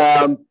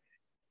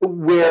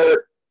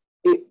 Where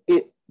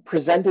it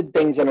presented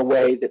things in a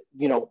way that,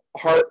 you know,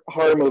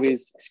 horror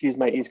movies, excuse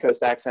my East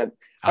Coast accent,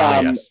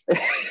 yes.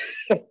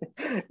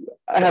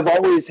 have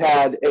always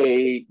had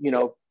a, you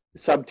know,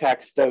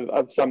 subtext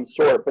of some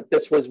sort, but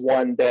this was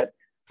one that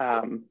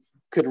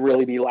could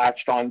really be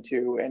latched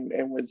onto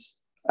and was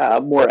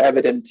more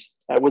evident.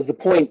 Was the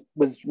point,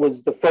 was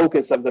the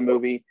focus of the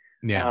movie,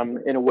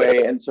 in a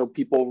way. And so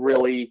people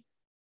really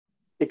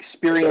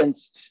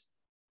experienced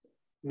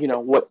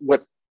what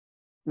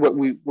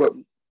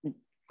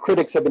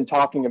critics have been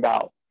talking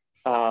about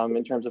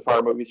in terms of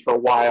horror movies for a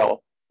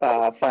while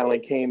finally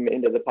came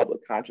into the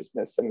public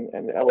consciousness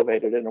and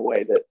elevated in a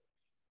way that,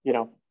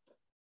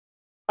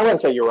 I want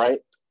to say you're right.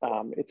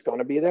 It's going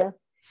to be there,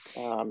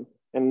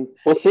 and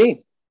we'll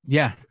see.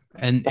 Yeah,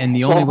 and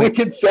the only way we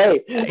could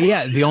say,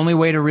 yeah, the only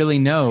way to really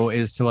know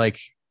is to like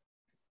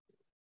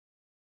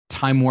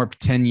time warp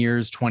 10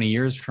 years, 20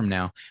 years from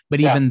now. But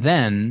even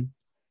then,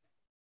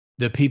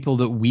 the people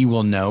that we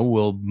will know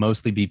will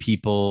mostly be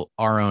people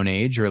our own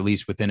age, or at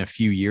least within a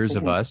few years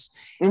of us.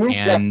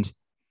 And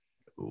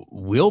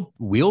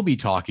we'll be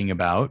talking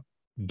about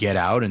Get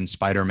Out and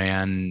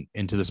Spider-Man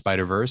Into the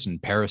Spider-Verse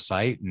and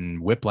Parasite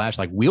and Whiplash.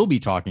 Like, we'll be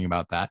talking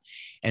about that.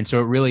 And so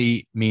it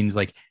really means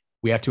like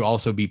we have to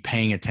also be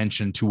paying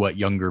attention to what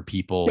younger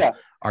people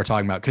are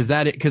talking about.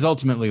 Because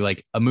ultimately,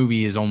 like, a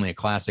movie is only a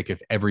classic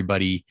if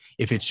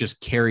it's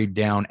just carried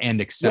down and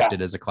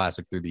accepted as a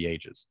classic through the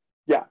ages.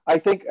 Yeah, I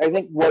think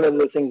one of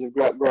the things of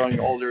growing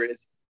older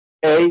is,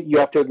 you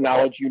have to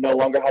acknowledge you no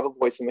longer have a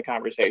voice in the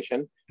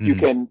conversation. You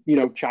can,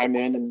 chime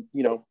in and,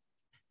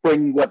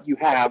 bring what you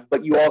have,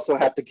 but you also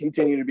have to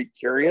continue to be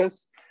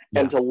curious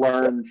and to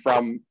learn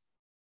from,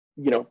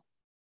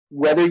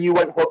 whether you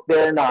went hooked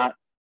there or not.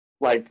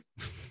 Like,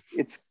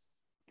 it's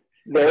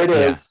there it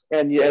is,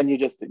 and you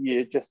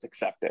just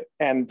accept it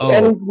and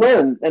learn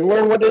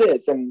what it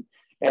is and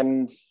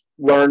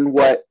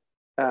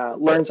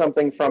learn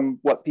something from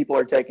what people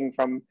are taking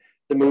from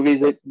the movies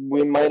that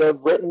we might have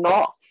written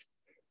off.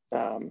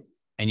 And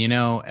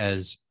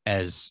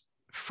as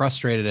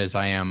frustrated as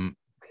I am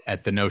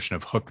at the notion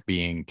of Hook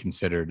being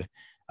considered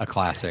a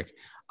classic,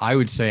 I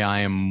would say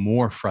I am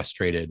more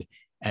frustrated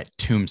at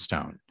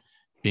Tombstone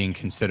being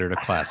considered a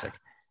classic.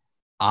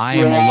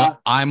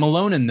 I'm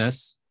alone in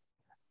this.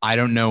 I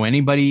don't know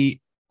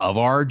anybody of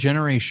our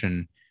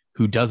generation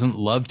who doesn't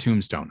love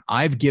Tombstone.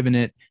 I've given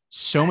it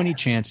so many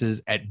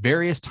chances at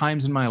various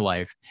times in my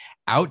life,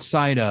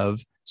 outside of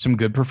some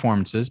good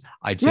performances.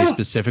 I'd say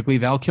specifically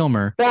Val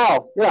Kilmer.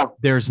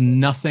 There's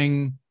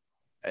nothing,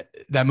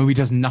 that movie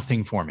does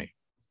nothing for me.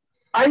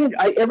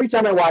 I every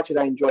time I watch it,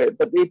 I enjoy it,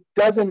 but it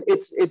doesn't.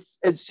 It's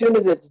as soon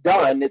as it's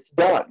done, it's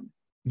done.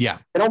 Yeah,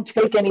 I don't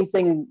take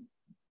anything,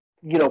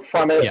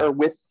 from it or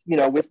with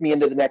me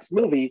into the next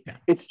movie. Yeah.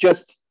 It's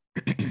just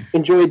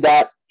enjoyed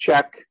that,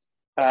 check.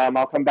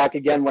 I'll come back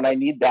again when I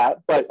need that,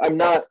 but I'm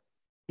not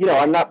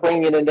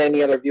bringing it into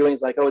any other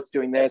viewings like, oh, it's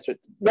doing this or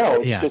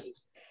no.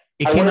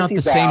 It came out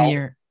the same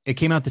year. It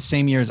came out the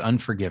same year as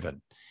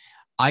Unforgiven.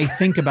 I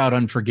think about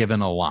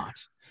Unforgiven a lot.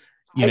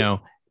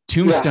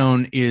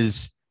 Tombstone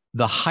is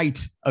the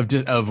height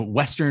of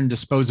Western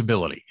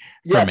disposability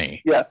for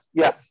me. Yes.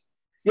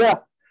 Yeah.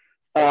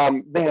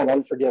 Man,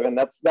 Unforgiven.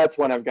 That's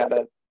one I've got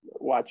to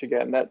watch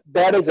again.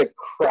 That is a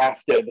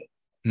crafted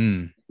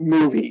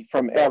movie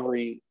from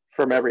every,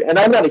 and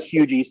I'm not a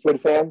huge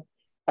Eastwood fan.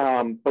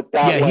 But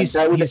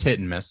he's hit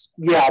and miss.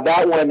 Yeah,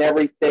 that one,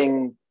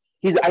 everything.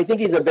 I think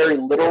he's a very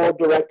literal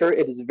director.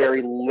 It is a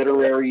very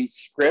literary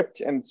script,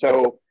 and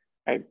so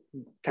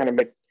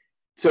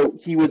so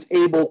he was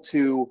able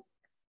to.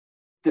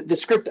 The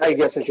script, I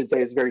guess I should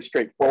say, is very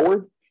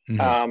straightforward,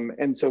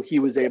 and so he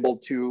was able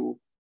to.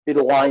 It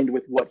aligned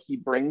with what he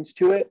brings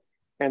to it,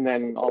 and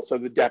then also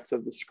the depth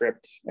of the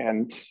script,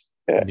 and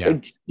that's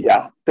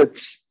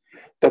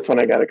when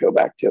I got to go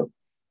back to.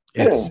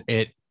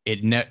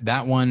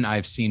 That one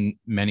I've seen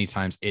many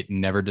times. It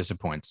never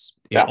disappoints.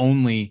 It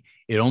only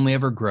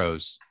ever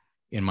grows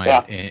in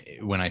my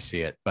when I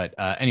see it. But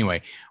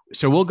anyway,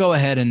 so we'll go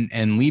ahead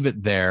and leave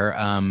it there.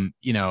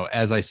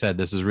 As I said,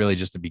 this is really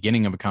just the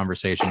beginning of a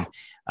conversation.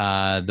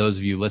 Those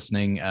of you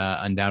listening,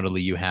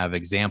 undoubtedly you have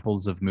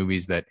examples of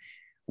movies that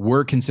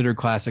were considered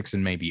classics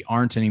and maybe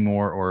aren't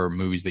anymore, or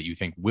movies that you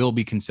think will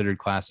be considered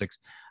classics,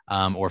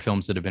 or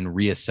films that have been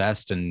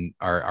reassessed and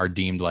are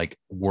deemed like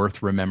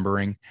worth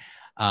remembering.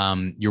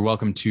 You're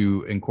welcome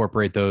to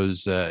incorporate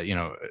those,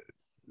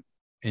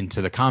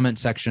 into the comment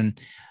section.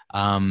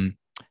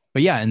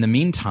 But yeah, in the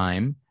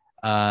meantime,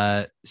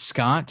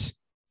 Scott,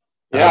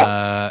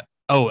 sorry,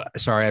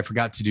 I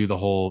forgot to do the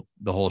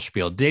whole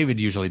spiel. David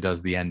usually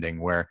does the ending,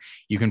 where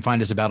you can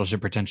find us at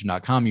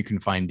battleshippretension.com. You can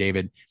find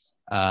David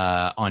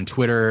on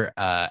Twitter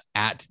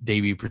at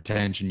Davey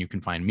Pretension. You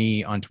can find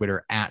me on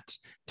Twitter at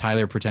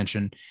Tyler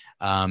Pretension.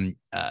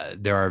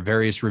 There are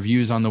various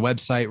reviews on the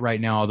website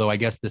right now, although I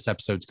guess this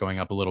episode's going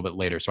up a little bit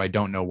later, so I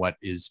don't know what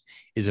is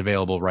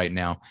available right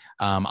now.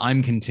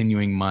 I'm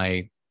continuing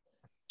my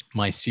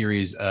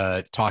series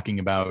talking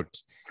about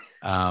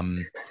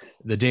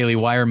the Daily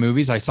Wire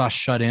movies. I saw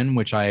Shut In,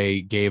 which I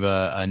gave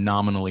a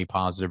nominally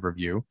positive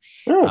review.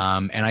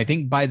 And I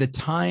think by the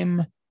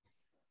time,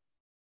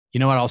 you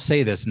know what, I'll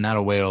say this, and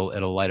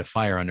it'll light a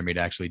fire under me to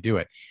actually do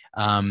it.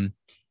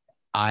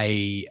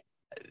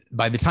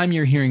 By the time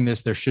you're hearing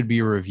this, there should be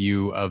a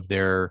review of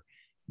their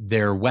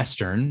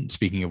Western,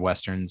 speaking of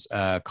Westerns,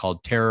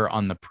 called Terror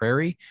on the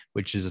Prairie,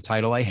 which is a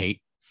title I hate,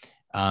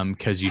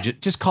 because you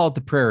just call it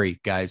The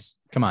Prairie, guys.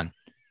 Come on.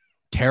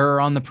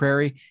 Terror on the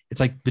Prairie. It's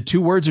like the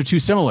two words are too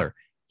similar.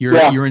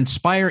 You're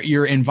inspiring.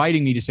 You're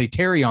inviting me to say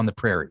Terry on the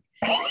Prairie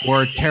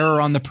or Terror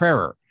on the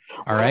Prairie.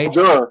 All right.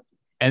 Sure.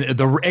 And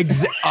the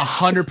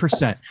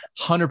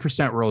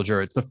 100% Roll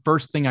Juror. It's the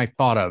first thing I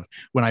thought of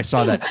when I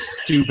saw that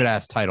stupid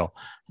ass title.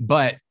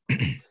 But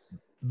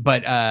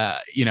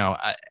you know,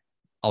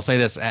 I'll say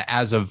this: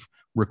 as of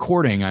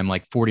recording, I'm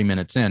like 40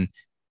 minutes in.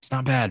 It's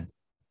not bad.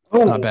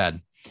 It's not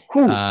bad.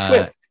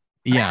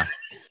 Yeah.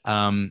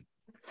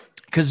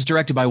 Because it's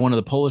directed by one of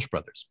the Polish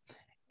brothers,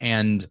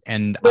 and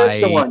That's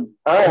the one.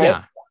 All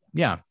right.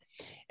 Yeah.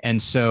 And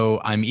so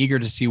I'm eager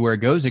to see where it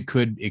goes. It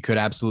could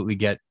absolutely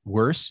get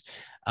worse,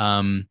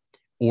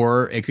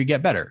 or it could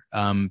get better.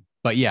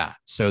 But yeah,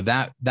 so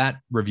that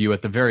review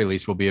at the very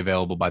least will be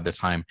available by the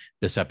time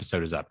this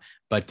episode is up.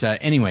 But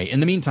anyway, in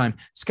the meantime,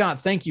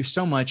 Scott, thank you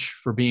so much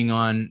for being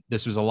on.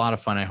 This was a lot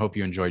of fun. I hope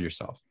you enjoyed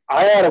yourself.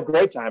 I had a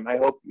great time. I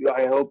hope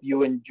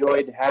you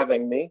enjoyed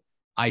having me.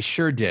 I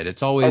sure did.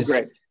 It's always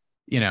great.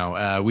 You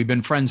know, we've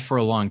been friends for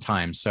a long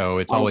time, so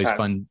it's always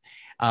fun.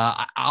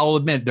 I'll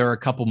admit there are a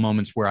couple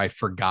moments where I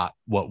forgot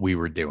what we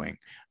were doing.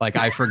 Like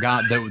I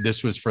forgot that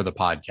this was for the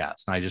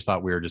podcast, and I just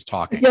thought we were just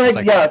talking.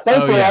 Yeah,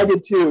 thankfully I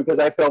did too, because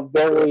I felt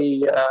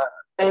very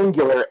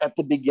angular at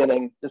the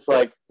beginning. Just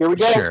like, here we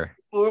go. Sure.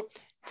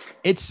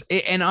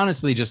 And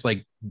honestly, just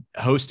like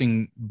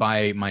hosting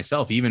by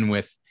myself, even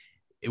with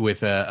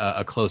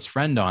a close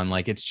friend on,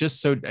 like it's just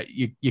so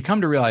you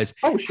come to realize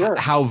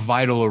how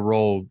vital a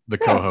role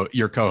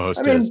your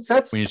co-host is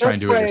when you're trying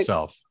to do it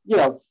yourself. You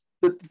know,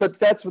 but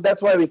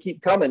that's why we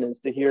keep coming,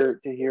 is to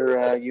hear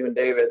you and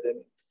David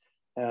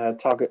and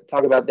talk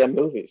about them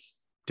movies.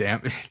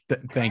 Damn,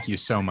 thank you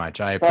so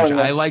much. I appreciate.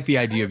 I like the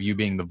idea of you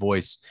being the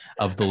voice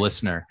of the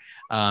listener,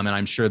 and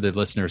I'm sure the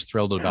listener is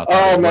thrilled about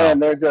that. Oh man,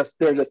 they're just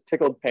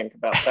tickled pink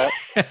about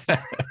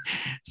that.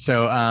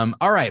 So,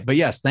 all right, but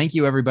yes, thank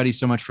you everybody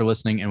so much for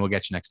listening, and we'll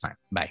get you next time.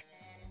 Bye.